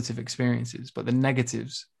positive experiences, but the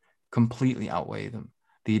negatives completely outweigh them.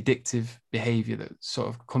 The addictive behavior that sort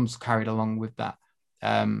of comes carried along with that,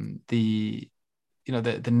 the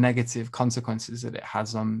negative consequences that it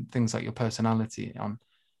has on things like your personality, on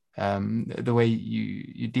the way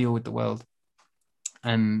you deal with the world,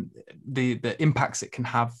 and the impacts it can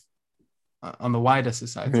have on the wider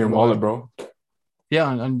society. In your wallet, bro. Yeah,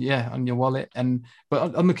 on your wallet,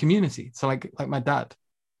 but on the community. So like my dad,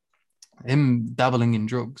 him dabbling in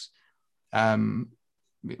drugs,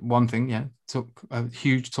 one thing, took a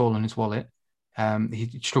huge toll on his wallet.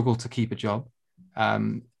 He struggled to keep a job.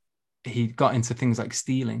 He got into things like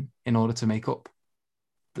stealing in order to make up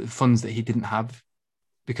the funds that he didn't have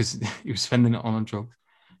because he was spending it on drugs.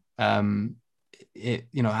 It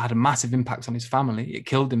had a massive impact on his family. It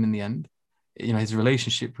killed him in the end. His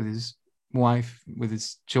relationship with his wife, with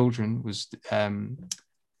his children was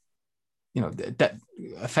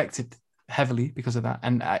affected heavily because of that.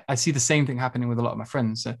 And I see the same thing happening with a lot of my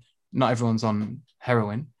friends. Not everyone's on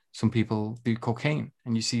heroin. Some people do cocaine,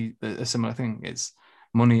 and you see a similar thing. It's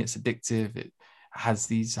money, it's addictive, has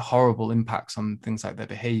these horrible impacts on things like their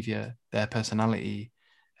behavior, their personality.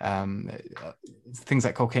 Things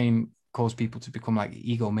like cocaine cause people to become like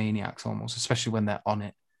egomaniacs almost, especially when they're on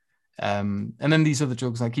it. And then these other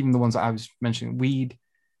drugs, like even the ones that I was mentioning, weed,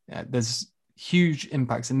 there's huge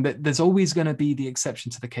impacts, and there's always going to be the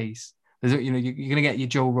exception to the case. There's, you're going to get your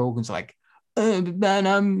Joe Rogans like, man,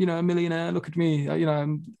 I'm, a millionaire. Look at me.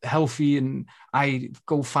 I'm healthy and I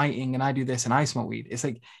go fighting and I do this and I smoke weed. It's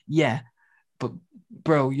like, yeah, but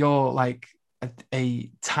bro, you're like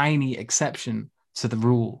a tiny exception to the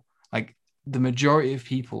rule. Like the majority of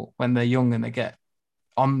people, when they're young and they get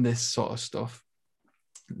on this sort of stuff,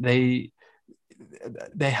 they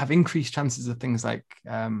have increased chances of things like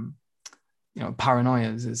paranoia,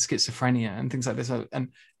 schizophrenia, and things like this. And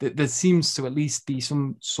there seems to at least be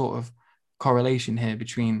some sort of correlation here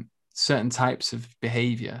between certain types of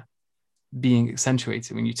behavior being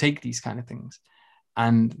accentuated when you take these kind of things,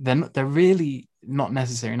 and they're really not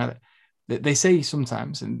necessary. Now, they say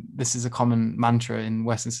sometimes, and this is a common mantra in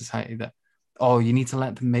Western society, that, oh, you need to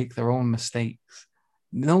let them make their own mistakes.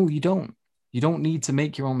 No, you don't. You don't need to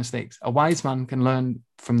make your own mistakes. A wise man can learn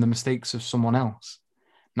from the mistakes of someone else.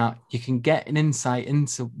 Now, you can get an insight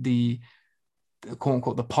into the quote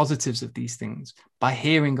unquote the positives of these things by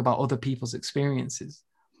hearing about other people's experiences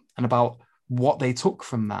and about what they took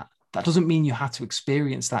from that. That doesn't mean you have to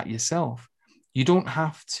experience that yourself. You don't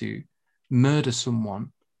have to murder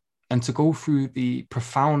someone and to go through the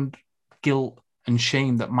profound guilt and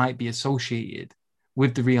shame that might be associated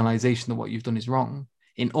with the realization that what you've done is wrong,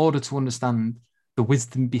 in order to understand the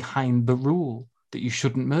wisdom behind the rule that you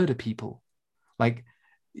shouldn't murder people. Like,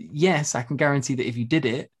 yes, I can guarantee that if you did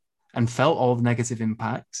it and felt all the negative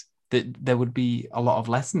impacts, that there would be a lot of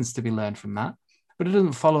lessons to be learned from that. But it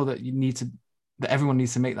doesn't follow that that everyone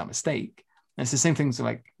needs to make that mistake. And it's the same things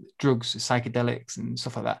like drugs, psychedelics, and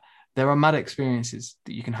stuff like that. There are mad experiences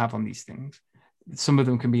that you can have on these things. Some of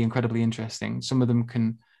them can be incredibly interesting. Some of them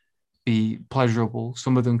can be pleasurable.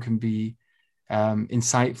 Some of them can be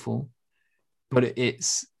insightful. But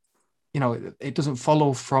it's, it doesn't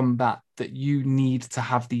follow from that you need to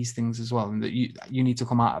have these things as well, and that you need to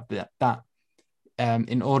come out of that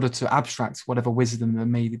in order to abstract whatever wisdom there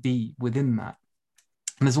may be within that.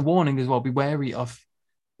 And there's a warning as well: be wary of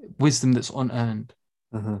wisdom that's unearned.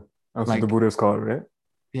 Mm-hmm. That's what the Buddhists call it, right?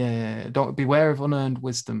 Yeah, don't beware of unearned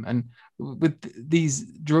wisdom. And with these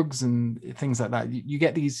drugs and things like that, you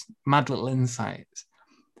get these mad little insights.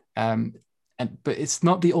 But it's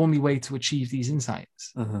not the only way to achieve these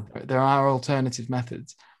insights. Mm-hmm. There are alternative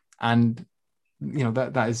methods, and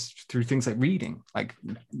that is through things like reading, like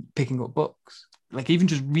picking up books, like even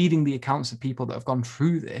just reading the accounts of people that have gone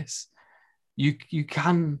through this. You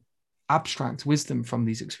can abstract wisdom from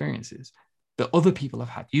these experiences that other people have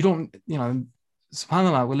had. You don't,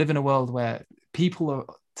 subhanAllah, we live in a world where people are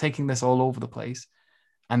taking this all over the place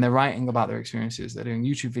and they're writing about their experiences. They're doing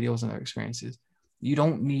YouTube videos on their experiences. You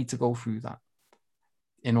don't need to go through that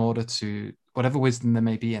in order to, whatever wisdom there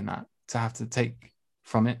may be in that, to have to take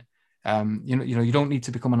from it. You don't need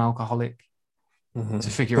to become an alcoholic to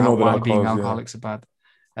figure out why being alcoholics are bad.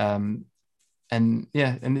 And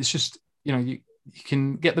it's just, you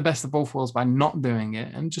can get the best of both worlds by not doing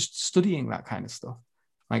it and just studying that kind of stuff.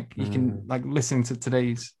 Like you can, like, listening to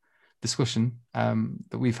today's discussion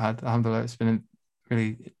that we've had, alhamdulillah, it's been a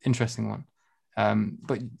really interesting one.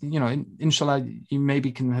 But inshallah, you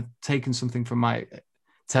maybe can have taken something from my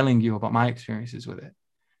telling you about my experiences with it.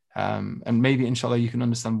 And maybe inshallah you can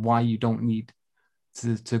understand why you don't need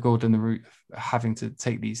to go down the route of having to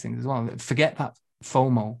take these things as well. Forget that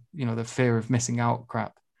FOMO, the fear of missing out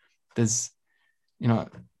crap. There's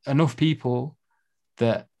enough people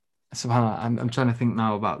that, subhanAllah, I'm trying to think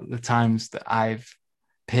now about the times that I've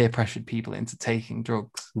peer pressured people into taking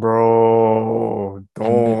drugs. Bro,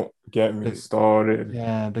 don't get me started.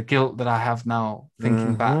 Yeah, the guilt that I have now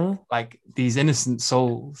thinking back, like these innocent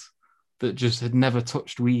souls that just had never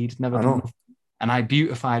touched weed, never done nothing, and I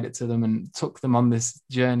beautified it to them and took them on this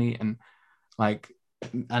journey, and I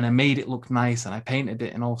made it look nice, and I painted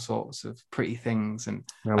it in all sorts of pretty things, and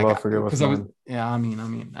because I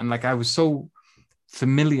mean, and like I was so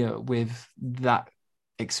familiar with that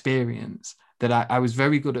experience that I was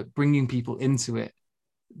very good at bringing people into it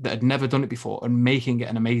that had never done it before and making it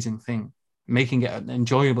an amazing thing, making it an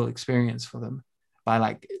enjoyable experience for them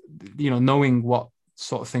by knowing what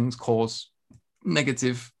sort of things cause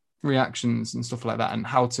negative reactions and stuff like that, and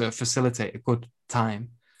how to facilitate a good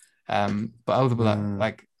time. But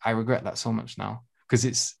other I regret that so much now, because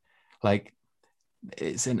it's like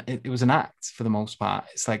it was an act for the most part.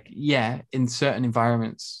 It's like, yeah, in certain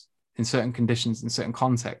environments, in certain conditions, in certain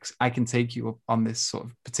contexts, I can take you on this sort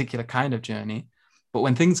of particular kind of journey, But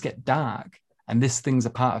when things get dark and this thing's a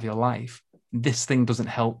part of your life, this thing doesn't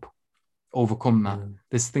help overcome that.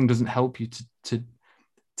 This thing doesn't help you to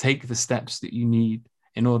take the steps that you need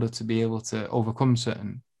in order to be able to overcome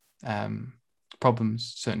certain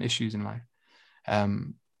problems, certain issues in life.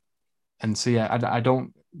 And so, yeah, I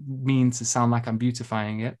don't mean to sound like I'm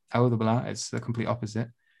beautifying it. It's the complete opposite.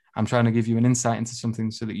 I'm trying to give you an insight into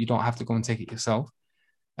something so that you don't have to go and take it yourself.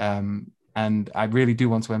 And I really do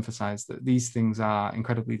want to emphasize that these things are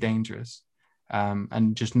incredibly dangerous,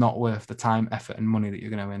 and just not worth the time, effort, and money that you're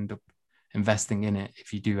going to end up investing in it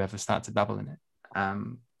if you do ever start to dabble in it.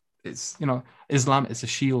 It's, Islam is a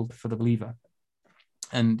shield for the believer.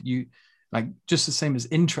 And you, like, just the same as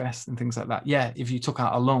interest and things like that. Yeah, if you took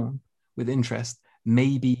out a loan with interest,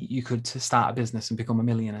 maybe you could start a business and become a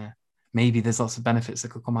millionaire. Maybe there's lots of benefits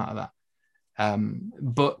that could come out of that.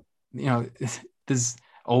 But, there's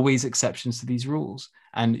always exceptions to these rules.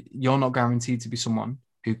 And you're not guaranteed to be someone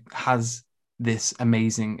who has this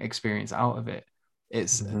amazing experience out of it.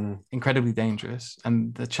 It's incredibly dangerous.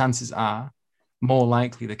 And the chances are more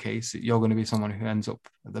likely the case that you're going to be someone who ends up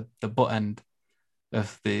at the butt end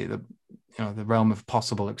of the realm of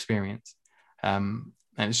possible experience. And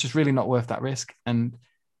it's just really not worth that risk. And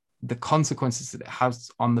the consequences that it has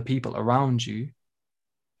on the people around you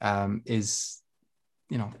is,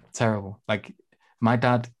 terrible. Like, my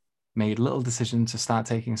dad made little decisions to start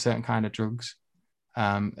taking certain kind of drugs.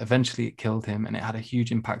 Eventually it killed him, and it had a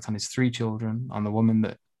huge impact on his 3 children, on the woman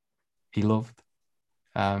that he loved,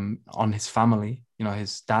 on his family.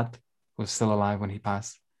 His dad was still alive when he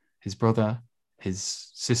passed, his brother,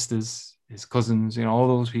 his sisters, his cousins, all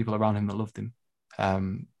those people around him that loved him.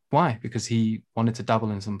 Why? Because he wanted to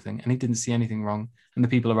dabble in something and he didn't see anything wrong, and the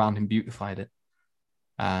people around him beautified it.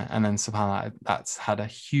 And then subhanAllah, that's had a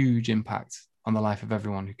huge impact on the life of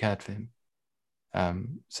everyone who cared for him.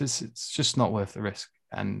 So it's just not worth the risk.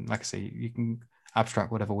 And like I say, you can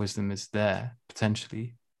abstract whatever wisdom is there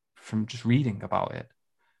potentially from just reading about it.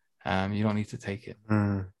 You don't need to take it.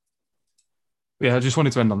 Yeah, I just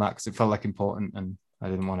wanted to end on that because it felt like important, and I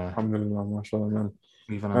didn't want to. Alhamdulillah, mashallah, man.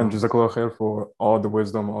 Leave on And Jazakallah khair for all the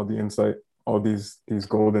wisdom, all the insight, all these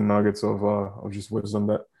golden nuggets of just wisdom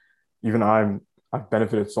that even I've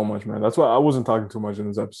benefited so much, man. That's why I wasn't talking too much in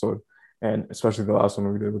this episode, and especially the last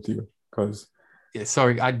one we did with you, because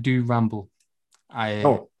sorry, I do ramble. I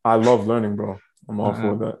love learning, bro. I'm all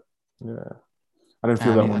for that. Yeah, I didn't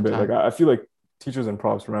feel that one bit. Like I feel like teachers and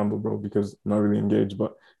profs ramble, bro, because I'm not really engaged,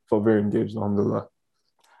 but felt very engaged. Alhamdulillah.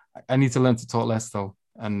 I need to learn to talk less though,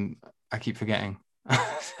 and I keep forgetting,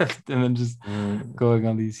 and then just going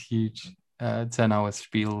on these huge 10-hour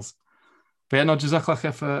spiels. But yeah, no, Jazakallah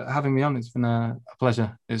khair for having me on. It's been a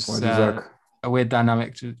pleasure. It's a weird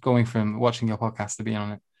dynamic going from watching your podcast to being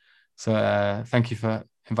on it. So thank you for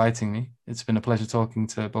inviting me. It's been a pleasure talking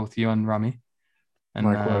to both you and Rami. And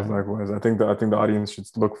likewise. I think the audience should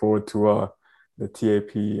look forward to the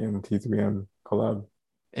TAP and T3M collab.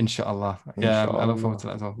 Inshallah. Yeah, I look forward to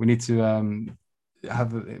that as well. We need to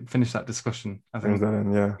finish that discussion. I think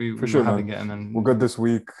for sure, having it, and then we're good this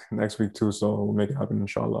week, next week too, so we'll make it happen,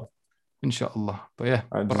 inshallah. Inshallah. But yeah,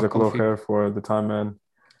 Jazakallah khair for the time, man.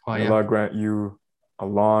 Allah grant you a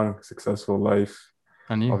long, successful life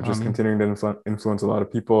of just continuing to influence a lot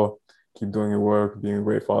of people. Keep doing your work, being a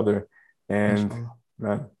great father. And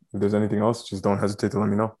man, if there's anything else, just don't hesitate to let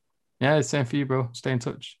me know. Yeah, it's same for you, bro. Stay in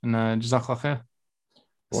touch. And Jazakallah khair.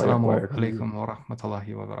 Assalamu alaikum wa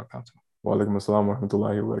rahmatullahi wa barakatuh. Wa alaikum assalam wa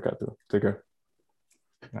rahmatullahi wa barakatuh. Take care.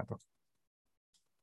 Yeah, bro.